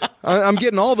 I'm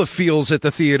getting all the feels at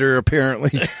the theater,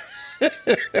 apparently.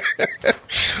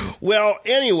 Well,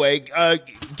 anyway,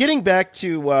 getting back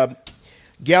to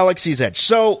Galaxy's Edge.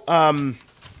 So,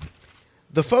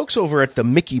 the folks over at the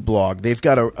Mickey blog, they've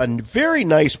got a very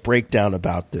nice breakdown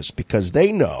about this because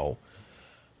they know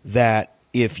that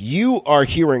if you are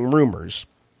hearing rumors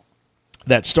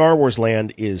that Star Wars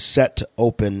Land is set to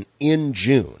open in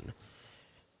June,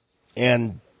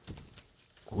 and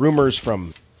rumors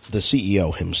from the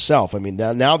CEO himself, I mean,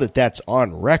 now that that's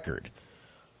on record,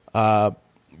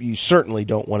 you certainly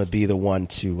don't want to be the one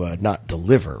to not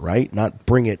deliver, right? Not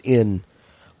bring it in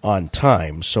on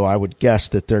time. So I would guess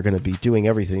that they're going to be doing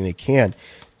everything they can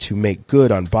to make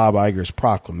good on Bob Iger's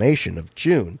proclamation of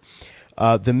June.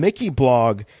 The Mickey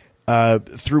blog,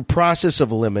 through process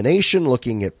of elimination,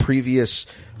 looking at previous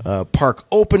park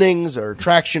openings or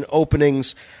attraction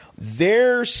openings,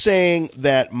 they're saying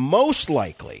that most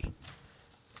likely,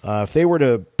 if they were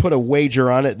to put a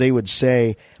wager on it, they would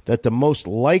say that the most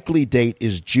likely date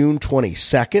is June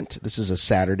 22nd. This is a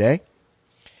Saturday.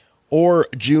 Or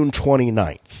June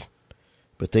 29th.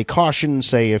 But they caution and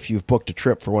say if you've booked a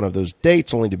trip for one of those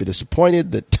dates only to be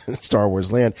disappointed that Star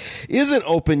Wars Land isn't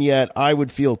open yet, I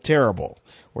would feel terrible.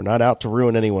 We're not out to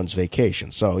ruin anyone's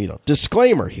vacation. So,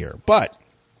 disclaimer here. But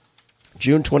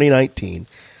June 2019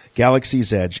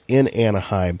 Galaxy's Edge in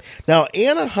Anaheim. Now,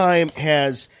 Anaheim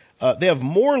has they have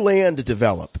more land to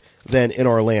develop than in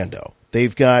Orlando.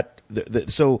 They've got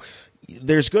so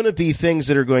there's going to be things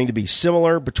that are going to be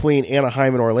similar between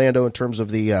Anaheim and Orlando in terms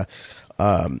of the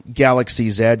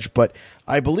Galaxy's Edge, but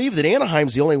I believe that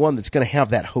Anaheim's the only one that's going to have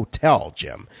that hotel,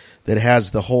 Jim, that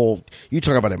has the whole. You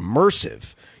talk about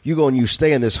immersive. You go and you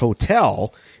stay in this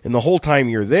hotel, and the whole time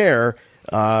you're there,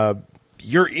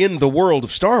 you're in the world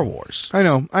of Star Wars. I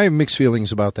know. I have mixed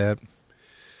feelings about that.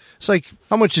 It's like,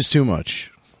 how much is too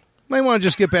much? You might want to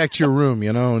just get back to your room,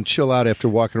 and chill out after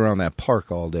walking around that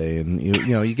park all day. And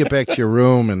you get back to your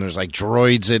room, and there's like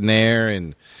droids in there,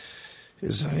 and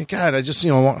it's like, God, I just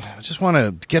want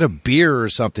to get a beer or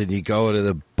something. You go to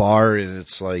the bar, and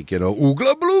it's like,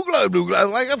 oogla bloogla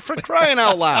bloogla, like for crying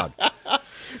out loud.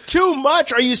 Too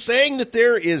much? Are you saying that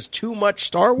there is too much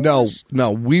Star Wars?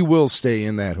 No, we will stay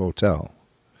in that hotel.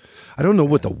 I don't know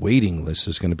what the waiting list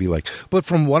is going to be like, but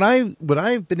from what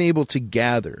I've been able to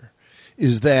gather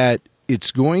is that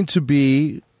it's going to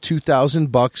be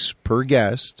 $2,000 per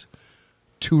guest,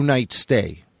 2-night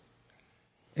stay,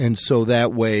 and so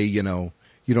that way you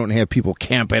don't have people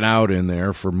camping out in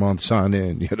there for months on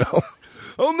end.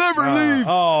 I'll never leave.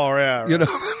 Oh yeah,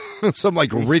 some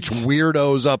like rich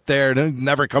weirdos up there and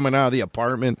never coming out of the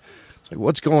apartment. It's like,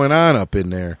 what's going on up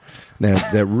in there?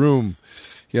 That room.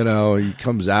 He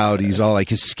comes out. He's all like,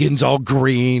 his skin's all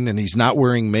green, and he's not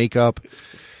wearing makeup.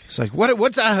 It's like, what?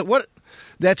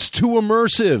 That's too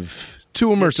immersive. Too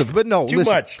immersive. But no,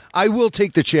 listen, much. I will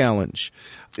take the challenge.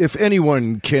 If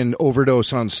anyone can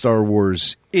overdose on Star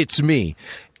Wars, it's me.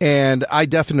 And I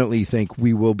definitely think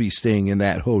we will be staying in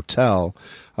that hotel.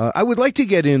 I would like to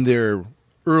get in there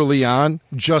early on,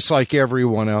 just like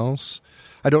everyone else.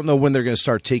 I don't know when they're going to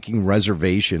start taking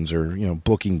reservations or,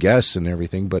 booking guests and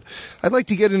everything, but I'd like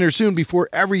to get in there soon before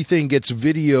everything gets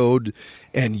videoed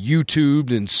and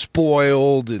YouTubed and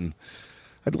spoiled, and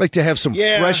I'd like to have some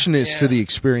freshness to the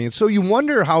experience. So you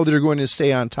wonder how they're going to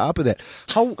stay on top of that.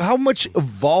 How much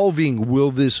evolving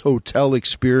will this hotel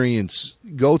experience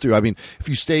go through? I mean, if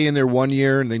you stay in there 1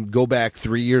 year and then go back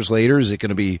 3 years later, is it going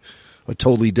to be a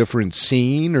totally different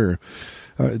scene or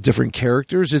different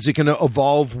characters? Is it going to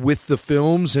evolve with the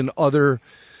films and other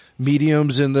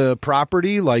mediums in the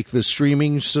property, like the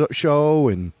streaming show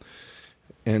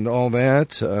and all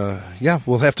that?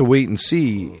 We'll have to wait and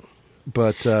see.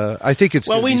 But I think it's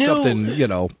going to be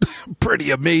something,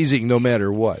 pretty amazing no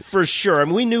matter what. For sure. I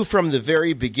mean, we knew from the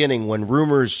very beginning when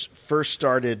rumors first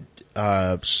started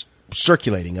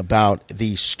circulating about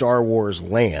the Star Wars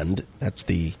land. That's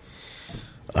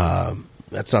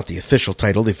not the official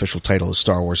title. The official title is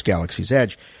Star Wars Galaxy's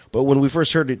Edge. But when we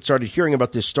first started hearing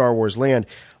about this Star Wars land,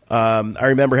 I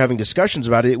remember having discussions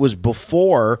about it. It was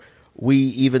before we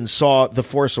even saw The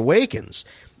Force Awakens.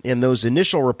 And those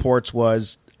initial reports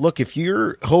was, look, if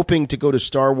you're hoping to go to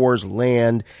Star Wars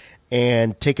land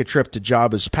and take a trip to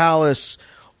Jabba's palace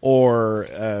or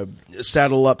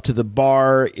saddle up to the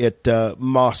bar at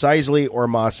Mos Eisley or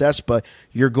Mos Espa,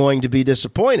 you're going to be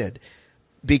disappointed.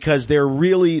 Because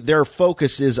their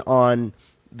focus is on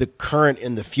the current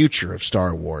and the future of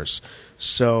Star Wars.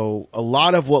 So a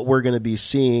lot of what we're going to be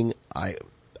seeing,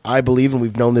 I believe, and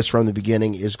we've known this from the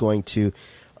beginning, is going to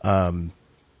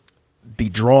be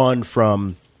drawn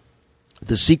from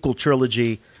the sequel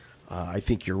trilogy. I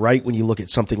think you're right when you look at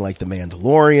something like The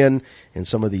Mandalorian and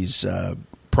some of these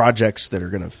projects that are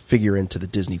going to figure into the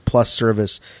Disney Plus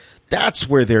service. That's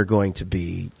where they're going to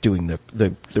be doing the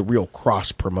real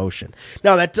cross promotion.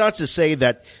 Now, that's not to say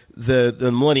that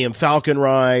the Millennium Falcon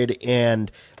ride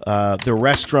and the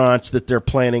restaurants that they're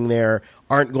planning there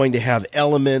aren't going to have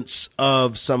elements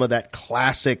of some of that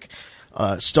classic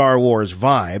Star Wars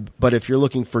vibe. But if you're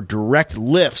looking for direct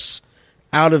lifts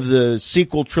out of the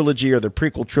sequel trilogy or the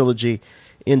prequel trilogy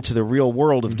into the real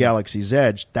world of Galaxy's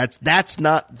Edge, that's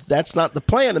not the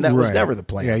plan, and that was never the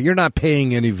plan. Yeah, you're not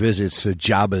paying any visits to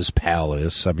Jabba's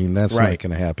palace. I mean, that's not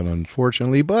going to happen,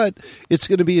 unfortunately, but it's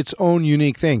going to be its own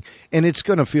unique thing, and it's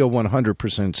going to feel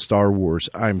 100% Star Wars.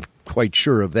 I'm quite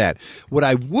sure of that. What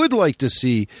I would like to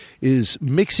see is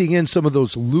mixing in some of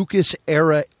those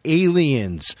Lucas-era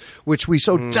aliens, which we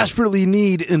so desperately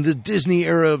need in the Disney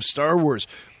era of Star Wars.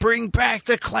 Bring back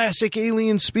the classic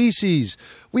alien species.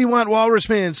 We want Walrus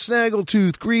Man,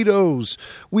 Snaggletooth, Greedos.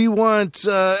 We want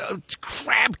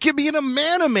crap. Give me a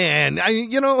Man-a-Man.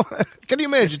 Can you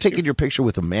imagine taking your picture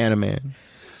with a Man-a-Man?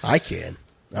 I can.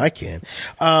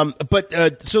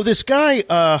 So this guy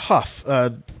Huff,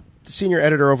 senior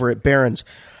editor over at Barron's.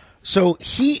 So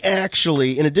he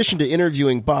actually, in addition to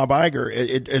interviewing Bob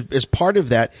Iger, as part of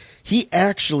that, he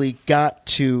actually got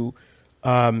to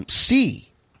see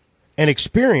and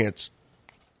experience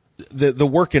the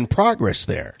work in progress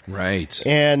there. Right.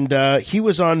 And he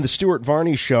was on the Stuart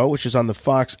Varney show, which is on the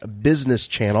Fox Business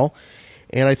Channel.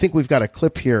 And I think we've got a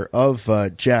clip here of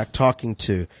Jack talking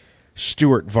to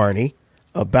Stuart Varney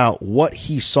about what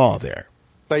he saw there.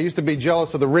 I used to be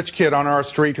jealous of the rich kid on our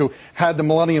street who had the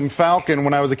Millennium Falcon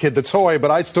when I was a kid, the toy,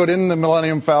 but I stood in the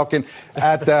Millennium Falcon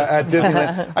at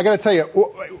Disneyland. I got to tell you,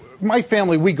 my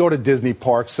family, we go to Disney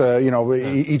parks,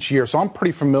 each year, so I'm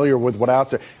pretty familiar with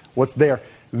what's there.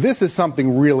 This is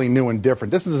something really new and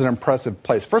different. This is an impressive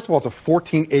place. First of all, it's a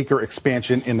 14-acre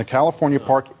expansion in the California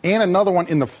park and another one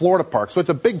in the Florida park. So it's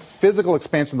a big physical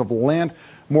expansion of land,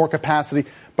 more capacity.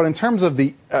 But in terms of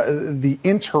the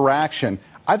interaction,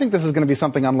 I think this is going to be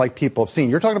something unlike people have seen.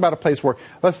 You're talking about a place where,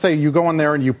 let's say you go in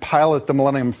there and you pilot the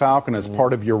Millennium Falcon as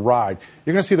part of your ride.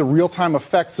 You're going to see the real-time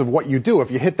effects of what you do.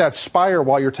 If you hit that spire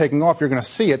while you're taking off, you're going to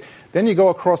see it. Then you go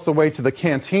across the way to the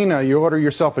cantina, you order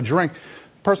yourself a drink.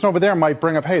 The person over there might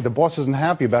bring up, hey, the boss isn't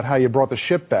happy about how you brought the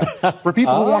ship back. For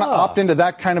people who want to opt into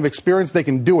that kind of experience, they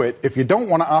can do it. If you don't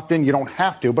want to opt in, you don't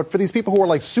have to. But for these people who are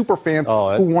like super fans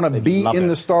who want to be in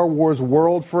the Star Wars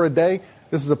world for a day,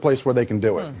 this is a place where they can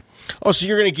do it. Oh, so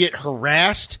you're going to get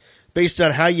harassed based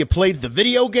on how you played the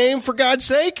video game, for God's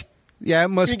sake? Yeah, it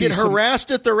must be. You get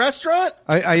harassed at the restaurant?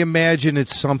 I imagine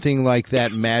it's something like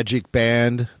that magic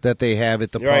band that they have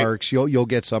at the parks. You'll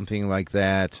get something like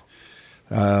that.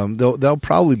 There'll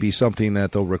probably be something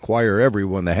that they'll require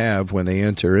everyone to have when they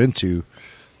enter into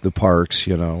the parks.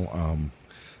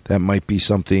 That might be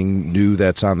something new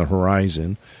that's on the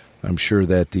horizon. I'm sure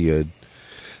that the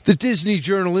Disney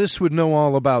journalists would know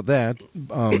all about that.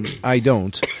 I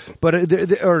don't, but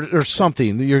or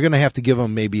something. You're going to have to give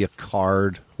them maybe a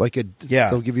card,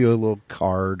 they'll give you a little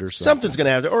card or something. Something's going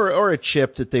to have to, or a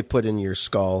chip that they put in your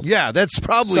skull. Yeah, that's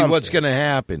probably what's going to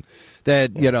happen.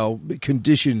 That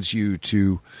conditions you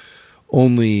to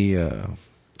only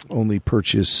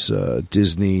purchase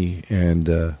Disney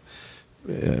and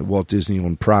Walt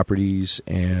Disney-owned properties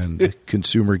and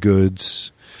consumer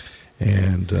goods.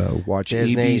 And watch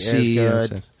Disney ABC. Is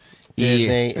good.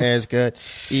 Disney is good.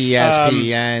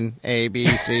 ESPN,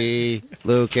 ABC,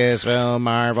 Lucasfilm,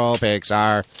 Marvel,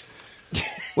 Pixar.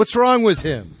 What's wrong with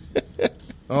him?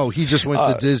 Oh, he just went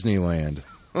to Disneyland.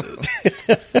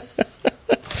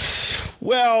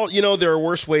 Well, there are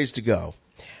worse ways to go.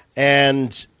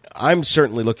 And I'm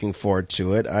certainly looking forward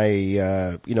to it.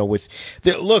 Here's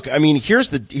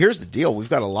the deal. We've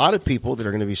got a lot of people that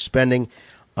are going to be spending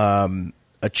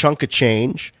a chunk of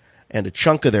change and a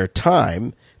chunk of their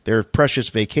time, their precious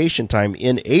vacation time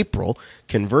in April,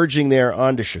 converging there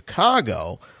onto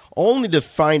Chicago, only to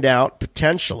find out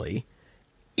potentially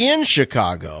in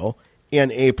Chicago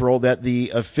in April that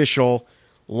the official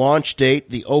launch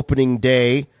date, the opening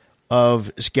day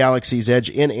of Galaxy's Edge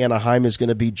in Anaheim is going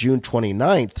to be June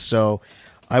 29th. So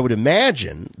I would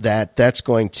imagine that that's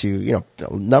going to,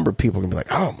 a number of people are going to be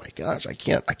like, oh my gosh, I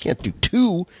can't do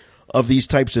two of these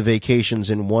types of vacations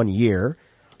in 1 year.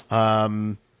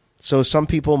 So some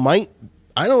people might,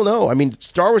 I don't know. I mean,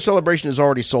 Star Wars Celebration is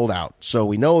already sold out, so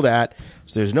we know that.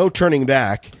 So there's no turning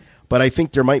back. But I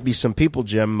think there might be some people,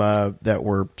 Jim, that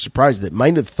were surprised that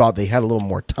might have thought they had a little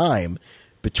more time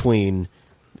between,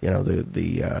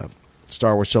 the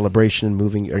Star Wars Celebration and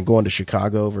moving and going to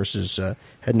Chicago versus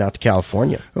heading out to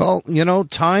California. Well,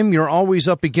 time, you're always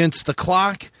up against the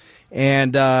clock.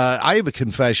 And I have a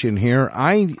confession here.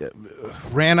 I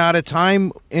ran out of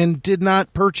time and did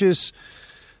not purchase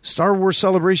Star Wars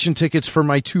Celebration tickets for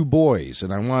my two boys,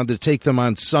 and I wanted to take them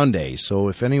on Sunday. So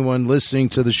if anyone listening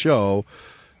to the show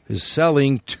is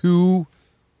selling 2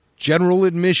 general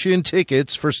admission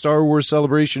tickets for Star Wars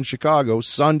Celebration Chicago,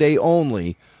 Sunday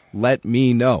only, let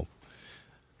me know.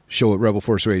 Show at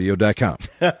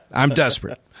rebelforceradio.com. I'm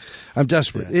desperate.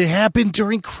 It happened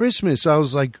during Christmas. I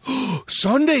was like,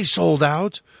 Sunday sold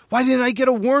out. Why didn't I get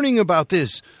a warning about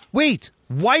this? Wait,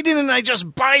 why didn't I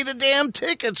just buy the damn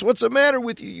tickets? What's the matter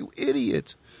with you, you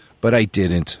idiot? But I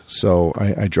didn't, so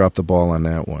I dropped the ball on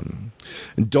that one.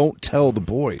 And don't tell the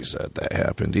boys that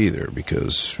happened either,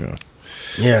 because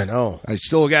yeah, no, I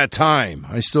still got time.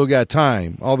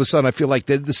 All of a sudden, I feel like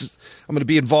I'm going to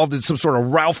be involved in some sort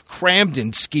of Ralph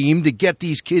Cramden scheme to get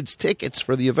these kids tickets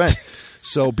for the event.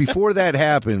 So before that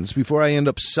happens, before I end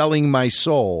up selling my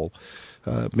soul,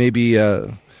 maybe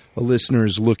a listener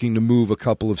is looking to move a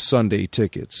couple of Sunday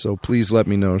tickets. So please let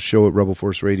me know. Show at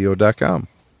rebelforceradio.com.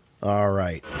 All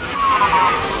right.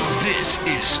 This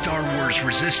is Star Wars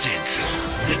Resistance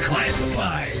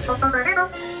Declassified.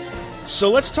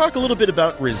 So let's talk a little bit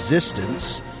about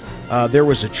Resistance. There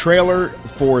was a trailer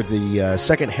for the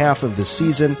second half of the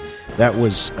season that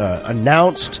was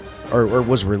announced, or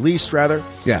was released, rather.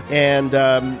 Yeah. And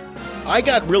I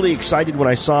got really excited when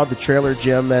I saw the trailer,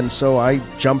 Jim, and so I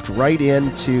jumped right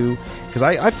into, because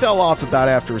I fell off about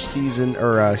after episode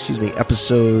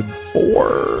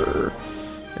 4.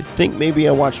 I think maybe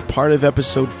I watched part of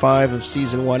episode 5 of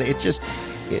season 1. It just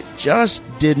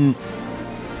didn't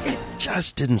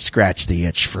scratch the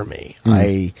itch for me.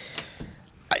 I'm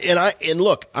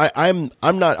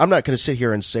not going to sit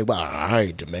here and say, well,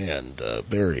 I demand a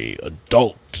very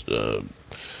adult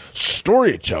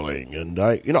storytelling, and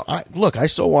I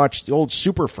still watch the old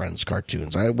Super Friends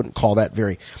cartoons. I wouldn't call that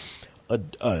very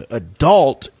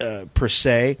adult per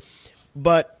se,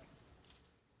 but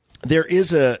there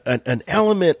is an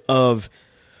element of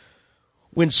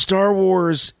when Star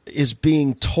Wars is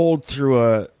being told through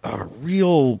a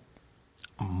real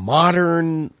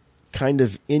modern kind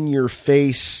of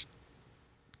in-your-face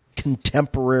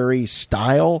contemporary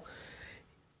style,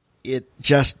 it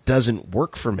just doesn't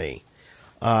work for me.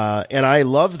 And I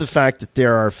love the fact that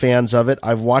there are fans of it.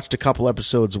 I've watched a couple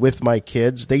episodes with my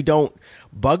kids. They don't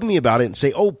bug me about it and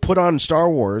say, oh, put on Star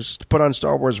Wars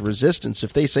Resistance.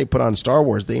 If they say put on Star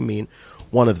Wars, they mean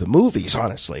one of the movies,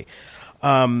 honestly.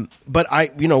 But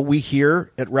we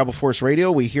hear at Rebel Force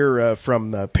Radio, we hear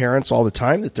from parents all the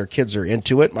time that their kids are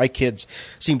into it. My kids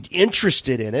seemed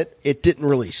interested in it. It didn't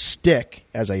really stick,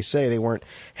 as I say. They weren't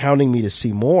hounding me to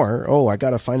see more. Oh, I got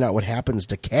to find out what happens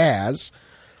to Kaz.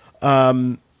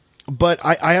 But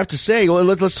I have to say, well,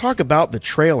 let's talk about the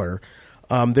trailer.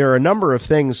 There are a number of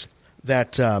things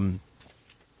that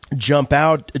jumped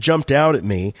out at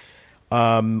me.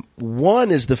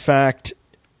 One is the fact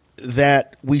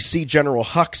that we see General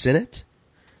Hux in it.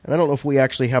 And I don't know if we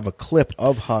actually have a clip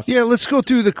of Hux. Yeah, let's go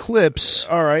through the clips.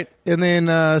 All right. And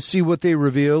then see what they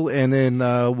reveal, and then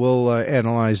we'll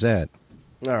analyze that.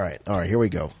 All right, here we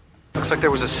go. Looks like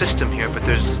there was a system here, but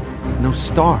there's no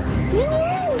star.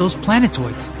 Those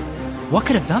planetoids. What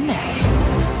could have done that?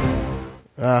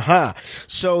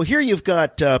 So here you've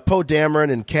got Poe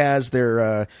Dameron and Kaz.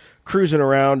 They're cruising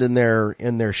around in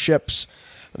their ships,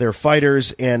 their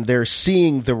fighters, and they're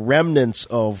seeing the remnants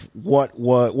of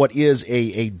what is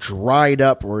a dried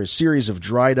up, or a series of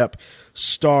dried up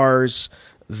stars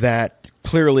that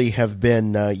clearly have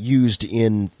been used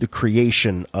in the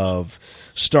creation of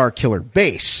Star Killer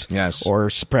Base. Yes. Or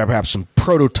perhaps some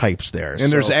prototypes there.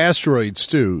 And there's asteroids,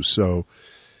 too, so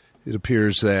it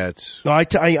appears that... No,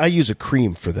 I use a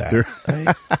cream for that.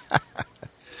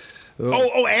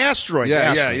 Asteroids.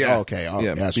 Yeah. Oh, okay.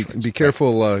 Asteroids. Be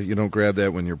careful you don't grab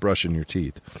that when you're brushing your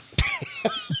teeth.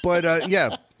 But,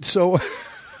 so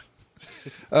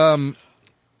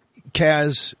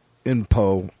Kaz and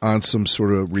Poe on some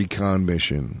sort of recon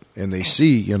mission, and they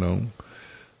see,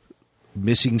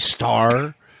 missing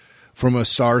star from a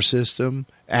star system,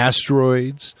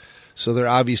 asteroids. So they're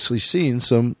obviously seeing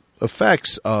some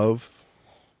effects of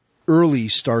early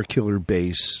Star Killer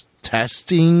Base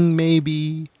testing,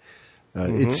 maybe.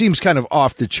 It seems kind of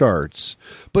off the charts,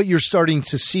 but you're starting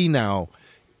to see now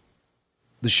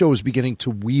the show is beginning to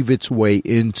weave its way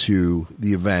into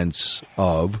the events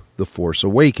of The Force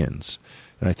Awakens.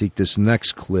 And I think this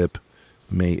next clip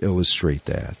may illustrate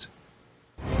that.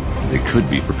 They could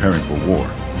be preparing for war.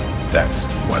 That's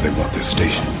why they want this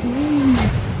station.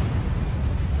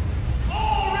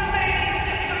 All remaining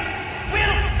systems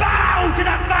will bow to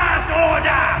the First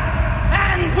Order,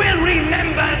 and will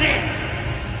remember this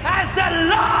as the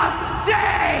last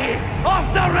day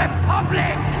of the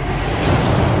Republic.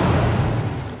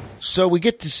 So we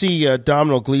get to see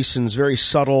Domhnall Gleeson's very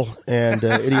subtle and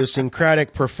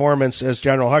idiosyncratic performance as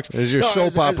General Hux. There's your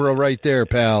soap opera right there,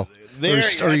 pal.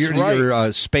 Or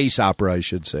your space opera, I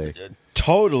should say.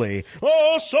 Totally.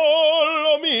 Oh,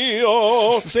 solo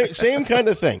mio. Same kind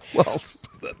of thing. Well,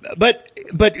 but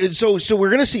so we're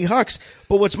going to see Hux.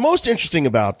 But what's most interesting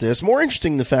about this, more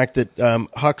interesting the fact that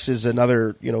Hux is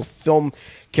another film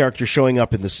character showing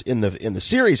up in the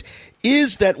series,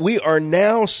 is that we are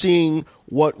now seeing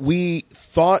what we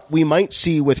thought we might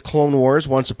see with Clone Wars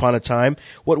once upon a time,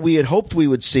 what we had hoped we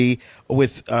would see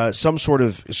with some sort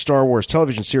of Star Wars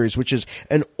television series, which is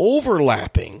an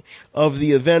overlapping of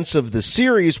the events of the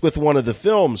series with one of the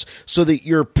films, so that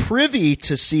you're privy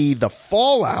to see the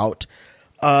fallout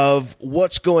of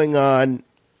what's going on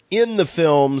in the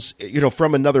films,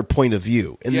 from another point of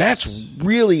view. And that's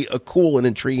really a cool and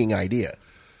intriguing idea.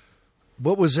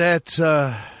 What was that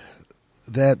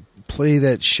that play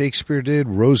that Shakespeare did,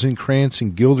 Rosencrantz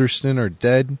and Guildenstern Are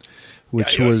Dead,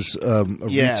 which was a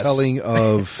retelling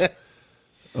of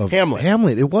Hamlet.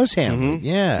 Hamlet. It was Hamlet,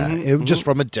 just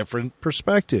from a different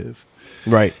perspective.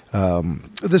 Right.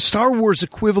 The Star Wars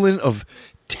equivalent of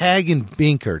Tag and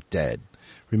Bink Are Dead.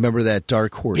 Remember that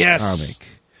Dark Horse comic?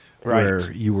 Right.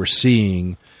 Where you were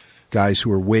seeing guys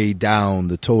who are way down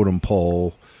the totem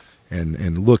pole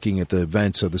and looking at the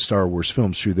events of the Star Wars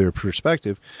films through their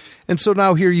perspective. And so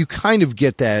now here you kind of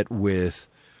get that with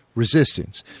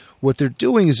Resistance. What they're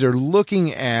doing is they're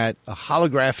looking at a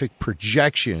holographic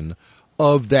projection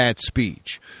of that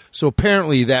speech. So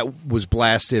apparently that was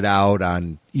blasted out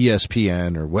on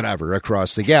ESPN or whatever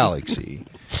across the galaxy.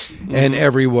 And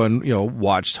everyone,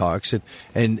 watch talks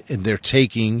and they're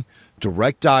taking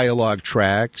direct dialogue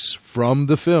tracks from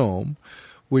the film,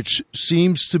 which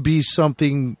seems to be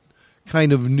something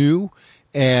kind of new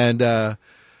and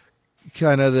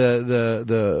kind of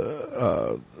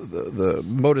the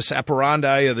modus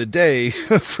operandi of the day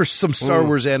for some Star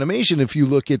Wars animation. If you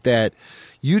look at that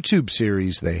YouTube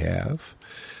series they have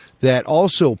that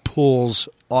also pulls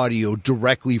audio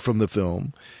directly from the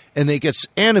film, and it gets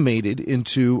animated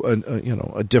into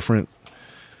a different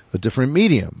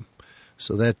medium.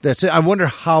 So that's it. I wonder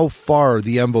how far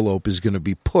the envelope is going to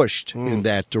be pushed in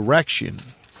that direction.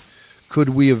 Could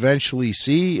we eventually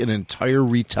see an entire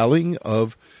retelling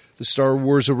of the Star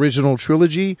Wars original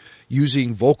trilogy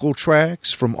using vocal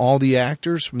tracks from all the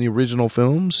actors from the original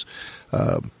films?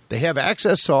 They have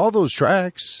access to all those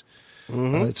tracks.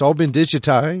 It's all been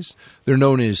digitized. They're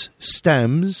known as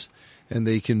stems, and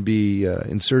they can be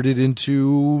inserted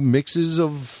into mixes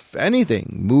of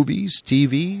anything, movies,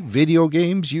 TV, video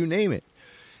games, you name it.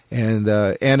 And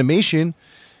animation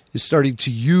is starting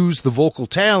to use the vocal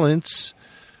talents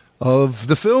of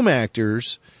the film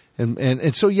actors.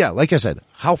 And so, yeah, like I said,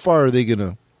 how far are they going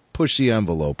to push the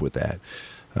envelope with that?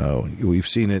 We've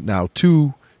seen it now,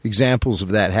 2 examples of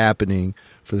that happening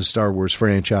for the Star Wars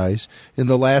franchise in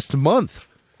the last month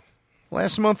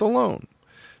alone.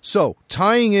 So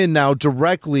tying in now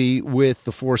directly with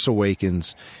The Force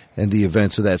Awakens and the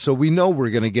events of that. So we know we're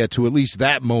going to get to at least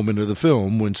that moment of the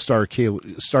film when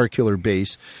Starkiller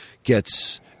Base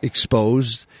gets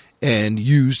exposed and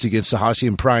used against the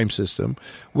Hassian Prime system,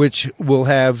 which will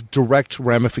have direct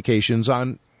ramifications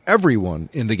on everyone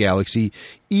in the galaxy,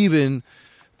 even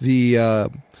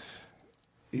the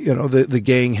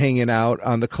gang hanging out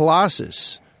on the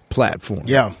Colossus platform.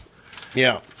 Yeah.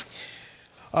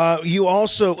 You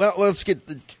also let's get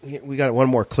we got one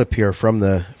more clip here from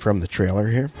the trailer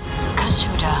here.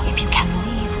 Kazuda, if you can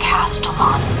leave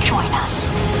Castellon, join us.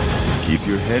 Keep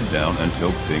your head down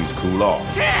until things cool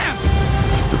off. Damn!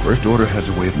 The First Order has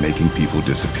a way of making people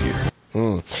disappear.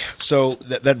 So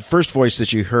that first voice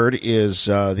that you heard is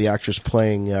the actress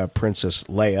playing Princess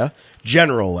Leia,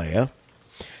 General Leia,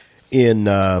 in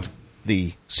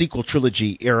the sequel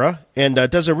trilogy era, and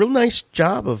does a real nice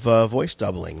job of voice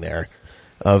doubling there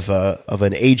of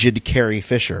an aged Carrie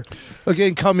Fisher.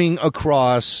 Again, coming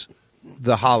across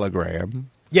the hologram.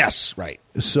 Yes, right.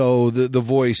 So the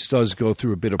voice does go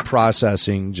through a bit of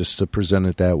processing just to present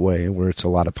it that way, where it's a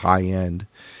lot of high end,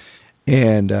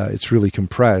 and it's really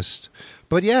compressed.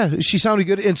 But yeah, she sounded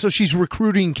good, and so she's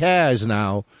recruiting Kaz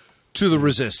now to the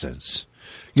Resistance.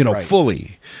 Right.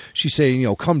 Fully. She's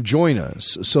saying, come join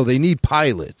us. So they need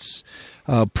pilots,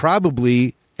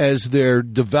 probably as they're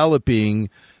developing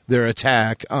their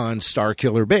attack on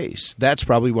Starkiller Base. That's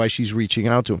probably why she's reaching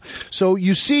out to him. So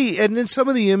you see, and then some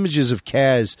of the images of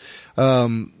Kaz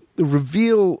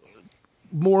reveal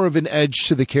more of an edge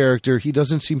to the character. He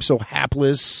doesn't seem so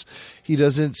hapless. He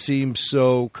doesn't seem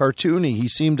so cartoony. He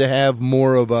seemed to have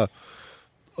more of a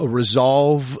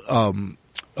resolve,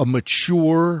 a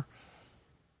mature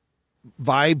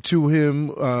vibe to him,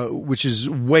 which is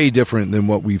way different than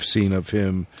what we've seen of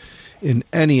him in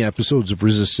any episodes of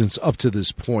Resistance up to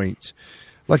this point.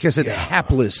 Like I said,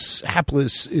 hapless.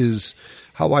 Hapless is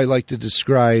how I like to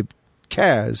describe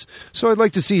Kaz. So I'd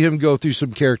like to see him go through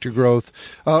some character growth.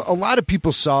 A lot of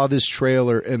people saw this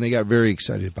trailer and they got very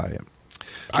excited by him.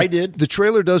 I did. The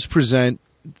trailer does present,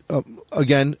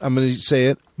 again, I'm going to say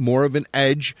it, more of an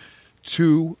edge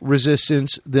to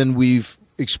Resistance than we've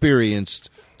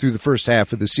experienced through the first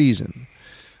half of the season.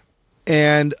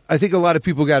 And I think a lot of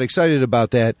people got excited about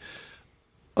that.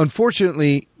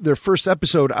 Unfortunately, their first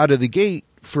episode out of the gate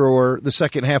for the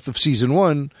second half of season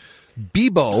 1,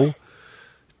 Bebo,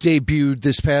 debuted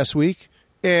this past week,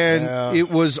 and it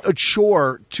was a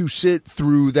chore to sit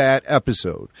through that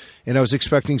episode. And I was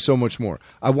expecting so much more.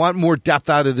 I want more depth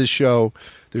out of this show.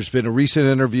 There's been a recent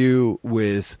interview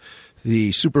with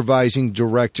the supervising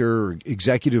director,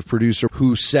 executive producer,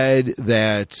 who said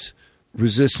that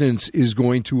Resistance is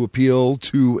going to appeal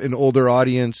to an older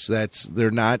audience.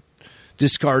 They're not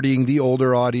discarding the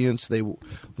older audience. They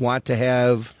want to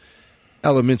have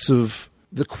elements of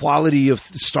the quality of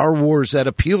Star Wars that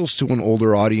appeals to an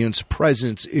older audience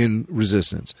presence in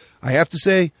Resistance. I have to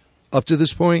say, up to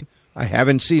this point, I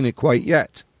haven't seen it quite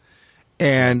yet.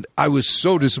 And I was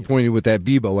so disappointed with that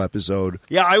Bebo episode.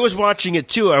 Yeah, I was watching it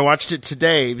too. I watched it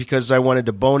today because I wanted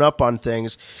to bone up on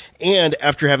things. And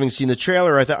after having seen the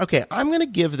trailer, I thought, okay, I'm going to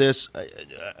give this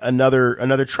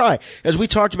another try. As we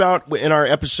talked about in our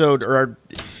episode or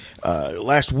our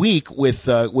last week with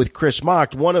Chris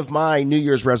Mocked, one of my New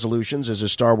Year's resolutions as a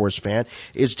Star Wars fan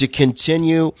is to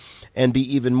continue and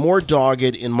be even more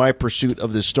dogged in my pursuit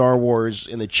of the Star Wars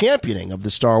and the championing of the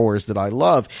Star Wars that I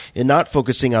love, and not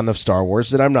focusing on the Star Wars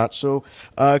that I'm not so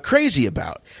crazy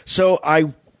about. So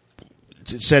I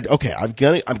said, okay, I'm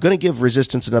gonna give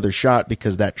Resistance another shot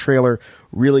because that trailer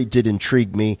really did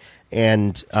intrigue me,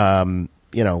 and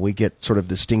we get sort of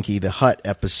the Stinky the Hut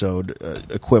episode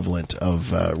equivalent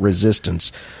of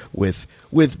Resistance with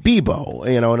Bebo,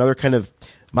 another kind of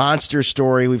monster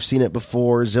story. We've seen it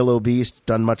before. Zillow Beast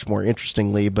done much more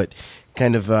interestingly, but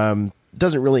kind of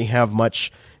doesn't really have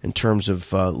much in terms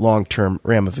of long-term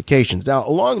ramifications. Now,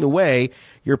 along the way,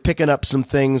 you're picking up some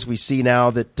things. We see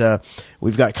now that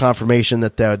we've got confirmation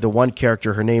that the one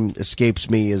character, her name escapes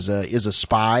me, is a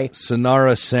spy.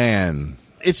 Sonara San.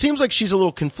 It seems like she's a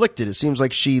little conflicted. It seems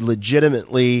like she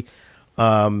legitimately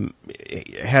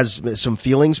has some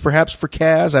feelings, perhaps, for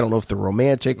Kaz. I don't know if they're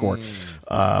romantic or,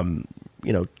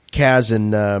 Kaz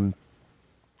and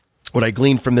what I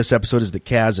gleaned from this episode is that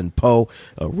Kaz and Poe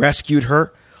rescued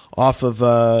her off of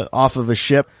a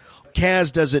ship.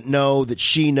 Kaz doesn't know that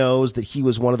she knows that he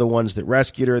was one of the ones that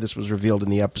rescued her. This was revealed in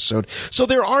the episode. So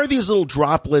there are these little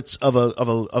droplets of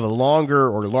a longer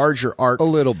or larger arc, a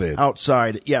little bit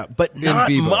outside, yeah, but not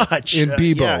much in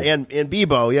Bebo. In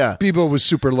Bebo, yeah. Bebo was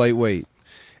super lightweight,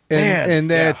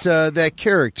 and that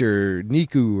character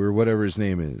Niku or whatever his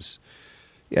name is.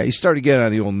 Yeah, he started getting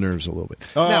on the old nerves a little bit.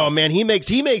 Oh man, he makes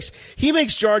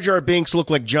Jar Jar Binks look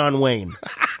like John Wayne.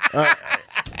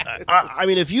 I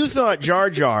mean, if you thought Jar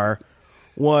Jar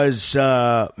was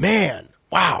man,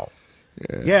 wow,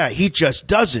 yeah, he just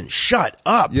doesn't shut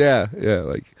up. Yeah,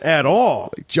 like at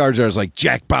all. Like Jar Jar's like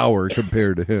Jack Bauer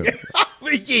compared to him.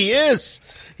 He is.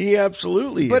 He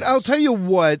absolutely is. But I'll tell you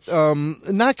what,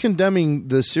 not condemning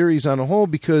the series on a whole,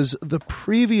 because the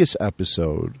previous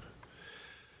episode,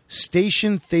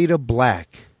 Station Theta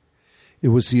Black, it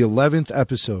was the 11th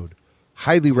episode.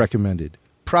 Highly recommended.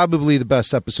 Probably the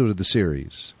best episode of the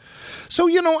series. So,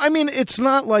 it's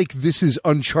not like this is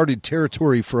uncharted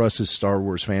territory for us as Star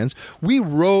Wars fans. We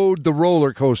rode the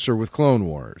roller coaster with Clone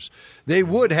Wars. They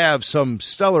would have some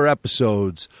stellar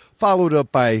episodes followed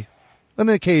up by an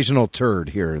occasional turd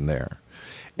here and there.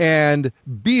 And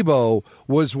Bebo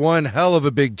was one hell of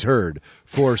a big turd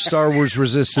for Star Wars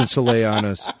Resistance to lay on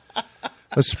us.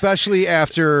 Especially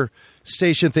after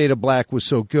Station Theta Black was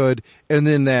so good, and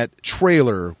then that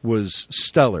trailer was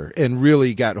stellar and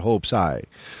really got hopes high.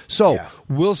 So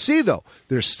we'll see, though.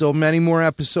 There's still many more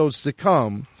episodes to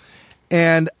come.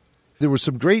 And there was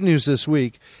some great news this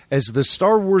week as the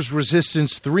Star Wars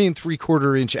Resistance 3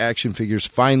 3/4-inch action figures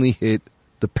finally hit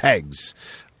the pegs.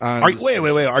 Wait.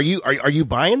 Are you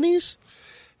buying these?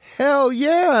 Hell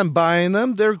yeah, I'm buying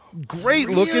them. They're great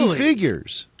looking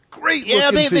figures. Great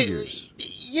looking figures.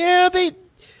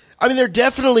 They're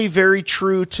definitely very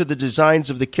true to the designs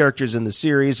of the characters in the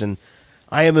series, and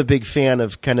I am a big fan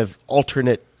of kind of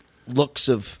alternate looks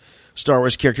of Star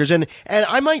Wars characters, and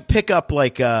I might pick up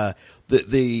like the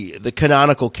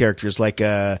canonical characters, like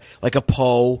a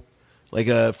Poe, like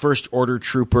a First Order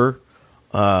Trooper,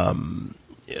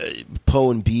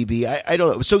 Poe and BB. I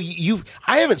don't know. So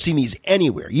I haven't seen these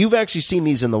anywhere. You've actually seen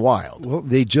these in the wild. Well,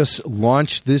 they just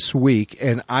launched this week,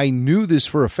 and I knew this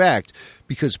for a fact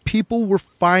because people were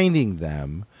finding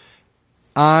them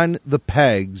on the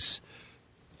pegs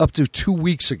up to 2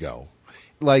 weeks ago.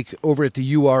 Like over at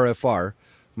the URFR,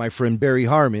 my friend Barry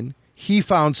Harmon, he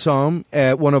found some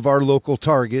at one of our local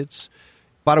Targets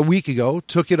about a week ago,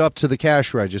 took it up to the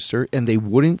cash register, and they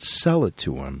wouldn't sell it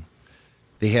to him.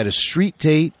 They had a street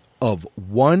date of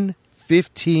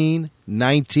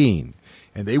 1/15/19,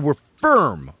 and they were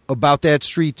firm about that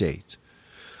street date.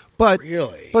 But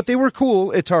they were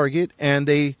cool at Target, and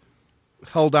they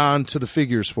held on to the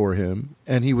figures for him,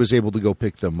 and he was able to go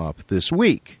pick them up this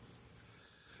week.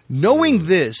 Knowing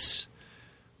this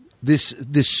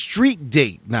street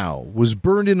date now was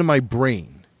burned into my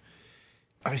brain.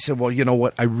 I said, well, you know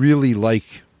what? I really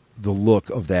like the look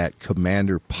of that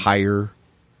Commander Pyre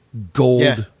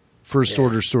gold First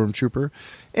Order Stormtrooper,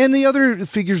 and the other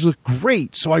figures look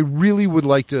great, so I really would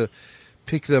like to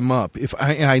pick them up.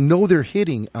 And I know they're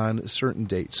hitting on a certain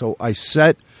date, so I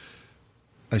set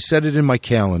it in my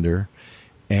calendar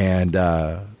and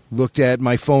looked at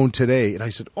my phone today, and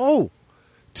I said, oh,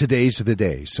 today's the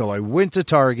day. So I went to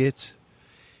Target,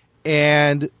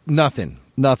 and nothing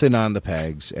Nothing on the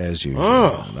pegs, as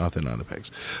usual. Nothing on the pegs.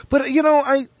 But,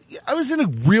 I was in a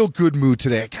real good mood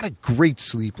today. I got a great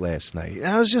sleep last night. And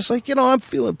I was just like, I'm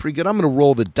feeling pretty good. I'm going to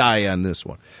roll the die on this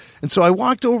one. And so I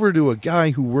walked over to a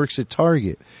guy who works at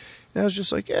Target. And I was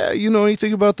just like, yeah,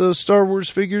 anything about the Star Wars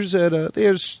figures? They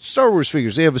have Star Wars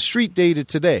figures. They have a street date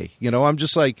today. I'm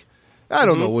just like, I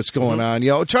don't know what's going on.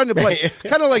 Trying to play,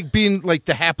 kind of like being like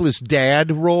the hapless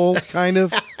dad role, kind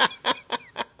of.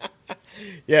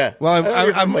 Yeah. Well,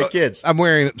 I'm my kids. I'm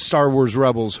wearing Star Wars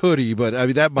Rebels hoodie, but I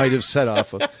mean that might have set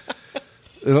off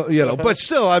but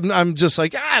still I'm just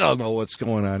like, I don't know what's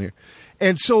going on here.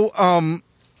 And so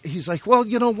he's like, well,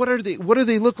 what do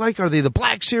they look like? Are they the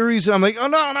Black Series? And I'm like, oh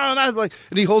no, not like.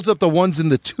 And he holds up the ones in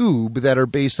the tube that are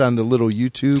based on the little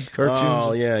YouTube cartoons.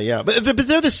 Oh yeah. But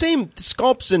they're the same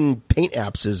sculpts and paint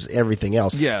apps as everything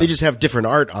else. Yeah. They just have different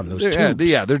art on those tubes.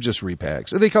 Yeah, they're just repacks.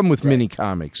 They come with mini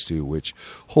comics too, which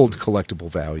hold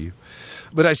collectible value.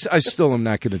 But I still am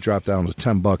not going to drop down to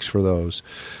 $10 for those.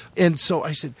 And so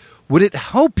I said, would it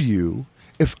help you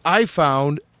if I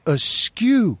found a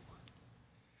SKU?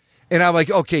 And I'm like,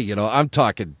 okay, I'm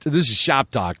talking. This is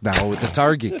shop talk now with the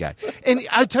Target guy. And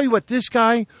I tell you what, this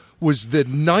guy was the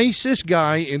nicest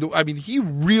guy. He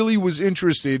really was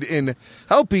interested in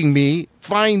helping me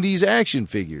find these action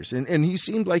figures. And he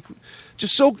seemed like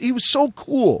he was so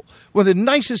cool. One of the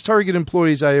nicest Target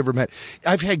employees I ever met.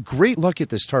 I've had great luck at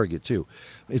this Target, too.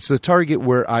 It's the Target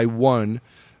where I won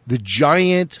the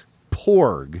giant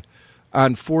Porg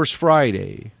on Force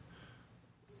Friday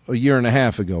a year and a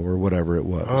half ago or whatever it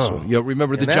was. Oh. So,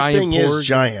 remember the that giant thing Porg? is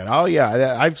giant. Oh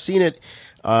yeah, I've seen it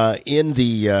in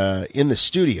the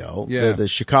studio, the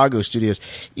Chicago studios.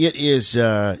 It is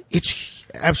it's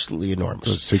absolutely enormous.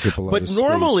 Does take up a lot but of space,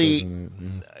 normally,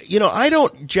 I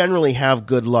don't generally have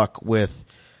good luck with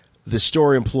the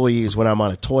store employees when I'm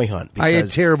on a toy hunt. I had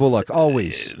terrible luck,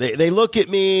 always. They look at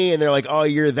me and they're like, oh,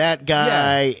 you're that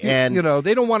guy. Yeah. And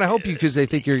they don't want to help you because they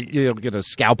think you're going to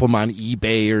scalp them on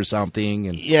eBay or something.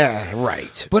 And yeah,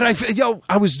 right. But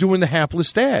I was doing the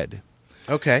hapless dad.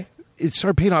 Okay. It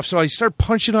started paying off. So I start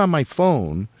punching on my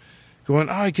phone, going,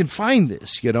 I can find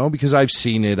this, because I've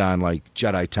seen it on like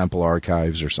Jedi Temple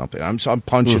Archives or something. I'm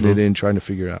punching it in, trying to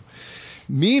figure it out.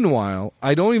 Meanwhile,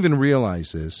 I don't even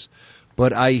realize this,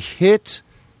 but I hit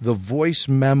the voice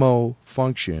memo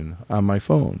function on my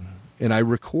phone, and I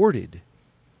recorded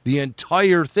the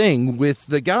entire thing with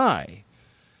the guy.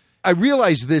 I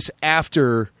realized this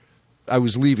after I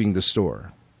was leaving the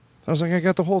store. I was like, I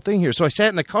got the whole thing here. So I sat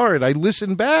in the car and I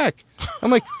listened back.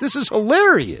 I'm like, this is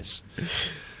hilarious.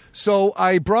 So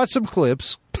I brought some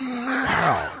clips.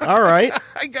 Wow. All right.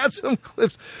 I got some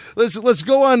clips. Let's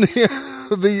go on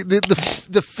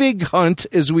the fig hunt,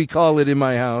 as we call it in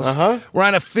my house. We're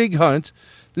on a fig hunt.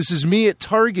 This is me at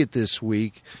Target this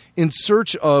week in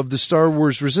search of the Star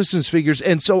Wars Resistance figures.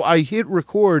 And so I hit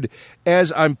record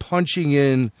as I'm punching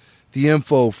in the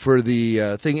info for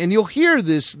the thing. And you'll hear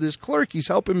this clerk. He's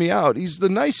helping me out. He's the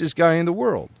nicest guy in the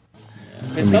world.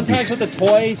 And sometimes with the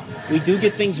toys, we do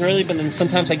get things early, but then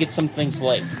sometimes I get some things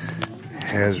late.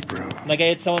 Hasbro. Like I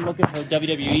had someone looking for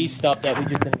WWE stuff that we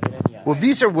just didn't get in yet. Well,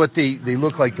 these are what they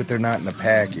look like, but they're not in the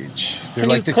package. They're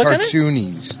like the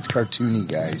cartoony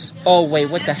guys. Oh,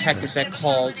 wait, what the heck is that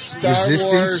called? Star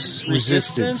Wars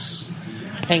Resistance.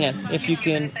 Hang on, if you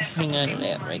can hang on to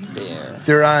that right there.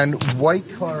 They're on white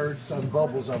cards, on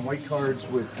bubbles, on white cards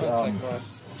with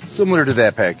similar to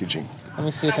that packaging. Let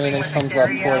me see if anything comes up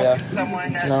for you. No, it's not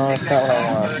what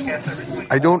I want.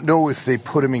 I don't know if they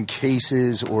put them in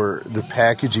cases or the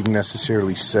packaging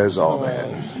necessarily says all that.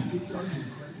 All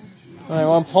right,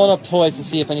 well, I'm pulling up toys to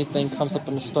see if anything comes up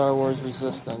in the Star Wars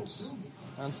Resistance.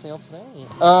 On sale today.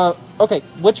 Okay,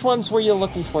 which ones were you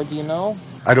looking for? Do you know?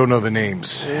 I don't know the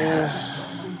names.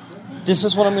 This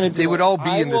is what I'm going to do. They would all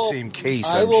be in the same case,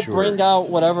 I'm sure. I will bring out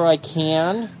whatever I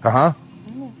can. Uh-huh.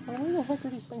 Where the heck are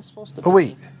these things supposed to be? Oh,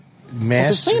 wait. I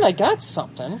was saying I got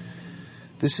something.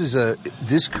 This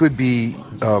could be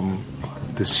the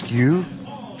SKU.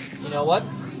 You know what?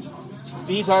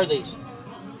 These are these.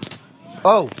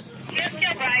 Oh.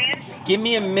 Give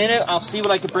me a minute. I'll see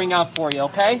what I can bring out for you.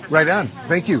 Okay? Right on.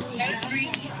 Thank you.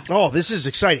 Oh, this is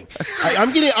exciting.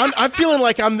 I'm feeling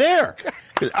like I'm there.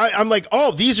 I'm like,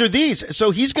 oh, these are these.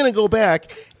 So he's going to go back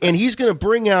and he's going to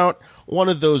bring out one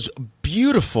of those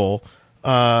beautiful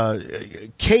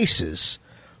cases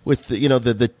with the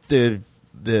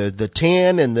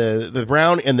tan and the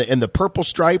brown and the purple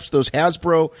stripes, those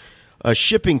Hasbro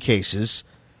shipping cases.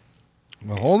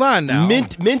 Well, hold on now.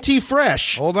 Minty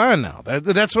fresh. Hold on now.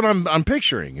 That's what I'm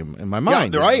picturing in my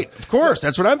mind. Yeah, right. Of course.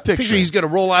 That's what I'm picturing. He's going to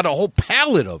roll out a whole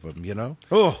pallet of them,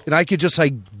 Oh. And I could just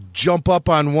jump up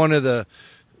on one of the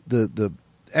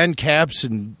end caps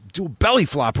and do a belly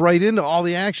flop right into all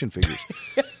the action figures.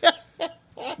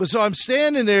 But so I'm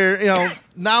standing there,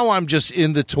 now I'm just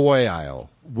in the toy aisle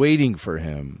waiting for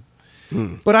him.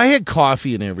 But I had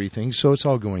coffee and everything, so it's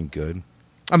all going good.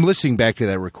 I'm listening back to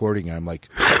that recording, and I'm like,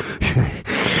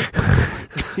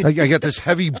 I got this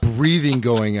heavy breathing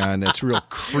going on that's real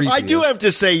creepy. I do have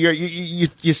to say,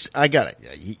 I got it.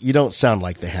 You don't sound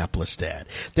like the hapless dad.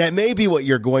 That may be what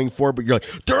you're going for, but you're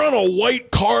like, they're on a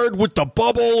white card with the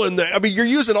bubble, and you're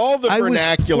using all the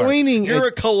vernacular. You're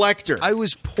a collector. I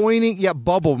was pointing. Yeah,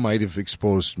 bubble might have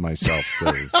exposed myself to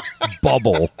this.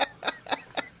 Bubble.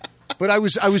 But I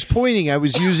was pointing. I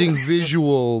was using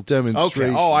visual demonstrations.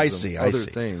 Okay. Oh, I see. Other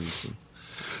things.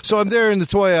 So I'm there in the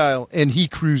toy aisle, and he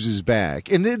cruises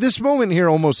back. And this moment here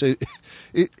almost, when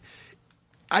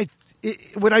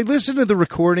I listen to the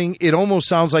recording, it almost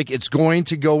sounds like it's going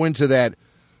to go into that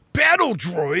battle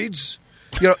droids.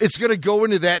 It's going to go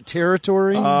into that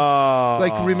territory.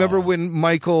 Like, remember when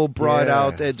Michael brought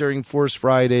out that during Force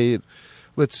Friday?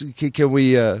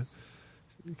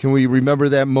 Can we remember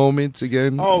that moment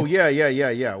again? Oh,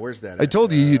 yeah. Where's that? I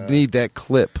told you you'd need that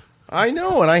clip. I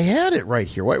know, and I had it right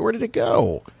here. Where did it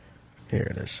go? Here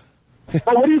it is.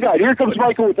 Oh, what do you got? Here comes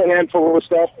Michael with a handful of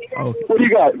stuff. Oh. What do you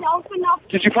got?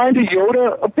 Did you find a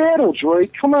Yoda? A battle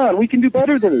droid? Come on, we can do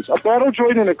better than this. A battle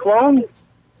droid and a clone?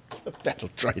 A battle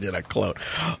droid and a clone.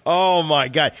 Oh, my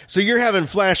God. So you're having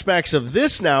flashbacks of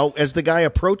this now as the guy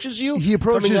approaches you? He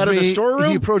approaches coming out me. Of the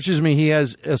storeroom? He approaches me. He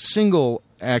has a single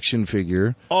action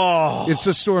figure. Oh. It's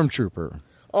a stormtrooper.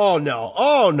 Oh,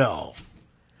 no.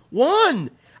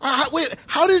 One. Wait,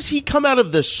 how does he come out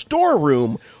of the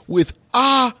storeroom with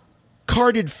a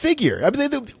carded figure? I mean,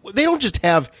 they don't just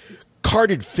have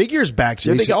carded figures back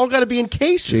there. They all got to be in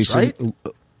cases, Jason,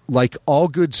 right? Like all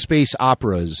good space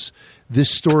operas, this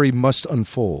story must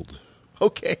unfold.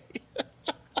 Okay.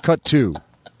 Cut 2.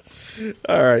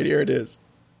 All right, here it is.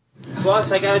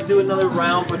 Boss, I got to do another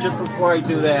round, but just before I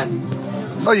do that.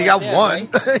 Oh, you got one?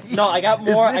 Right? No, I got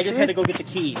more. I just had to go get the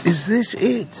keys. Is this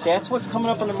it? That's what's coming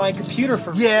up on my computer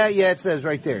for me. Yeah, it says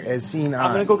right there, as seen on.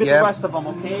 I'm going to go get the rest of them,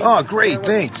 okay? Oh, great,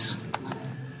 thanks.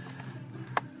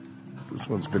 This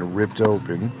one's been ripped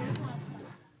open.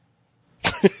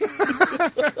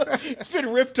 It's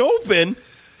been ripped open?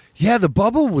 Yeah, the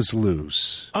bubble was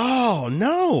loose. Oh,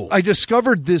 no. I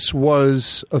discovered this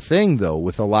was a thing, though,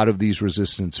 with a lot of these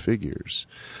Resistance figures.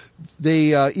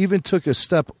 They even took a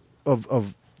step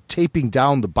of taping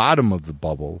down the bottom of the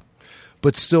bubble,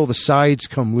 but still the sides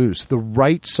come loose. The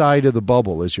right side of the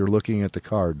bubble, as you're looking at the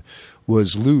card,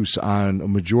 was loose on a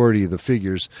majority of the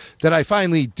figures that I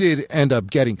finally did end up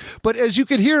getting. But as you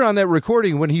could hear on that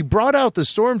recording, when he brought out the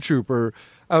Stormtrooper,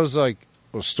 I was like,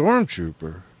 well,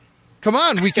 Stormtrooper? Come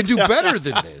on, we can do better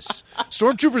than this.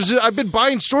 Stormtroopers, I've been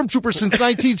buying Stormtroopers since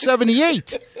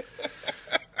 1978.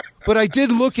 But I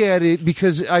did look at it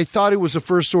because I thought it was a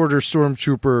First Order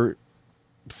Stormtrooper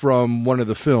from one of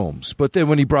the films. But then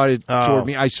when he brought it toward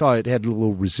me, I saw it had a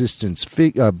little Resistance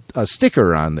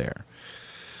sticker on there.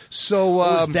 So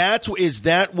is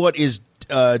that what is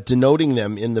denoting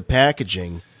them in the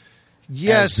packaging?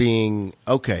 Yes. As being,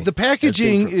 okay. The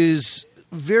packaging is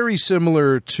very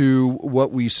similar to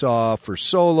what we saw for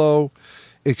Solo,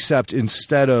 except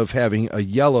instead of having a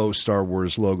yellow Star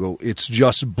Wars logo, it's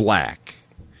just black.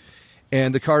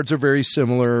 And the cards are very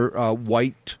similar,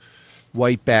 white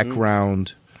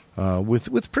background,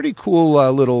 with pretty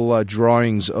cool little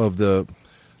drawings of the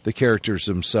characters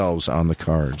themselves on the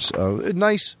cards.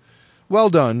 Nice, well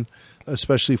done,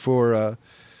 especially for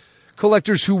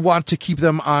collectors who want to keep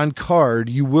them on card.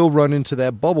 You will run into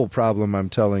that bubble problem, I'm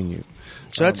telling you.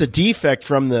 So that's a defect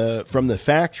from the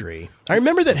factory. I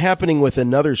remember that happening with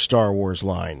another Star Wars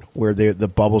line where the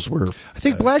bubbles were. I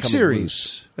think Black Series.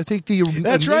 Loose. I think the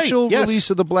initial release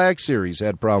of the Black Series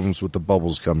had problems with the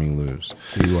bubbles coming loose.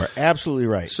 You are absolutely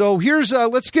right. So here's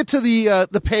let's get to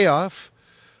the payoff.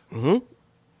 Mm-hmm.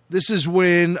 This is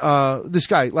when this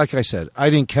guy, like I said, I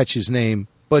didn't catch his name,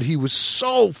 but he was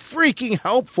so freaking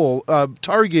helpful.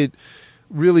 Target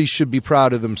really should be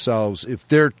proud of themselves if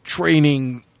they're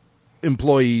training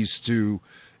employees to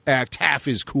act half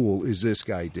as cool as this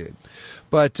guy did.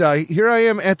 But here I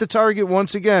am at the Target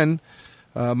once again.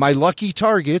 My lucky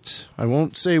Target. I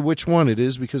won't say which one it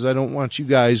is because I don't want you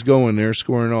guys going there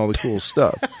scoring all the cool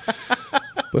stuff.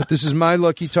 But this is my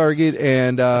lucky Target,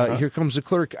 and here comes the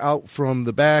clerk out from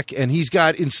the back, and he's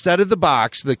got, instead of the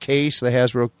box, the case, the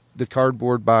Hasbro, the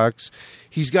cardboard box,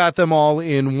 he's got them all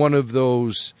in one of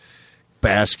those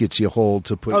baskets you hold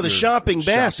to put. Oh, the shopping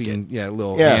basket. Yeah, a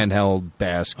little handheld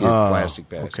basket, plastic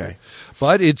basket. Okay.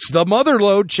 But it's the mother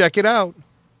load. Check it out.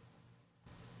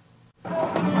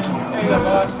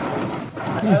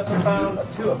 I also found a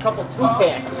couple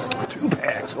 2-packs.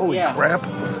 2-packs. Holy Yeah. crap!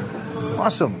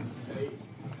 Awesome.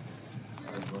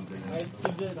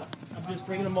 I'm just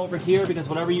bringing them over here because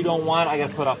whatever you don't want, I got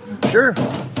to put up. Sure.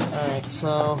 All right,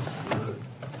 so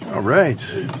All right.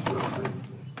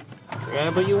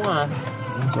 grab what you want.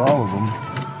 That's all of them.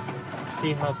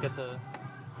 See how it's got the.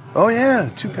 Oh yeah,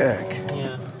 2-pack.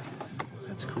 Yeah.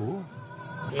 That's cool.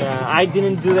 Yeah, I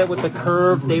didn't do that with the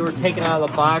curve. They were taken out of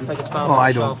the box. I just found Oh, on the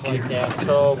I don't shelf like that.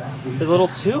 So the little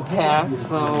 2-pack,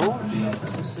 so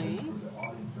let's see,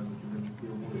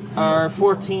 are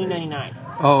 $14.99.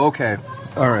 Oh, okay.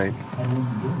 All right.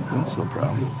 That's no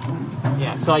problem.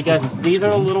 Yeah, so I guess these are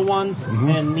the little ones,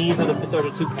 and these are the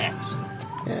 2-packs.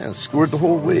 Yeah, scored the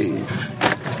whole wave.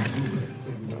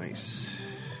 Nice.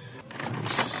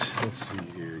 Let's see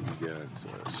here. You got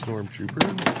Stormtrooper.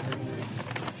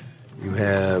 You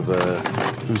have,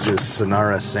 who's this?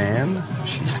 Sonara San.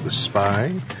 She's the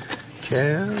spy.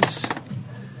 Kaz.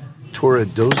 Tora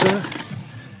Doza.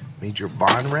 Major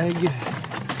Bonreg.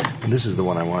 And this is the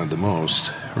one I wanted the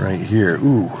most. Right here.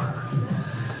 Ooh.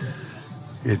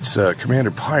 It's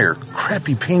Commander Pyre.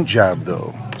 Crappy paint job,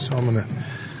 though. So I'm going to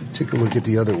take a look at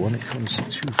the other one. It comes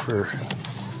 2 for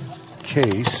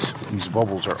case. These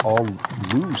bubbles are all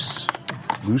loose.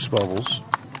 Loose bubbles.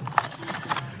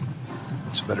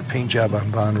 It's a better paint job on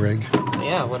Bonreg.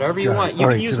 Yeah, whatever you Got want. it. You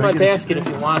All can right, use did I my get it? basket if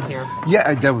you want here.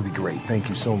 Yeah, that would be great. Thank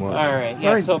you so much. All right, yeah,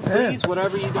 All right, so please,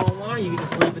 whatever you don't want, you can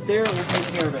just leave it there and we'll take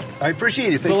care of it. I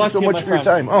appreciate it. Thank Good you luck so to you, much my for your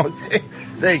friend. time. Oh,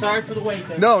 thanks. Sorry for the wait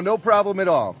there. No problem at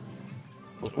all.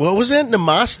 What was that?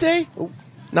 Namaste?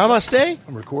 Namaste?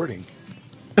 I'm recording.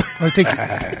 I think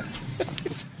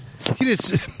he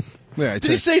did. Yeah,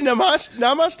 Did he say namaste?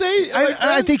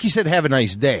 I think he said have a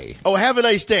nice day. Oh, have a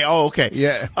nice day. Oh, okay.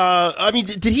 Yeah. I mean,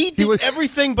 did he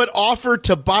everything but offer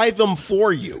to buy them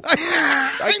for you?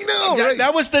 I know.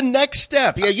 That was the next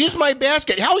step. Yeah, use my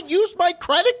basket. Hell, use my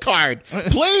credit card,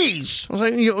 please. I was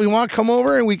like, you want to come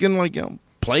over and we can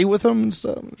play with them and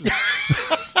stuff.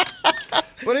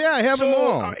 But yeah, I have them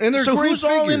all, and they're so great who's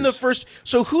all in the figures. first?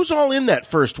 So who's all in that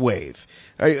first wave?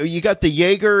 You got the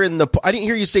Jaeger and the. I didn't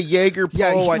hear you say Jaeger. Poe.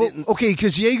 Yeah, I didn't. okay,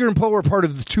 because Jaeger and Poe are part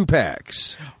of the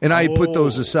 2-packs, and I put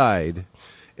those aside,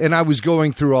 and I was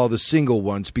going through all the single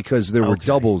ones because there were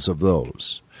doubles of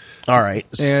those. All right,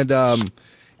 and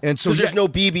so there's no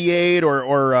BB-8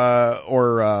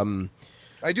 or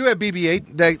I do have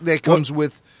BB-8 that comes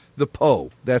with the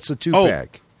Poe. That's a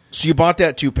 2-pack. So you bought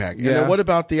that 2-pack. Yeah. And then what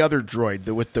about the other droid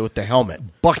with the helmet?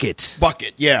 Bucket,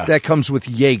 yeah. that comes with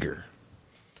Jaeger.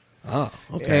 Oh,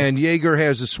 okay. And Jaeger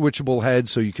has a switchable head,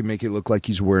 so you can make it look like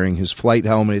he's wearing his flight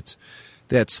helmet.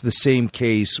 That's the same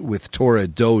case with Tora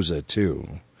Doza,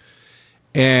 too.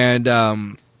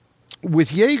 And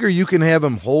with Jaeger, you can have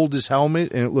him hold his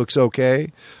helmet, and it looks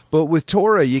okay. But with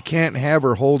Tora, you can't have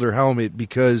her hold her helmet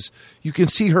because you can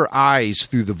see her eyes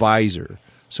through the visor.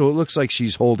 So it looks like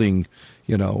she's holding,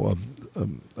 a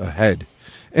head.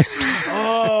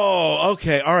 Oh,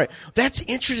 okay. All right. That's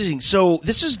interesting. So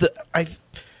this is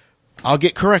I'll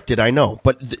get corrected, I know.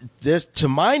 But this, to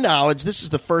my knowledge, this is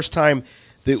the first time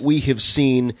that we have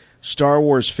seen Star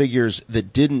Wars figures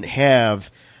that didn't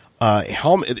have a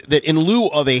helmet, that in lieu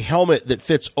of a helmet that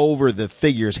fits over the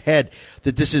figure's head,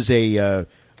 that this is a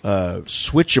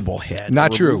switchable head,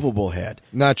 Not true. removable head.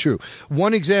 Not true.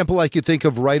 One example I could think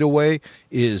of right away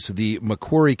is the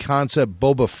Macquarie concept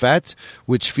Boba Fett,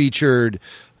 which featured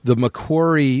the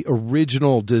Macquarie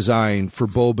original design for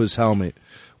Boba's helmet,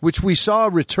 which we saw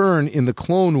return in the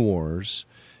Clone Wars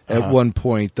at one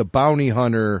point. The bounty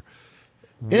hunter.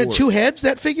 It had 2 heads,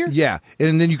 that figure? Yeah,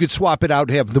 and then you could swap it out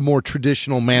and have the more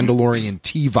traditional Mandalorian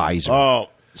T-visor. Oh.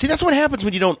 See, that's what happens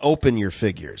when you don't open your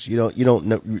figures. You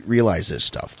don't realize this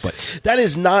stuff. But that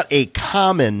is not a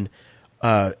common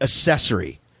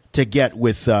accessory to get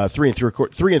with 3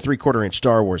 3/4 inch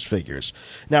Star Wars figures.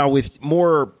 Now, with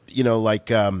more,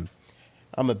 I'm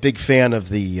a big fan of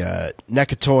the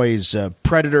Nekatoys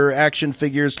Predator action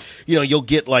figures. You'll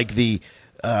get like the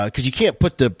because you can't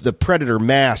put the Predator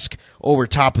mask over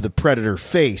top of the Predator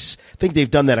face. I think they've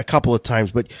done that a couple of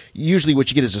times, but usually what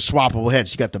you get is a swappable head.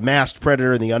 So you got the masked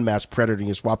Predator and the unmasked Predator, and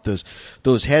you swap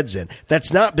those heads in.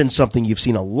 That's not been something you've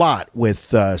seen a lot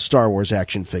with Star Wars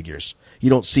action figures.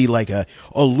 You don't see like a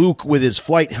Luke with his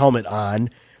flight helmet on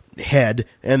head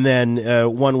and then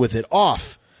one with it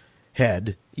off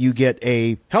head. You get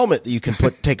a helmet that you can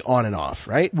take on and off,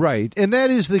 right? Right, and that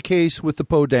is the case with the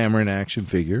Poe Dameron action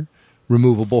figure.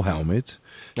 Removable helmet.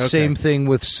 Okay. Same thing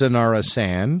with Sonara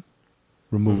San.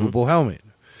 Removable helmet.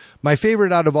 My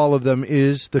favorite out of all of them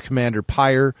is the Commander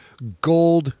Pyre.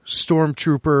 Gold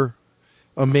Stormtrooper.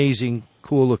 Amazing,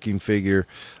 cool-looking figure.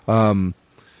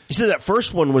 You said that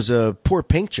first one was a poor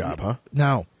paint job, huh?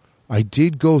 Now, I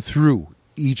did go through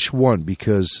each one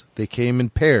because they came in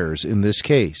pairs in this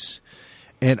case.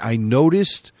 And I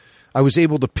noticed I was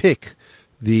able to pick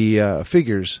the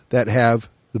figures that have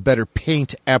the better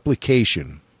paint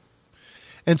application.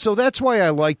 And so that's why I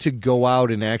like to go out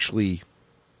and actually,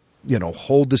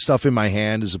 hold the stuff in my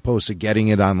hand as opposed to getting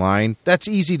it online. That's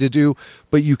easy to do,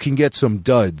 but you can get some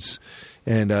duds.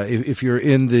 And if you're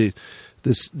in the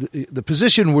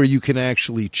position where you can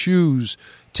actually choose,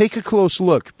 take a close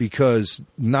look because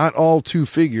not all two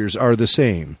figures are the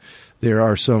same. There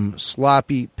are some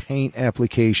sloppy paint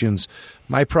applications.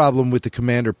 My problem with the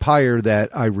Commander Pyre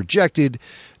that I rejected,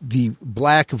 the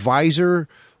black visor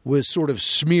was sort of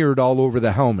smeared all over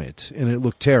the helmet, and it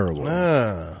looked terrible.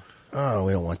 Oh,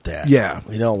 we don't want that. Yeah.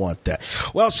 We don't want that.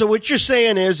 Well, so what you're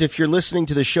saying is if you're listening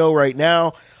to the show right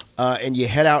now and you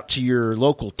head out to your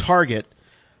local Target,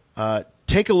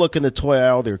 take a look in the toy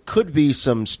aisle. There could be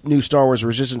some new Star Wars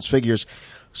Resistance figures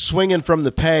swinging from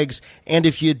the pegs, and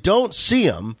if you don't see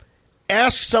them,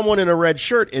 ask someone in a red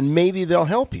shirt, and maybe they'll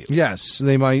help you. Yes,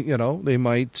 they might. They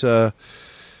might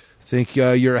think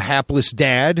you're a hapless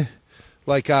dad,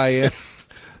 like I am.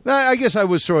 I guess I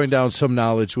was throwing down some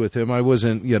knowledge with him. I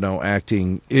wasn't,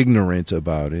 acting ignorant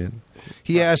about it.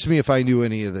 He asked me if I knew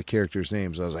any of the characters'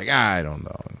 names. I was like, I don't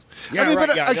know. Yeah, but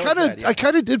I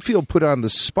kind of did feel put on the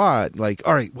spot. Like,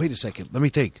 all right, wait a second, let me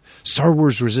think. Star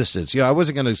Wars Resistance. I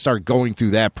wasn't going to start going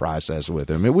through that process with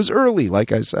him. It was early,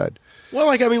 like I said. Well,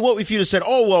 what if you'd have said,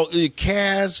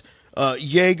 Kaz,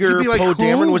 Yeager, like, Poe who?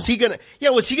 Dameron, was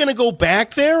he gonna go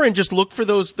back there and just look for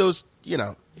those you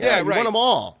right. want them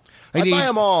all. I buy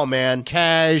them all, man.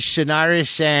 Kaz, Shannara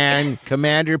San,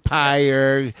 Commander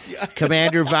Pyre,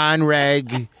 Commander Von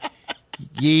Reg,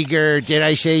 Yeager. Did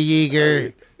I say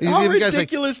Yeager? How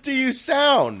ridiculous do you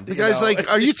sound? The guy's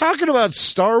like, are you talking about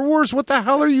Star Wars? What the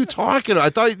hell are you talking about? I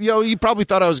thought, you probably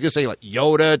thought I was going to say like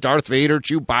Yoda, Darth Vader,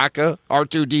 Chewbacca,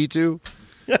 R2-D2.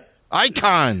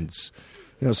 Icons.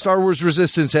 Star Wars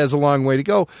Resistance has a long way to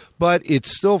go, but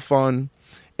it's still fun.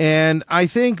 And I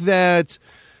think that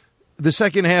the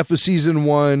second half of season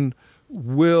 1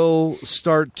 will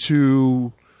start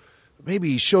to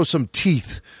maybe show some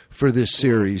teeth for this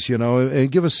series,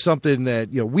 and give us something that,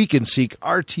 we can sink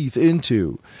our teeth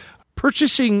into.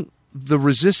 Purchasing the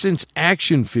Resistance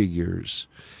action figures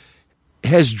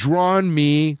has drawn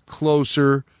me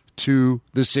closer to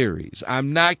the series.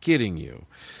 I'm not kidding you.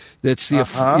 That's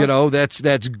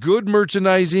that's good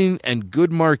merchandising and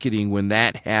good marketing when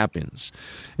that happens.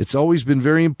 It's always been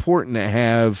very important to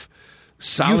have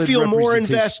solid. You feel more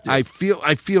invested. I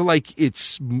feel like it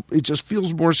just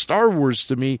feels more Star Wars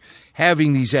to me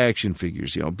having these action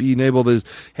figures. Being able to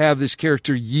have this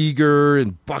character Yeager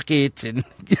and Bucket and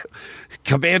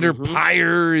Commander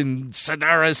Pyre and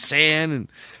Shannara San and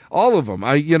all of them.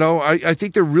 I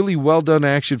think they're really well done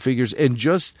action figures, and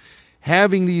just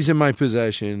having these in my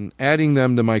possession, adding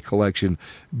them to my collection,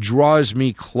 draws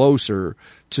me closer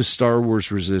to Star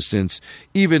Wars Resistance,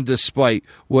 even despite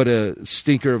what a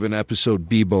stinker of an episode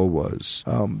Bebo was.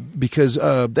 Because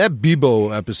that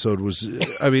Bebo episode was,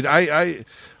 I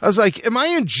was like, am I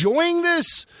enjoying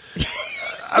this?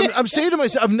 I'm saying to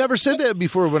myself, I've never said that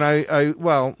before when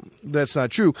well, that's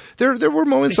not true. There were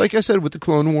moments, like I said, with the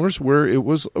Clone Wars where it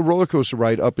was a roller coaster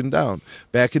ride up and down.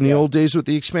 Back in the old days with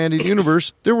the expanded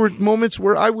universe, there were moments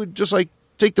where I would just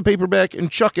take the paperback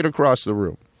and chuck it across the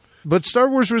room. But Star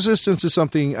Wars Resistance is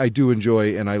something I do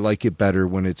enjoy, and I like it better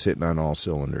when it's hitting on all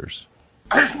cylinders.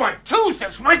 It's my tooth!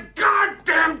 It's my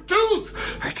goddamn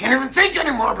tooth! I can't even think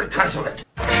anymore because of it.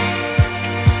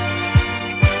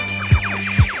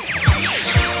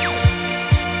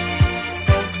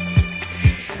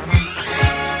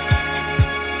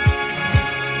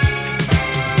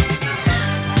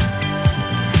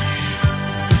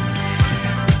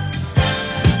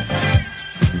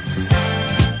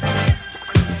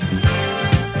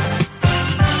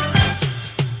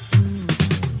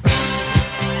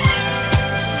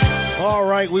 All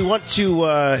right, we want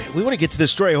to get to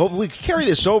this story. I hope we can carry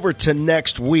this over to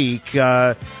next week.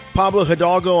 Pablo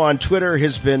Hidalgo on Twitter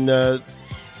has been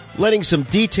letting some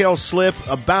details slip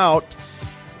about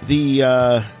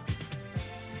the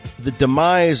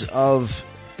demise of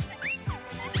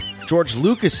George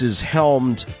Lucas's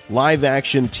helmed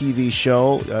live-action TV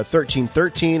show,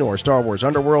 1313, or Star Wars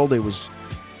Underworld. It was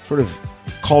sort of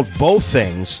called both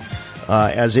things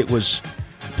as it was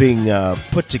being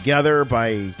put together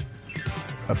by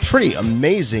a pretty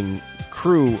amazing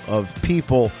crew of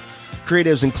people,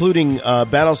 creatives, including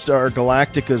Battlestar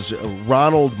Galactica's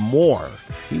Ronald Moore.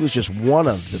 He was just one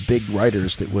of the big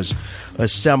writers that was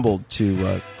assembled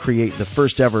to create the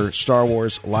first ever Star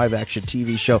Wars live-action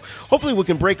TV show. Hopefully we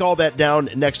can break all that down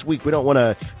next week. We don't want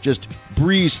to just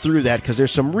breeze through that because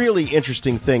there's some really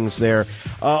interesting things there.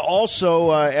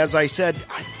 Also, as I said,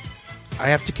 I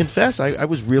have to confess, I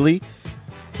was really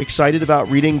excited about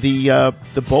reading the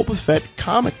Boba Fett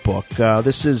comic book.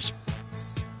 This is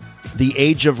The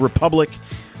Age of Republic,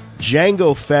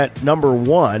 Jango Fett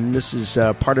 #1. This is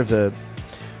part of a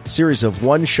series of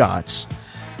one-shots,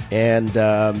 and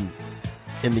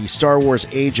in the Star Wars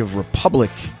Age of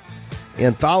Republic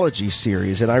anthology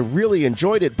series, and I really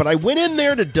enjoyed it, but I went in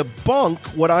there to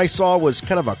debunk what I saw was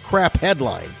kind of a crap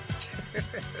headline.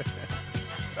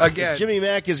 Again, Jimmy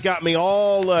Mack has got me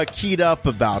all keyed up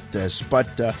about this,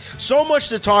 but so much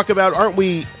to talk about. Aren't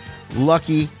we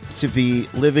lucky to be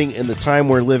living in the time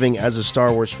we're living as a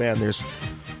Star Wars fan? There's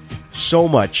so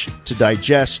much to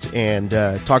digest and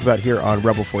talk about here on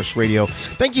Rebel Force Radio.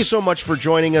 Thank you so much for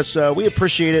joining us. We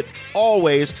appreciate it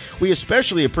always. We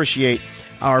especially appreciate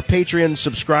our Patreon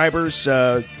subscribers.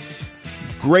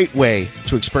 Great way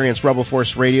to experience Rebel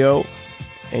Force Radio,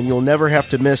 and you'll never have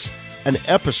to miss an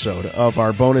episode of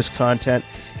our bonus content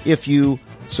if you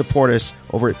support us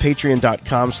over at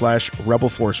patreon.com/Rebel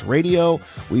Force Radio.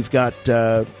 We've got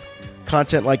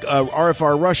content like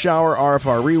RFR Rush Hour,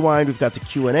 RFR Rewind. We've got the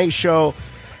Q&A show,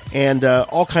 and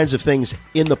all kinds of things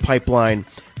in the pipeline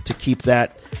to keep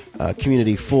that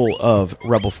community full of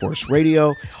Rebel Force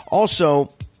Radio.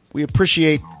 Also, we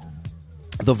appreciate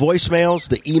the voicemails,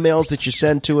 the emails that you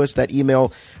send to us. That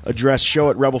email address,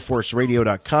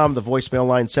 show@rebelforceradio.com. The voicemail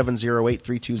line,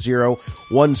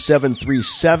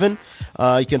 708-320-1737.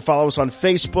 You can follow us on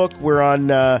Facebook. We're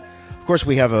on... Of course,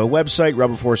 we have a website,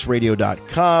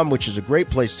 rebelforceradio.com, which is a great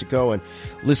place to go and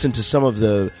listen to some of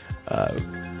the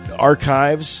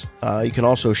archives. You can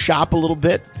also shop a little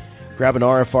bit, grab an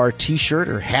RFR t-shirt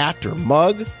or hat or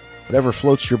mug, whatever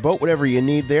floats your boat, whatever you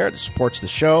need there. It supports the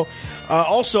show.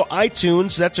 Also,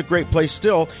 iTunes, that's a great place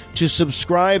still to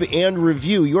subscribe and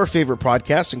review your favorite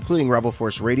podcasts, including Rebel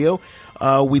Force Radio.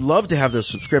 We love to have those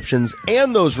subscriptions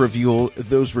and those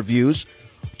reviews.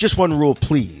 Just one rule,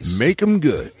 please. Make them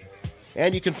good.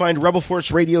 And you can find Rebel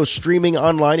Force Radio streaming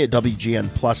online at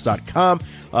WGNplus.com.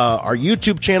 Our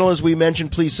YouTube channel, as we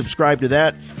mentioned, please subscribe to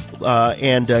that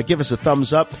and give us a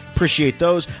thumbs up. Appreciate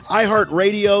those.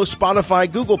 iHeartRadio, Spotify,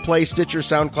 Google Play, Stitcher,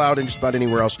 SoundCloud, and just about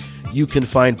anywhere else you can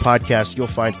find podcasts. You'll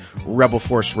find Rebel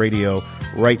Force Radio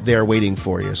right there waiting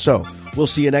for you. So we'll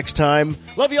see you next time.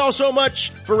 Love you all so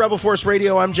much. For Rebel Force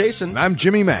Radio, I'm Jason. I'm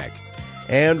Jimmy Mack.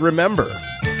 And remember,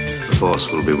 The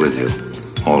Force will be with you,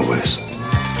 always.